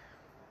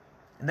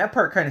 And that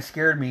part kind of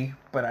scared me,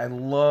 but I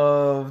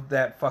loved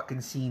that fucking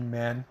scene,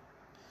 man.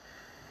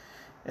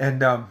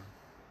 And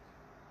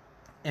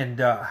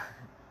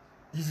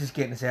he's just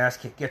getting his ass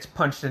kicked. Gets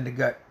punched in the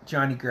gut.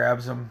 Johnny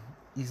grabs him.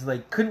 He's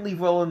like, couldn't leave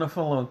well enough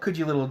alone, could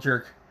you, little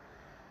jerk?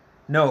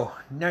 No,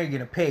 now you're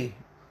gonna pay.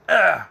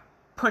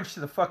 Punch to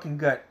the fucking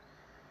gut.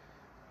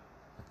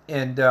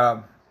 And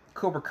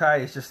Cobra Kai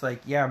is just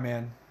like, yeah,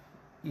 man.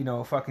 You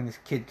know, fucking this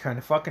kid kind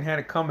of fucking had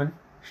it coming.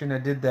 Shouldn't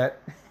have did that.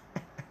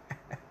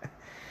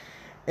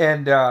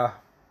 And so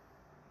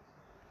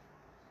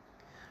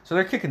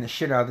they're kicking the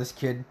shit out of this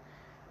kid.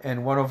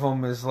 And one of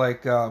them is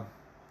like,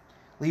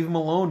 leave him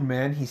alone,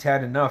 man. He's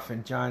had enough.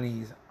 And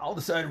Johnny's, I'll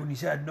decide when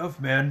he's had enough,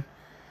 man.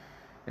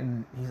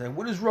 And he's like,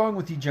 what is wrong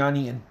with you,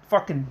 Johnny? And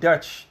fucking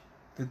Dutch,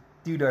 the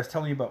dude I was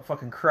telling you about,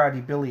 fucking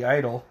Karate Billy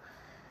Idol,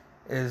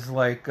 is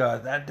like,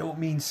 that don't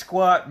mean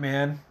squat,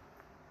 man.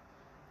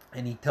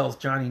 And he tells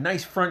Johnny,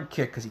 nice front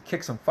kick, because he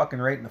kicks him fucking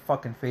right in the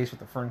fucking face with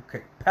the front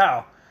kick.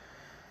 Pow!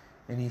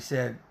 And he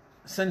said,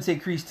 Sensei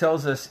Kreese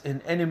tells us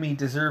an enemy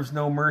deserves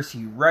no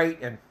mercy,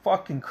 right? And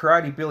fucking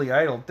Karate Billy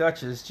Idol,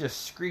 Dutch, is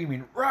just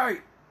screaming,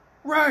 right,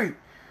 right!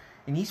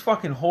 And he's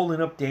fucking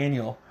holding up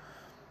Daniel.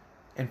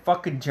 And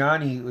fucking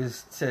Johnny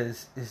is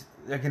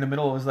like in the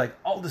middle, was like,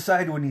 I'll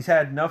decide when he's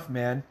had enough,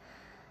 man.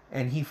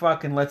 And he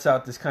fucking lets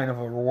out this kind of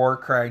a war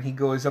cry, and he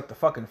goes up to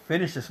fucking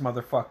finish this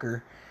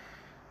motherfucker.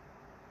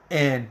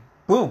 And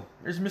boom,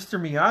 there's Mr.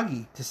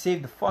 Miyagi to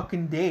save the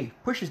fucking day.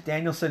 Pushes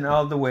Danielson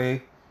out of the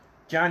way.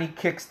 Johnny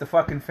kicks the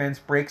fucking fence,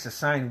 breaks a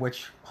sign,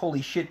 which,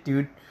 holy shit,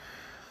 dude.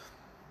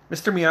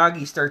 Mr.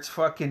 Miyagi starts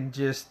fucking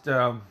just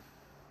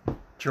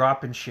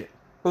dropping shit.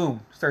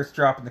 Boom, starts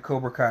dropping the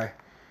Cobra Kai.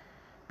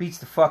 Beats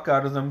the fuck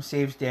out of them,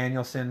 saves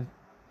Danielson.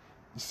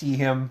 You see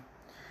him,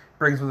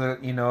 brings with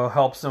it,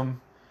 helps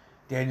him.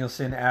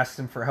 Danielson asks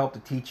him for help to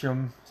teach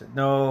him. He said,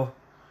 no,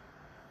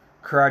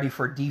 karate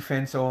for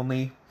defense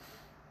only.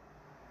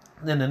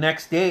 And then the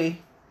next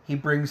day, he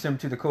brings him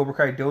to the Cobra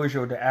Kai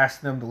dojo to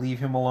ask them to leave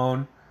him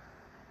alone.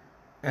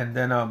 And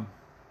then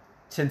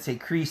Sensei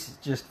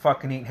Kreese just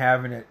fucking ain't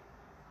having it.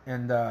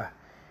 And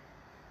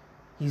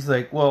he's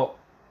like, well,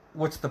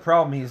 what's the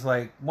problem? He's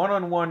like,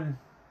 1-on-1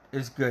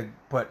 is good,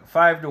 but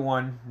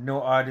 5-to-1,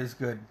 no odd is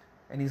good.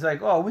 And he's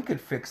like, oh, we could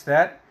fix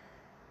that.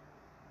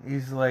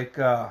 He's like,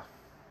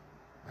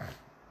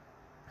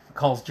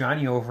 calls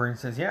Johnny over and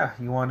says, yeah,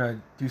 you want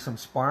to do some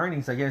sparring?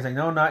 He's like, yeah. He's like,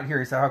 no, not here.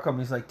 He said, how come?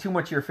 He's like, too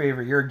much your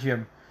favor, you're a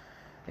gym.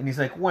 And he's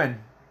like,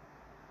 when?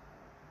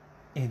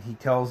 And he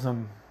tells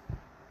him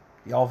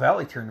the All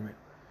Valley tournament.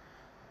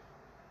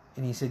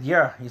 And he said,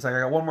 yeah. He's like, I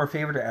got one more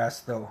favor to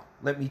ask, though.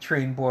 Let me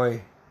train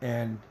boy,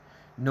 and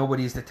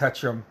nobody's to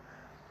touch him.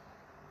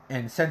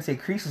 And Sensei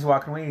Kreese is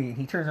walking away, and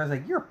he turns around and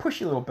he's like, you're a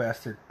pushy little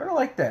bastard. But I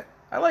like that.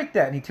 I like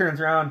that. And he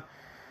turns around,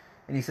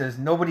 and he says,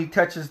 nobody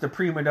touches the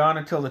prima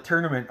donna till the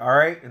tournament, all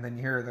right? And then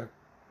you hear the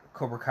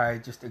Cobra Kai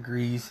just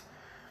agrees.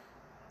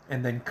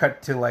 And then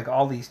cut to, like,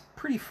 all these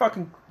pretty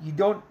fucking...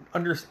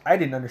 I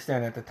didn't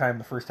understand at the time,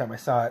 the first time I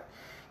saw it.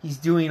 He's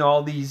doing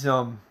all these,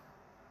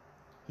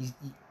 you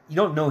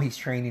don't know he's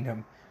training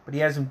him, but he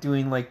has him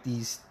doing, like,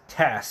 these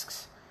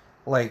tasks.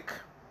 Like...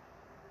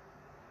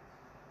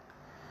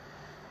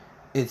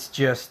 It's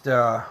just,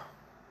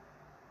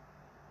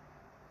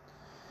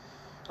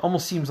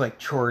 almost seems like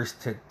chores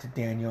to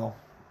Daniel,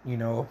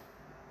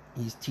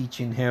 He's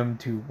teaching him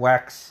to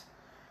wax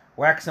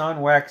on,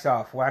 wax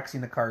off,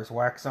 waxing the cars,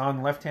 wax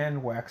on left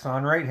hand, wax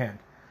on right hand.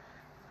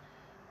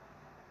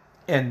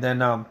 And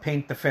then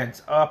paint the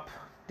fence, up,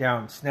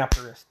 down, snap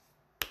the wrist.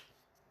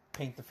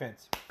 Paint the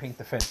fence, paint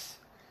the fence,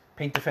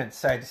 paint the fence,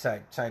 side to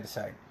side, side to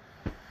side.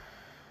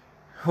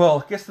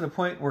 Well, it gets to the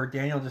point where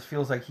Daniel just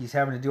feels like he's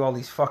having to do all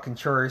these fucking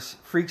chores.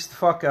 Freaks the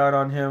fuck out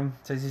on him.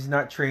 Says he's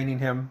not training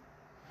him.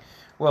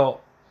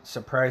 Well,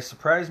 surprise,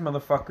 surprise,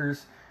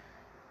 motherfuckers.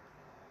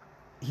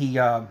 He,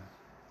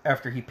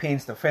 after he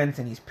paints the fence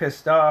and he's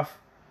pissed off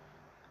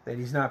that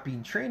he's not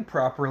being trained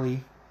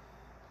properly,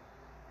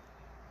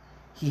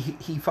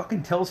 he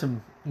fucking tells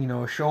him,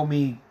 show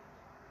me,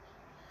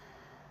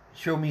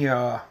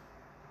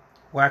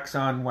 wax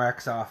on,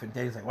 wax off. And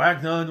Dave's like,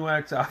 wax on,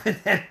 wax off. And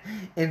then,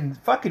 in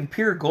fucking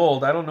pure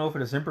gold, I don't know if it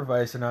was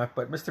improvised or not,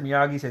 but Mr.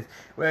 Miyagi says,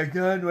 wax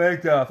on,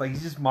 wax off. Like,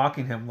 he's just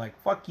mocking him. Like,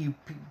 fuck you.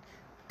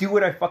 Do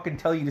what I fucking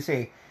tell you to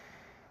say.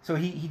 So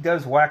he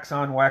does wax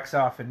on, wax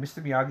off. And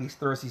Mr. Miyagi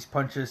throws these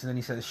punches. And then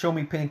he says, show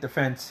me paint the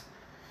fence.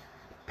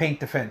 Paint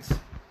the fence.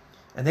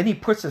 And then he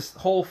puts this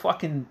whole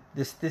fucking,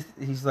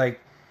 he's like,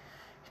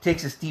 he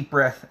takes this deep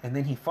breath. And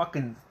then he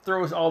fucking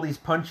throws all these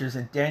punches.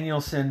 And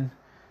Danielson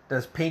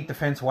does paint the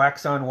fence,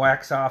 wax on,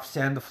 wax off,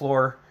 sand the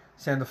floor,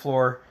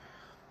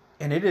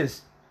 and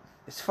it's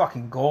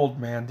fucking gold,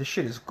 man. This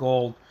shit is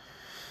gold.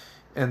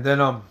 And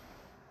then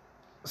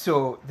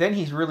so then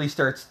he really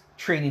starts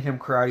training him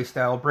karate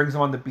style, brings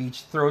him on the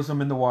beach, throws him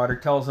in the water,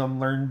 tells him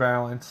learn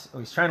balance. Oh,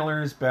 he's trying to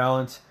learn his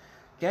balance.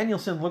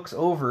 Danielson looks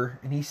over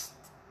and Mr.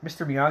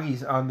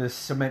 Miyagi's on this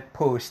cement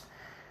post,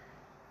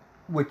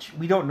 which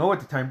we don't know at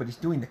the time, but he's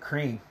doing the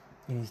crane.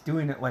 And he's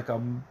doing it like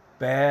a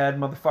bad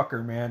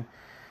motherfucker, man.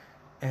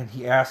 And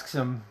he asks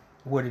him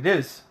what it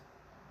is.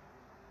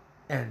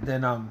 And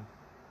then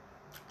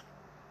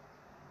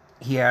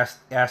he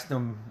asked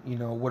him,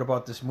 what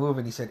about this move?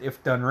 And he said,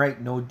 if done right,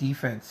 no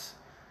defense.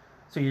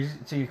 So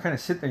you're kind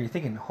of sitting there, you're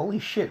thinking, holy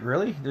shit,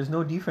 really? There's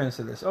no defense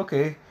to this.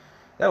 Okay,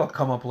 that'll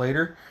come up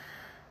later.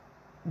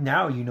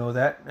 Now you know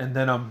that. And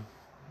then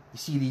you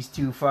see these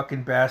two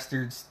fucking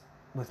bastards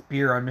with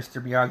beer on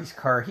Mr. Miyagi's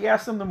car. He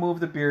asked them to move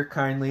the beer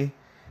kindly.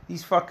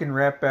 These fucking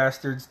rat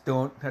bastards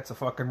don't. That's a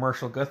fucking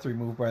Marshall Guthrie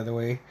move, by the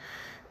way.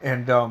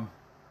 And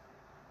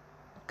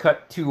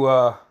cut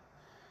to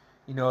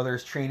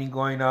there's training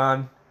going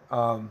on.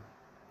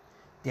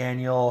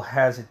 Daniel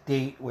has a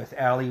date with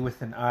Allie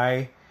with an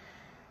I,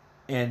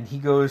 and he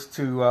goes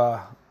to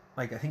I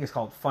think it's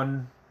called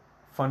Fun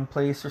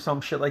Place or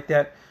some shit like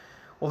that.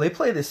 Well, they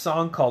play this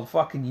song called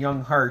fucking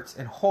Young Hearts,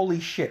 and holy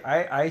shit,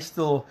 I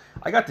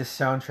got this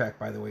soundtrack,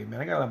 by the way, man.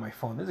 I got it on my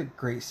phone. This is a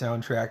great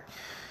soundtrack.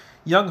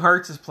 Young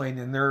Hearts is playing,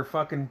 and they're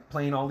fucking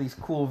playing all these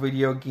cool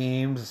video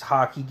games, this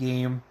hockey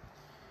game.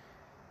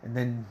 And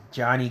then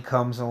Johnny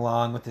comes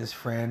along with his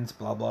friends,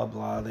 blah, blah,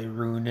 blah. They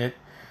ruin it.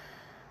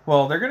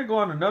 Well, they're going to go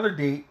on another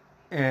date,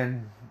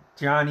 and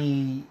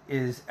Johnny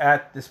is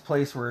at this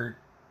place where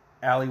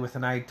Allie with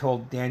an eye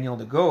told Daniel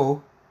to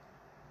go,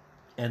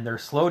 and they're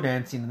slow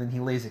dancing, and then he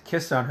lays a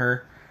kiss on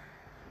her.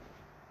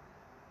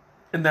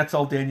 And that's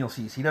all Daniel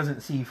sees. He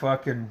doesn't see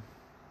fucking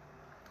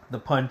the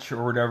punch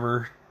or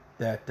whatever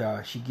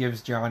that she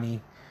gives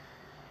Johnny.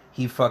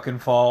 He fucking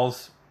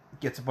falls,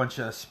 gets a bunch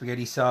of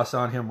spaghetti sauce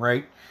on him,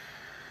 right?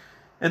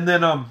 And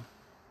then,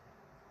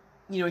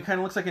 he kind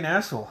of looks like an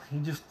asshole. He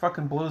just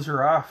fucking blows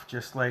her off,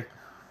 just like,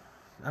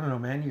 I don't know,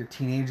 man, you're a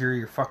teenager,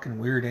 you're fucking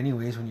weird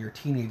anyways when you're a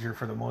teenager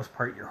for the most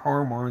part. Your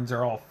hormones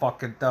are all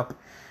fucking up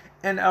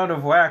and out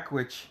of whack,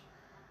 which,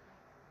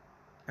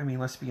 I mean,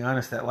 let's be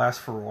honest, that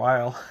lasts for a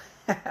while.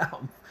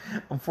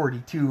 I'm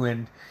 42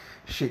 and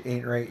shit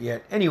ain't right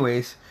yet.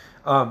 Anyways,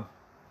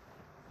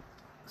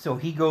 so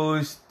he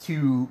goes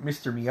to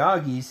Mr.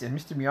 Miyagi's, and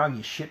Mr.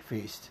 Miyagi's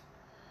shit-faced.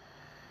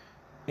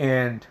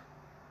 And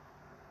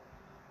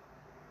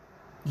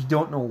you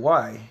don't know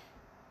why.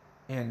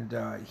 And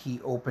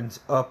he opens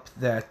up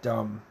that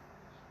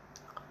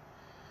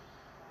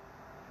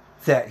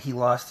he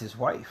lost his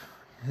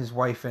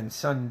wife and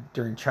son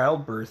during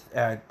childbirth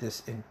at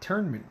this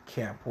internment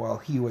camp while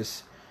he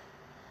was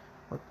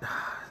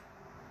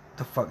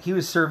he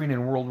was serving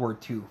in World War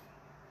II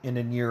and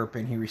in Europe,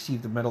 and he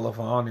received the Medal of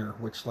Honor,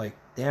 which, like,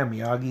 damn,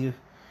 Miyagi.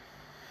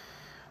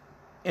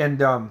 And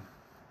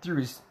through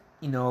his,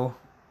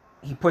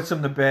 he puts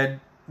him to bed.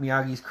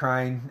 Miyagi's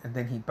crying, and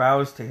then he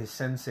bows to his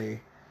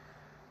sensei.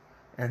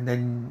 And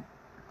then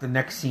the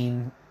next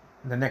scenes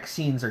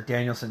are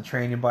Danielson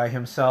training by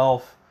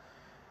himself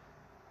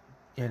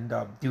and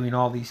doing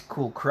all these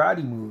cool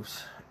karate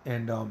moves.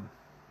 And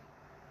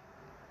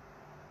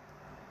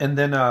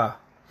then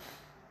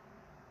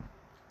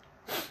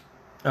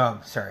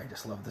sorry, I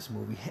just love this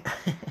movie.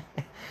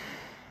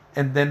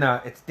 And then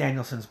it's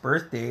Danielson's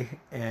birthday,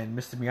 and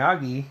Mr.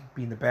 Miyagi,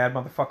 being the bad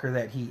motherfucker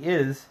that he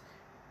is,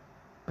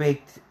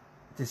 baked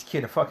this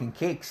kid a fucking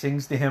cake,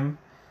 sings to him,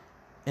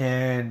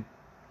 and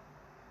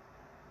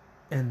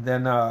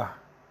then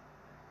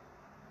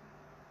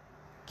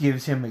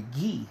gives him a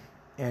gi,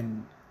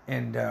 and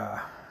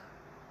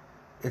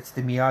it's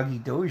the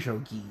Miyagi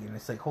Dojo gi, and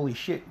it's like, holy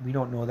shit, we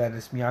don't know that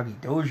it's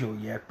Miyagi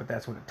Dojo yet, but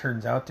that's what it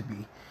turns out to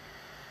be.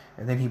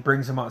 And then he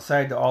brings him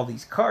outside to all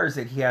these cars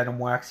that he had him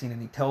waxing,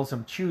 and he tells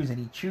him choose, and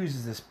he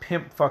chooses this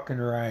pimp fucking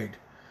ride.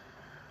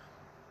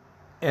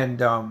 And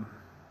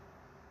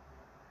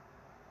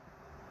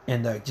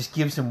just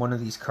gives him one of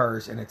these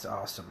cars, and it's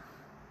awesome.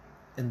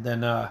 And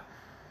then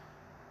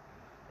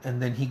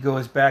he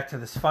goes back to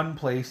this fun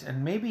place,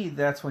 and maybe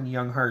that's when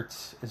Young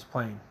Hearts is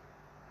playing.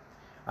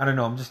 I don't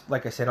know. I'm just,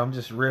 like I said, I'm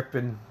just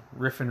riffing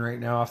right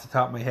now off the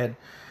top of my head.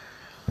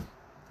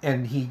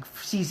 And he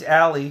sees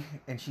Allie,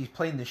 and she's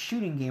playing the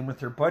shooting game with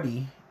her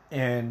buddy,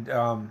 and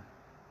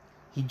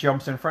he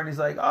jumps in front. And he's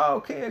like, "Oh,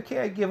 okay,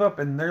 I give up."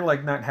 And they're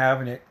like not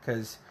having it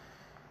because,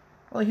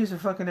 well, he was a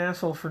fucking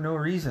asshole for no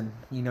reason.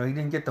 He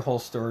didn't get the whole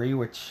story,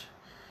 which,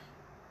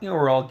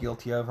 we're all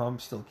guilty of. I'm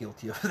still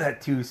guilty of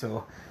that too.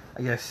 So,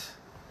 I guess,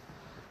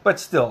 but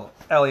still,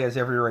 Allie has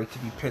every right to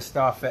be pissed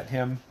off at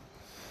him.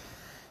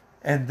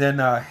 And then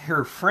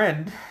her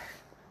friend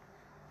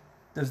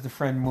does the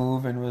friend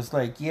move and was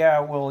like, yeah,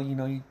 well,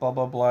 you blah,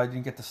 blah, blah,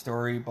 didn't get the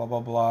story, blah, blah,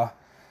 blah.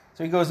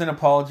 So he goes and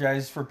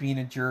apologizes for being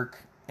a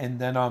jerk, and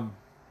then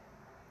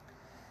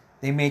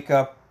they make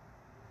up.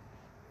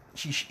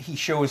 He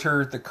shows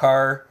her the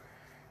car,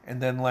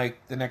 And then,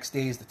 like, the next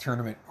day is the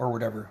tournament or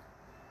whatever.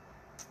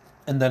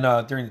 And then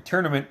during the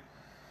tournament,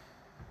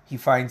 he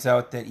finds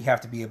out that you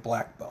have to be a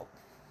black belt.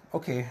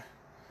 Okay.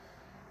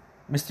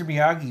 Mr.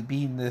 Miyagi,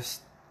 being this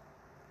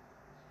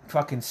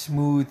fucking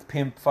smooth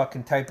pimp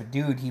fucking type of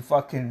dude, he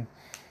fucking,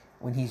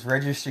 when he's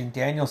registering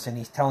Danielson,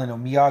 he's telling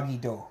him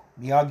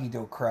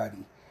Miyagi-Do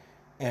karate.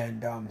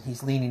 And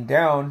he's leaning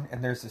down,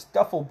 and there's this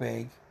duffel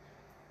bag,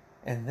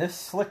 and this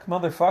slick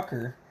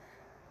motherfucker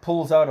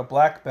pulls out a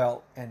black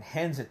belt and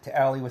hands it to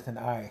Allie with an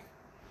eye.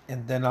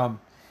 And then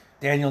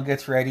Daniel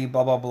gets ready,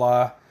 blah, blah,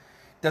 blah.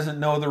 Doesn't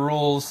know the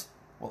rules.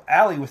 Well,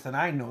 Allie with an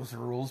eye knows the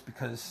rules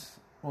because,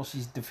 well, she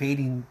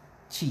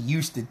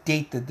used to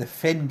date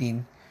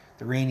the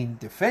reigning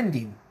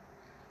defending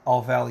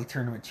All Valley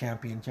Tournament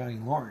champion, Johnny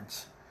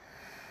Lawrence.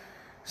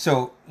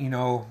 So,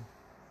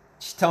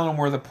 she's telling him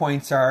where the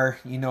points are,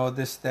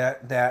 this,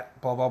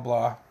 that, blah, blah,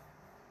 blah.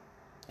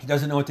 He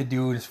doesn't know what to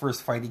do in his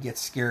first fight. He gets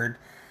scared.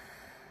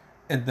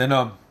 And then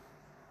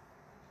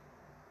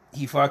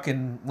he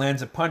fucking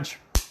lands a punch.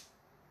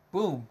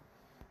 Boom.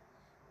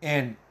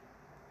 And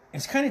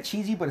it's kind of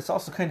cheesy, but it's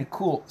also kind of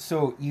cool.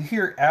 So you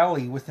hear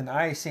Allie with an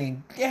eye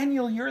saying,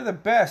 Daniel, you're the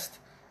best.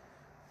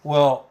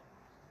 Well,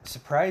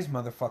 surprise,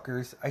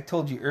 motherfuckers. I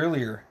told you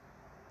earlier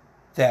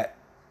that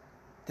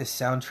this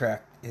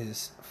soundtrack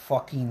is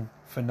fucking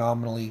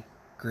phenomenally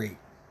great.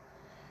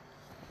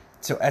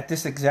 So at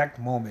this exact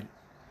moment,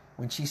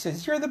 when she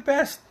says, you're the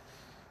best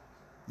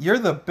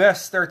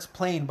starts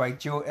playing by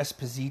Joe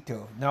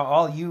Esposito. Now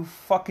all you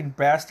fucking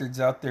bastards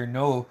out there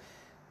know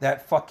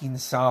that fucking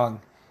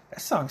song. That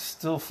song's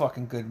still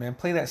fucking good, man.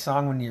 Play that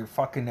song when you're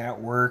fucking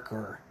at work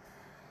or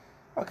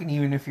fucking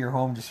even if you're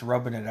home just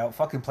rubbing it out.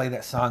 Fucking play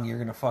that song. You're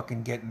gonna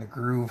fucking get in the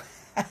groove.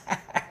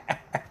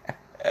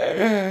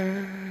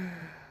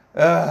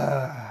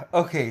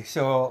 Okay,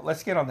 so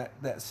let's get on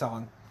that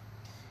song.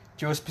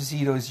 Joe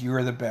Esposito's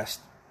You're the Best.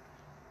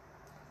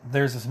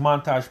 There's this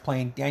montage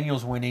playing.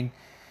 Daniel's winning.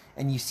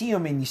 And you see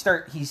him and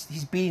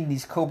he's beating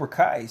these Cobra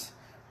Kais.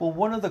 Well,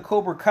 one of the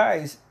Cobra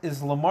Kais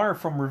is Lamar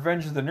from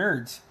Revenge of the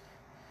Nerds.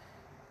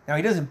 Now,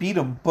 he doesn't beat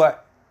him,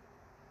 but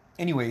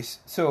anyways,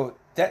 so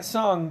that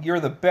song,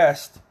 You're the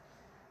Best,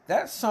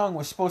 that song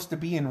was supposed to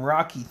be in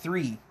Rocky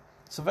 3.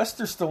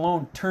 Sylvester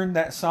Stallone turned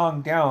that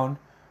song down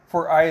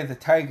for Eye of the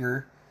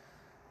Tiger,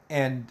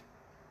 and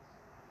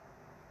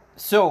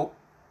so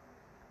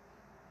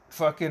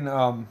fucking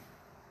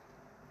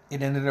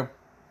it ended up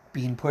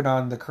being put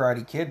on The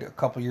Karate Kid a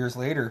couple years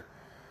later.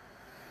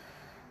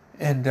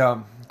 And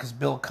because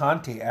Bill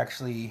Conte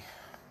actually,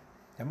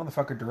 that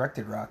motherfucker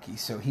directed Rocky,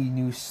 so he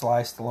knew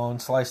Sly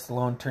Stallone. Sly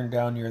Stallone turned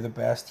down You're the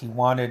Best. He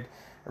wanted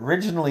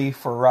originally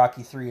for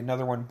Rocky 3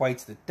 another one,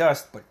 Bites the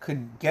Dust, but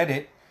couldn't get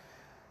it,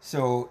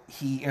 so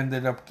he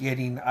ended up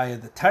getting Eye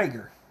of the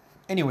Tiger.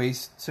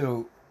 Anyways,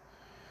 so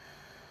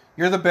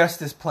You're the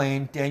Best is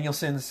playing.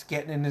 Danielson's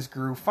getting in his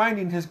groove,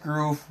 finding his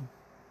groove,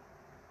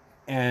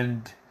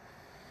 and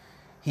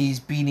he's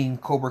beating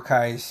Cobra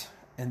Kais.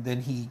 And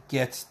then he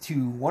gets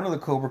to one of the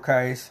Cobra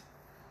Kais,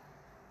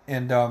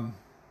 and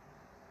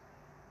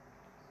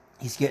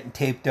he's getting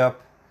taped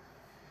up,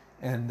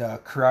 and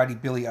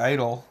Karate Billy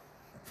Idol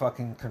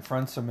fucking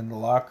confronts him in the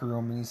locker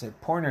room, and he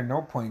said, point or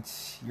no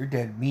points, you're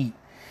dead meat.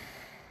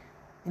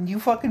 And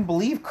you fucking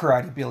believe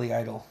Karate Billy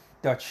Idol.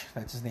 Dutch,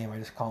 that's his name. I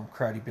just call him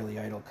Karate Billy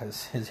Idol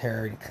because his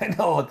hair kind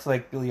of looks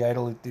like Billy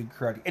Idol who did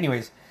karate.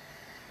 Anyways,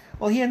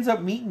 well, he ends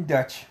up meeting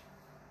Dutch,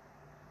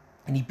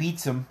 and he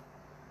beats him.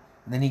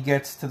 And then he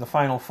gets to the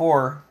final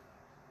four,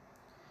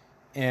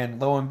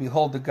 and lo and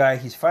behold, the guy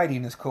he's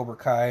fighting is Cobra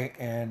Kai,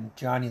 and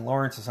Johnny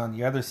Lawrence is on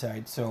the other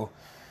side. So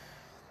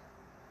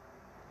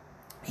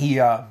he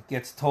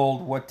gets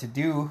told what to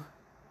do,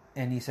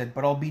 and he said,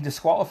 but I'll be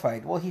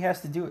disqualified. Well, he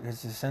has to do it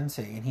as his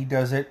sensei, and he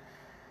does it.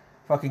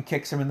 Fucking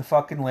kicks him in the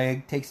fucking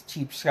leg, takes a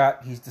cheap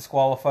shot, he's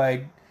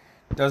disqualified.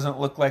 Doesn't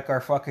look like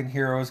our fucking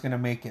hero is going to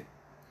make it.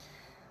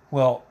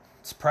 Well,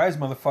 surprise,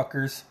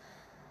 motherfuckers.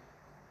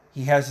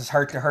 He has his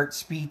heart-to-heart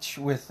speech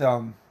with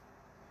Mr.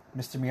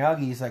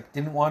 Miyagi. He's like,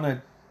 didn't want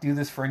to do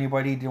this for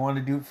anybody. Didn't want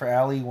to do it for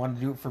Ali. Wanted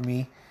to do it for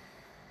me.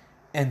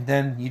 And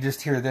then you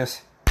just hear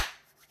this.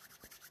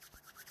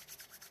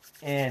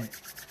 And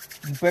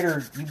you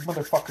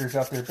motherfuckers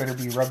out there better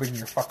be rubbing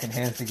your fucking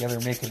hands together,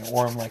 making it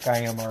warm like I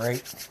am,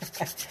 alright?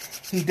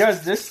 He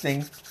does this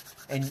thing.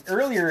 And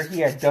earlier he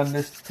had done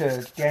this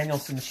to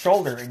Danielson's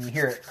shoulder, and you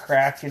hear it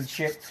crack and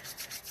shit.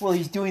 Well,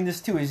 he's doing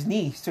this to his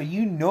knee, so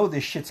you know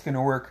this shit's going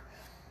to work.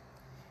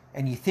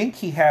 And you think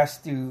he has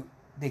to.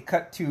 They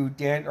cut to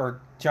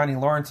Johnny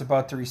Lawrence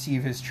about to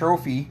receive his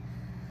trophy.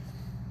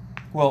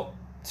 Well,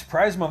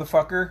 surprise,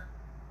 motherfucker.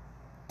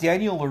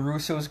 Daniel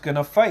LaRusso's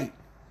gonna fight.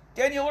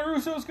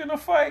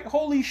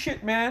 Holy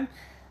shit, man.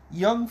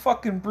 Young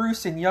fucking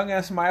Bruce and young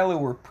ass Milo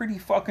were pretty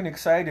fucking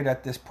excited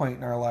at this point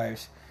in our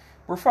lives.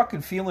 We're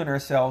fucking feeling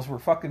ourselves. We're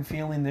fucking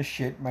feeling this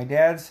shit. My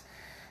dad's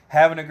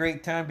having a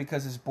great time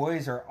because his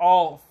boys are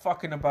all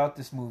fucking about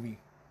this movie.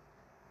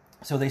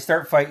 So they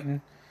start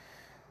fighting.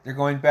 They're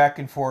going back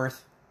and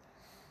forth.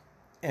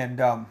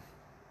 And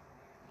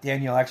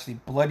Daniel actually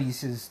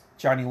bloodies his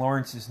Johnny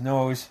Lawrence's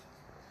nose.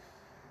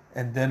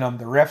 And then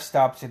the ref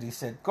stops and he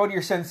said, go to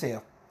your sensei,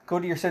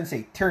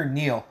 turn,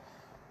 kneel.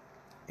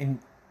 And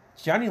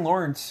Johnny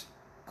Lawrence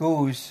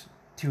goes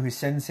to his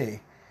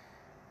sensei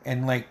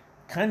and like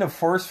kind of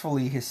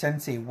forcefully his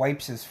sensei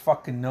wipes his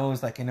fucking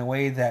nose, like in a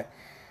way that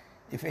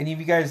if any of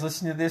you guys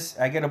listen to this,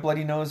 I get a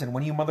bloody nose and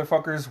one of you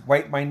motherfuckers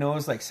wipe my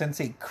nose like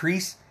Sensei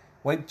Kreese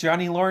wiped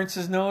Johnny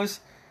Lawrence's nose,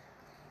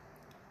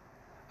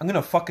 I'm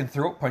gonna fucking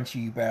throat punch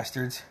you, you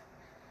bastards.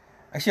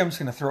 Actually, I'm just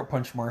gonna throat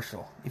punch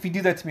Marshall. If you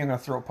do that to me, I'm gonna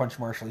throat punch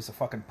Marshall. He's a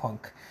fucking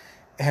punk.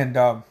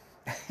 And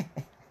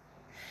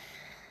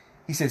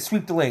he said,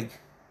 sweep the leg.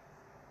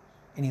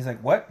 And he's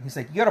like, what? He's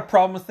like, you got a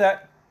problem with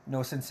that?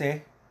 No,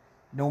 Sensei.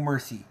 No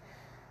mercy.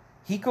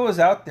 He goes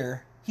out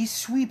there. He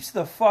sweeps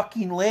the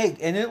fucking leg.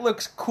 And it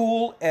looks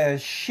cool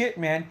as shit,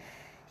 man.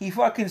 He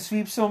fucking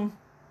sweeps him.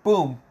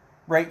 Boom.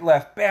 Right,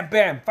 left. Bam,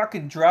 bam.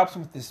 Fucking drops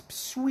him with this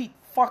sweet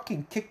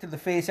fucking kick to the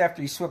face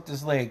after he swept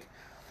his leg.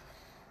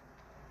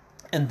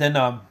 And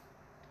then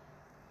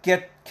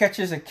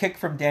catches a kick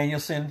from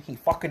Danielson. He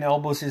fucking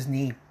elbows his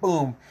knee.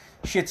 Boom.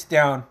 Shit's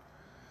down.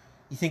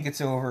 You think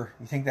it's over.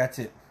 You think that's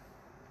it.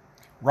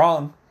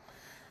 Wrong.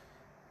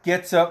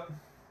 Gets up.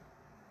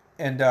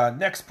 And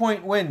next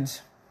point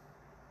wins.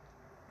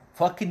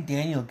 Fucking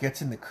Daniel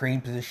gets in the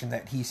crane position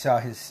that he saw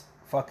his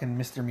fucking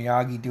Mr.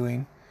 Miyagi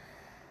doing.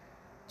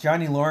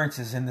 Johnny Lawrence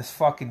is in this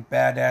fucking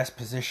badass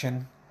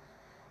position.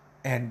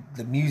 And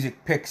the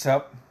music picks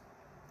up.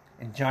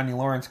 And Johnny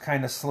Lawrence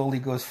kind of slowly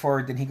goes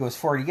forward. Then he goes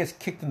forward. He gets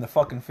kicked in the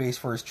fucking face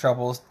for his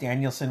troubles.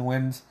 Danielson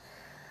wins.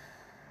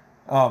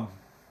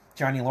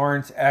 Johnny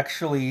Lawrence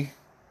actually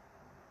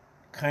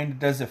kind of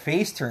does a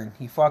face turn.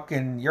 He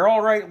fucking, you're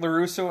all right,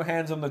 LaRusso,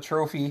 hands him the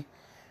trophy.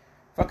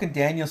 Fucking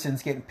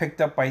Danielson's getting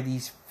picked up by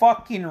these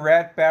fucking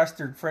rat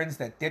bastard friends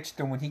that ditched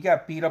him when he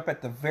got beat up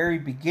at the very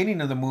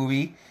beginning of the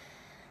movie.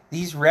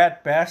 These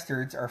rat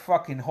bastards are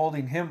fucking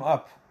holding him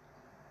up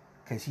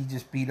because he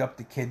just beat up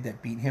the kid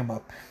that beat him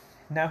up.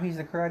 Now he's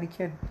the Karate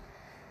Kid.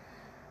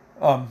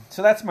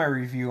 So that's my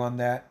review on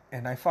that,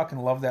 and I fucking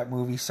love that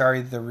movie.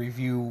 Sorry the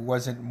review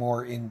wasn't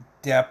more in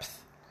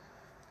depth,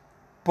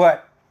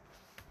 but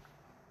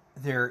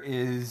there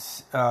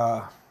is there's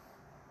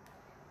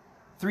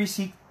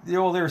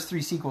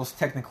 3 sequels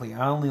technically.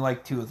 I only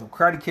like 2 of them.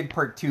 Karate Kid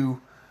Part 2,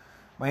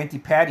 my Auntie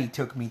Patty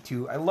took me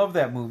to. I love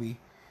that movie,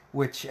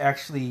 which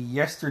actually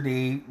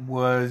yesterday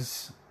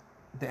was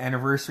the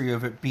anniversary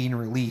of it being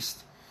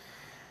released.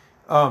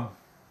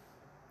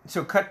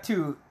 So cut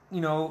to,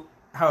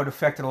 how it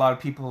affected a lot of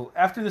people.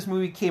 After this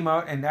movie came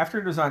out and after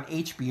it was on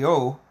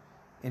HBO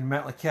in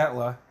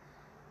Metlakatla,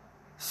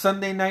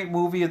 Sunday night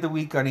movie of the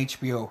week on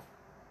HBO.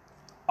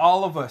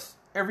 All of us,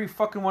 every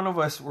fucking one of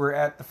us were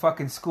at the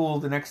fucking school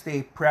the next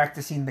day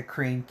practicing the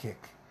crane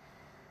kick.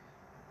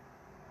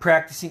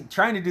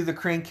 Trying to do the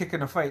crane kick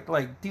in a fight.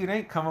 Like, dude, I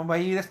ain't coming by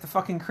you. That's the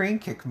fucking crane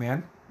kick,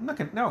 man.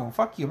 No,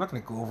 fuck you. I'm not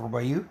going to go over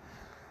by you.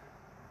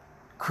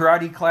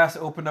 Karate class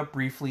opened up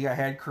briefly. I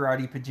had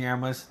karate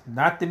pajamas.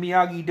 Not the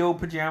Miyagi-Do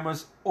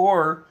pajamas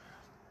or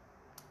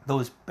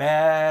those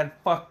bad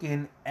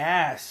fucking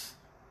ass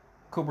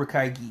Cobra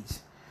Kai gis.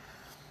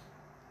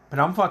 But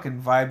I'm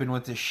fucking vibing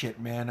with this shit,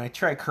 man. I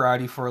tried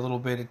karate for a little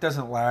bit. It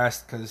doesn't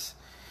last because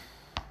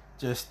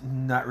just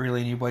not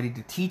really anybody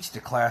to teach the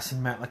class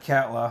in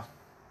Metlakatla.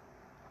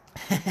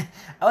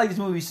 I like this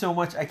movie so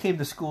much. I came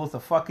to school with a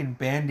fucking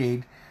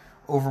Band-Aid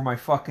over my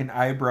fucking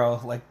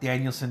eyebrow like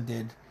Danielson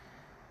did.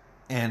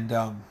 And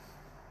I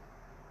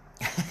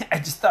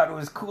just thought it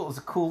was cool. It was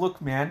a cool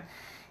look, man.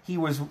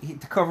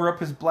 To cover up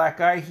his black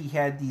eye, he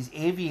had these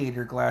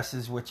aviator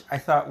glasses, which I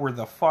thought were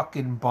the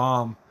fucking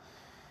bomb.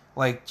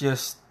 I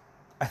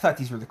thought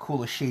these were the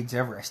coolest shades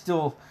ever. I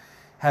still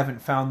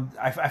haven't found...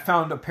 I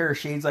found a pair of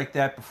shades like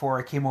that before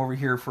I came over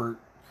here for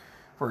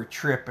a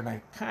trip, and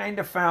I kind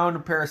of found a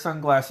pair of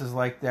sunglasses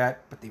like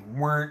that, but they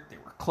weren't. They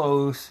were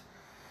close.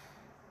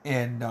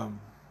 And,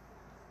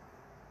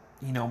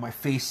 my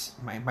face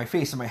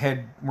and my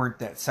head weren't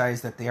that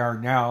size that they are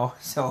now.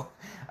 So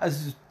I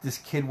was just this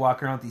kid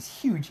walking around with these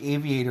huge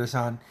aviators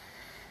on,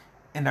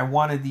 and I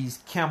wanted these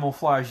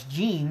camouflage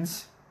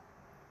jeans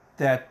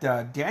that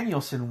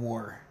Danielson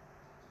wore.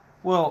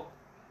 Well,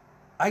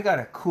 I got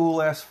a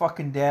cool ass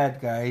fucking dad,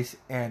 guys,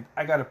 and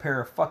I got a pair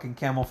of fucking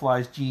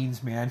camouflage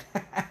jeans, man.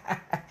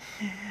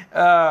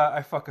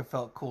 I fucking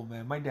felt cool,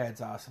 man. My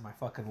dad's awesome. I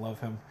fucking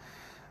love him.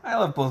 I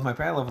love both my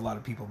parents. I love a lot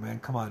of people, man.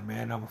 Come on,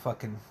 man. I'm a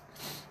fucking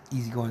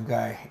easygoing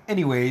guy.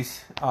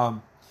 Anyways,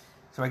 so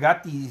I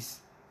got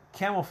these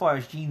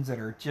camouflage jeans that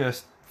are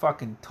just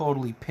fucking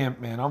totally pimp,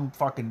 man. I'm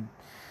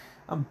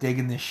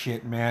digging this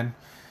shit, man.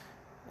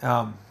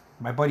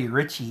 My buddy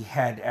Richie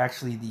had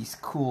actually these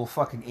cool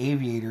fucking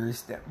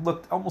aviators that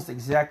looked almost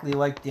exactly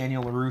like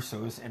Daniel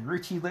LaRusso's, and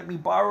Richie let me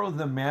borrow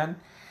them, man.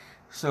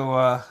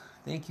 So,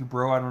 thank you,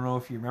 bro. I don't know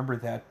if you remember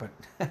that, but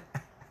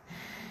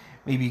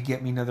maybe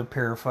get me another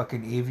pair of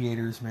fucking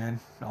aviators,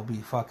 man. I'll be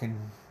fucking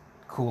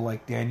cool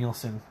like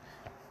Danielson.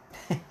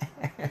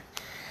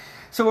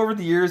 So over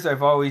the years,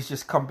 I've always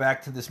just come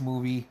back to this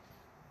movie,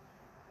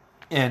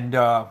 and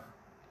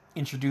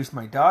introduced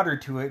my daughter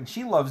to it, and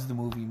she loves the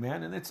movie,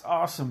 man, and it's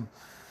awesome.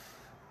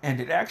 And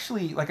it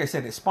actually, like I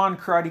said, it spawned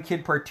Karate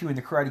Kid Part 2 and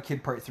the Karate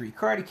Kid Part 3.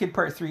 Karate Kid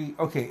Part 3,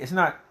 okay, it's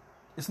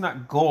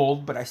not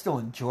gold, but I still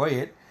enjoy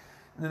it.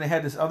 And then they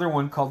had this other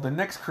one called The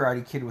Next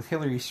Karate Kid with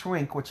Hilary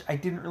Swank, which I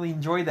didn't really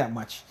enjoy that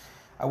much.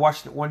 I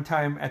watched it one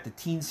time at the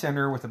teen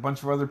center with a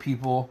bunch of other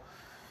people,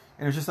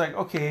 and it was just like,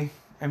 okay,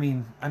 I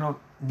mean, I don't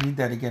need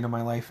that again in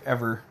my life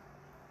ever.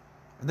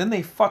 And then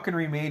they fucking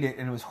remade it,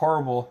 and it was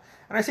horrible.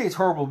 And I say it's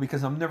horrible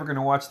because I'm never going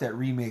to watch that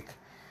remake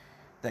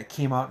that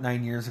came out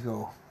 9 years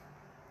ago.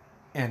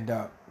 And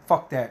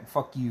fuck that.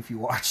 Fuck you if you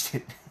watched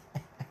it.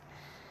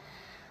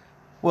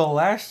 Well,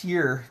 last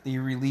year they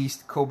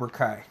released Cobra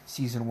Kai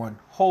Season 1.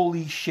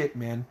 Holy shit,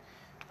 man.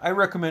 I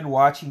recommend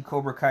watching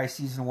Cobra Kai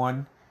Season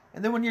 1.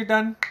 And then when you're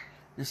done,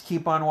 just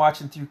keep on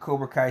watching through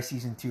Cobra Kai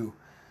Season 2.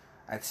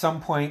 At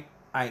some point,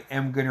 I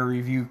am going to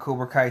review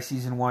Cobra Kai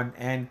Season 1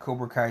 and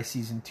Cobra Kai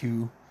Season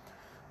 2.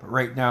 But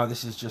right now,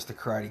 this is just the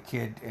Karate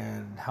Kid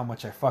and how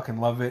much I fucking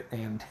love it.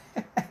 And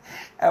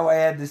how I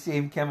had the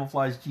same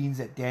camouflage jeans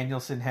that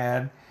Danielson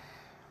had.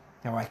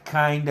 Now, I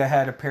kind of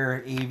had a pair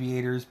of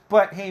aviators.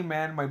 But, hey,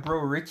 man, my bro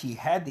Richie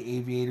had the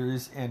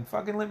aviators and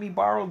fucking let me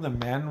borrow them,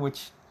 man.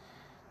 Which,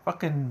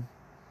 fucking,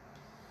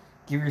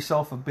 give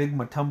yourself a big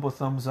Matumbo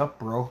thumbs up,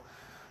 bro.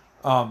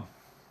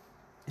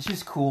 It's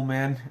just cool,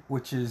 man.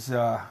 Which is,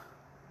 I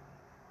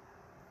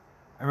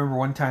remember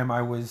one time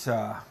I was,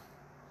 I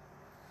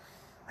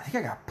think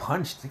I got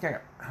punched. I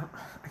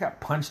got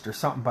punched or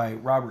something by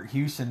Robert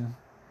Hewson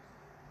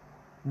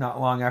not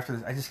long after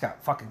this. I just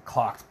got fucking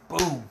clocked.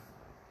 Boom.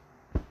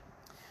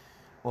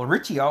 Well,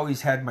 Richie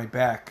always had my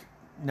back.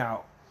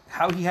 Now,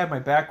 how he had my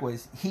back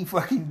was he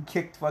fucking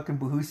kicked fucking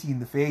Bahusi in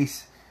the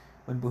face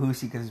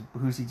because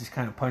Bahusi just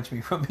kind of punched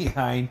me from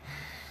behind.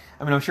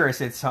 I mean, I'm sure I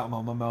said something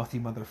on my mouthy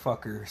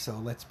motherfucker, so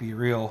let's be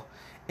real.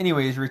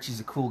 Anyways, Richie's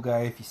a cool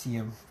guy. If you see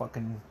him,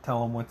 fucking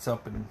tell him what's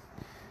up and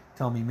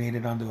tell me made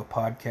it onto a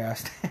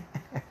podcast.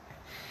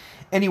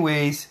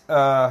 Anyways,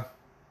 cut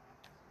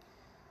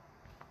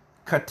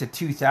to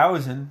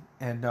 2000,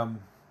 and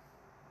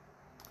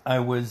I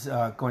was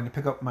going to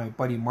pick up my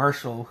buddy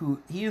Marshall, who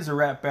he is a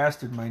rat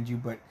bastard, mind you,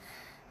 but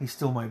he's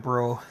still my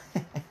bro.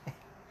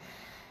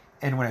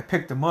 And when I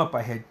picked him up,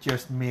 I had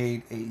just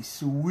made a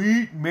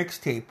sweet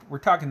mixtape. We're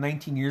talking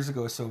 19 years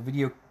ago, so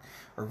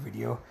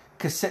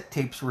cassette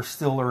tapes were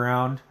still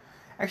around.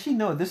 Actually,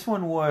 no, this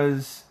one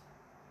was,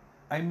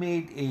 I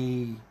made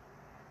a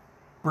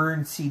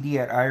burned CD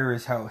at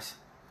Ira's house.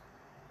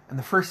 And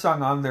the first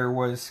song on there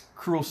was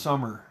Cruel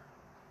Summer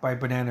by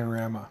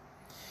Bananarama.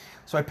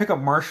 So I pick up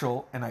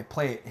Marshall and I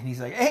play it. And he's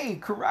like, hey,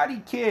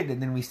 Karate Kid.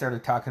 And then we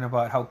started talking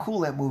about how cool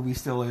that movie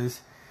still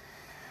is.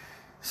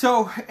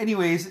 So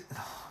anyways,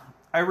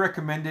 I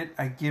recommend it.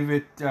 I give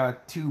it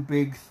two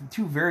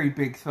very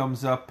big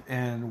thumbs up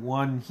and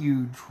one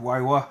huge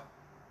waiwa.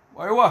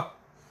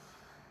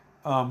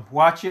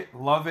 Watch it.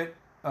 Love it.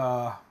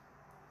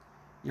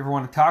 You ever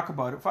want to talk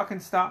about it, fucking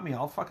stop me.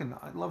 I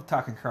love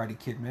talking Karate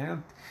Kid,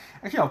 man.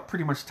 Actually, I'll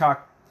pretty much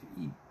talk.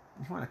 If you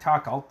want to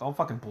talk, I'll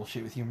fucking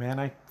bullshit with you, man.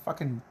 I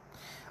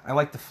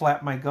like to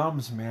flap my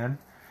gums, man.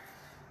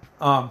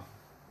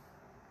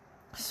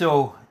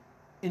 So,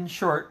 in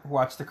short,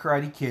 watch the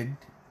Karate Kid.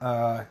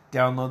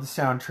 Download the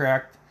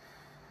soundtrack.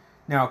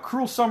 Now,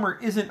 Cruel Summer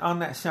isn't on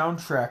that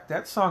soundtrack.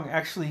 That song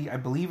actually, I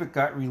believe it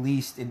got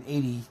released in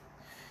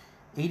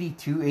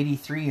 82,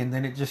 83, and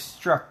then it just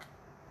struck.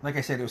 Like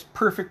I said, it was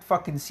perfect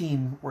fucking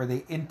scene where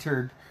they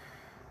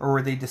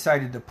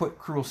decided to put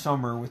Cruel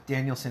Summer with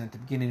Danielson at the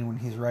beginning when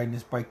he's riding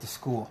his bike to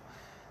school.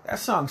 That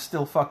song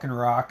still fucking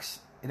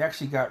rocks. It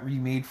actually got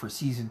remade for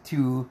season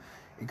 2.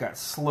 It got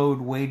slowed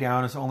way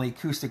down as only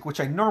acoustic, which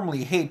I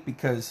normally hate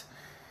because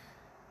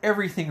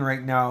everything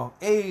right now,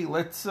 hey,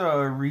 let's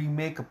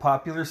remake a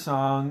popular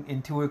song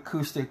into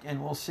acoustic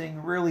and we'll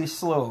sing really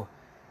slow.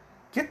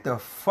 Get the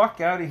fuck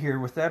out of here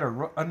with that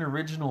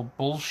unoriginal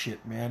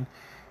bullshit, man.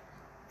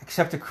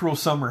 Except a Cruel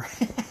Summer.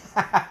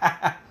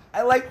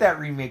 I like that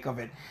remake of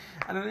it.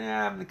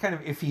 I'm kind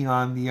of iffy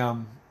on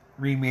the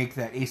remake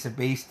that Ace of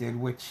Base did,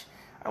 which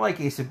I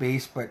like Ace of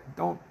Base, but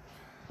don't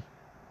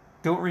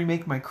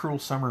remake my Cruel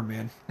Summer,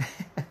 man.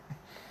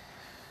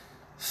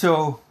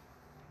 So,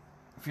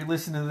 if you're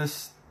listening to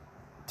this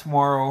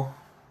tomorrow,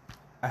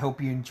 I hope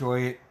you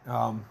enjoy it.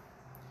 I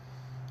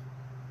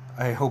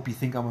hope you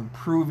think I'm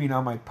improving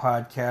on my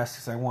podcast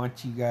because I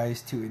want you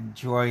guys to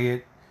enjoy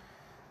it.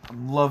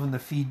 I'm loving the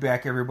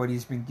feedback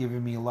everybody's been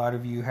giving me. A lot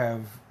of you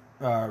have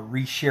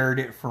reshared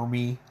it for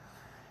me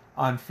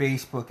on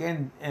Facebook.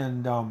 And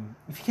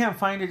if you can't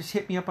find it, just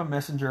hit me up on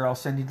Messenger. I'll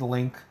send you the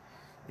link.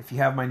 If you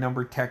have my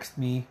number, text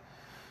me.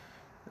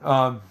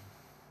 I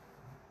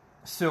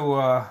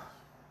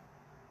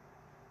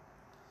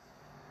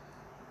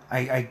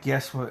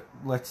guess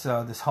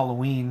this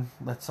Halloween,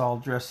 let's all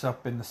dress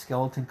up in the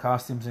skeleton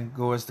costumes and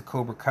go as the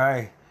Cobra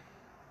Kai.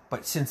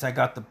 But since I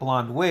got the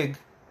blonde wig,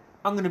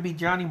 I'm going to be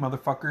Johnny,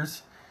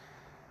 motherfuckers.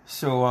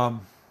 So, I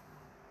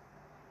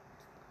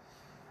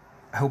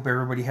hope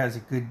everybody has a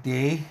good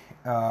day.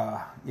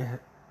 Yeah,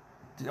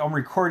 I'm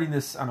recording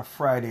this on a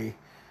Friday.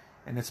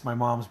 and it's my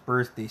mom's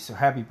birthday. So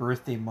happy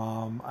birthday,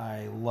 Mom.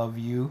 I love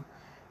you.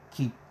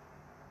 Keep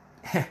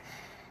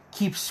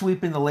keep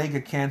sweeping the leg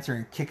of cancer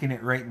and kicking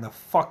it right in the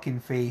fucking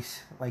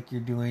face like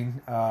you're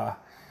doing.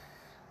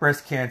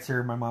 Breast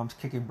cancer, my mom's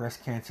kicking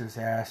breast cancer's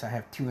ass. I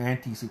have 2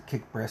 aunties who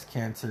kick breast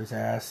cancer's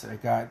ass.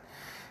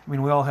 We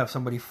all have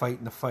somebody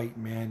fighting the fight,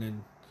 man,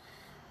 and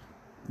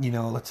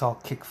let's all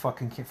kick fuck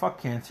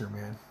cancer,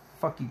 man.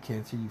 Fuck you,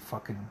 cancer, you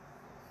fucking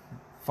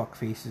fuck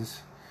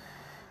faces.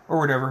 Or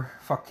whatever.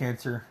 Fuck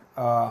cancer.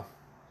 Watch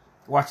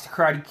The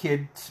Karate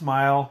Kid.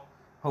 Smile.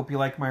 Hope you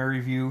like my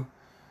review.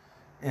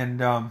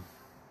 And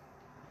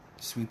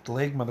sweep the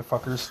leg,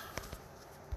 motherfuckers.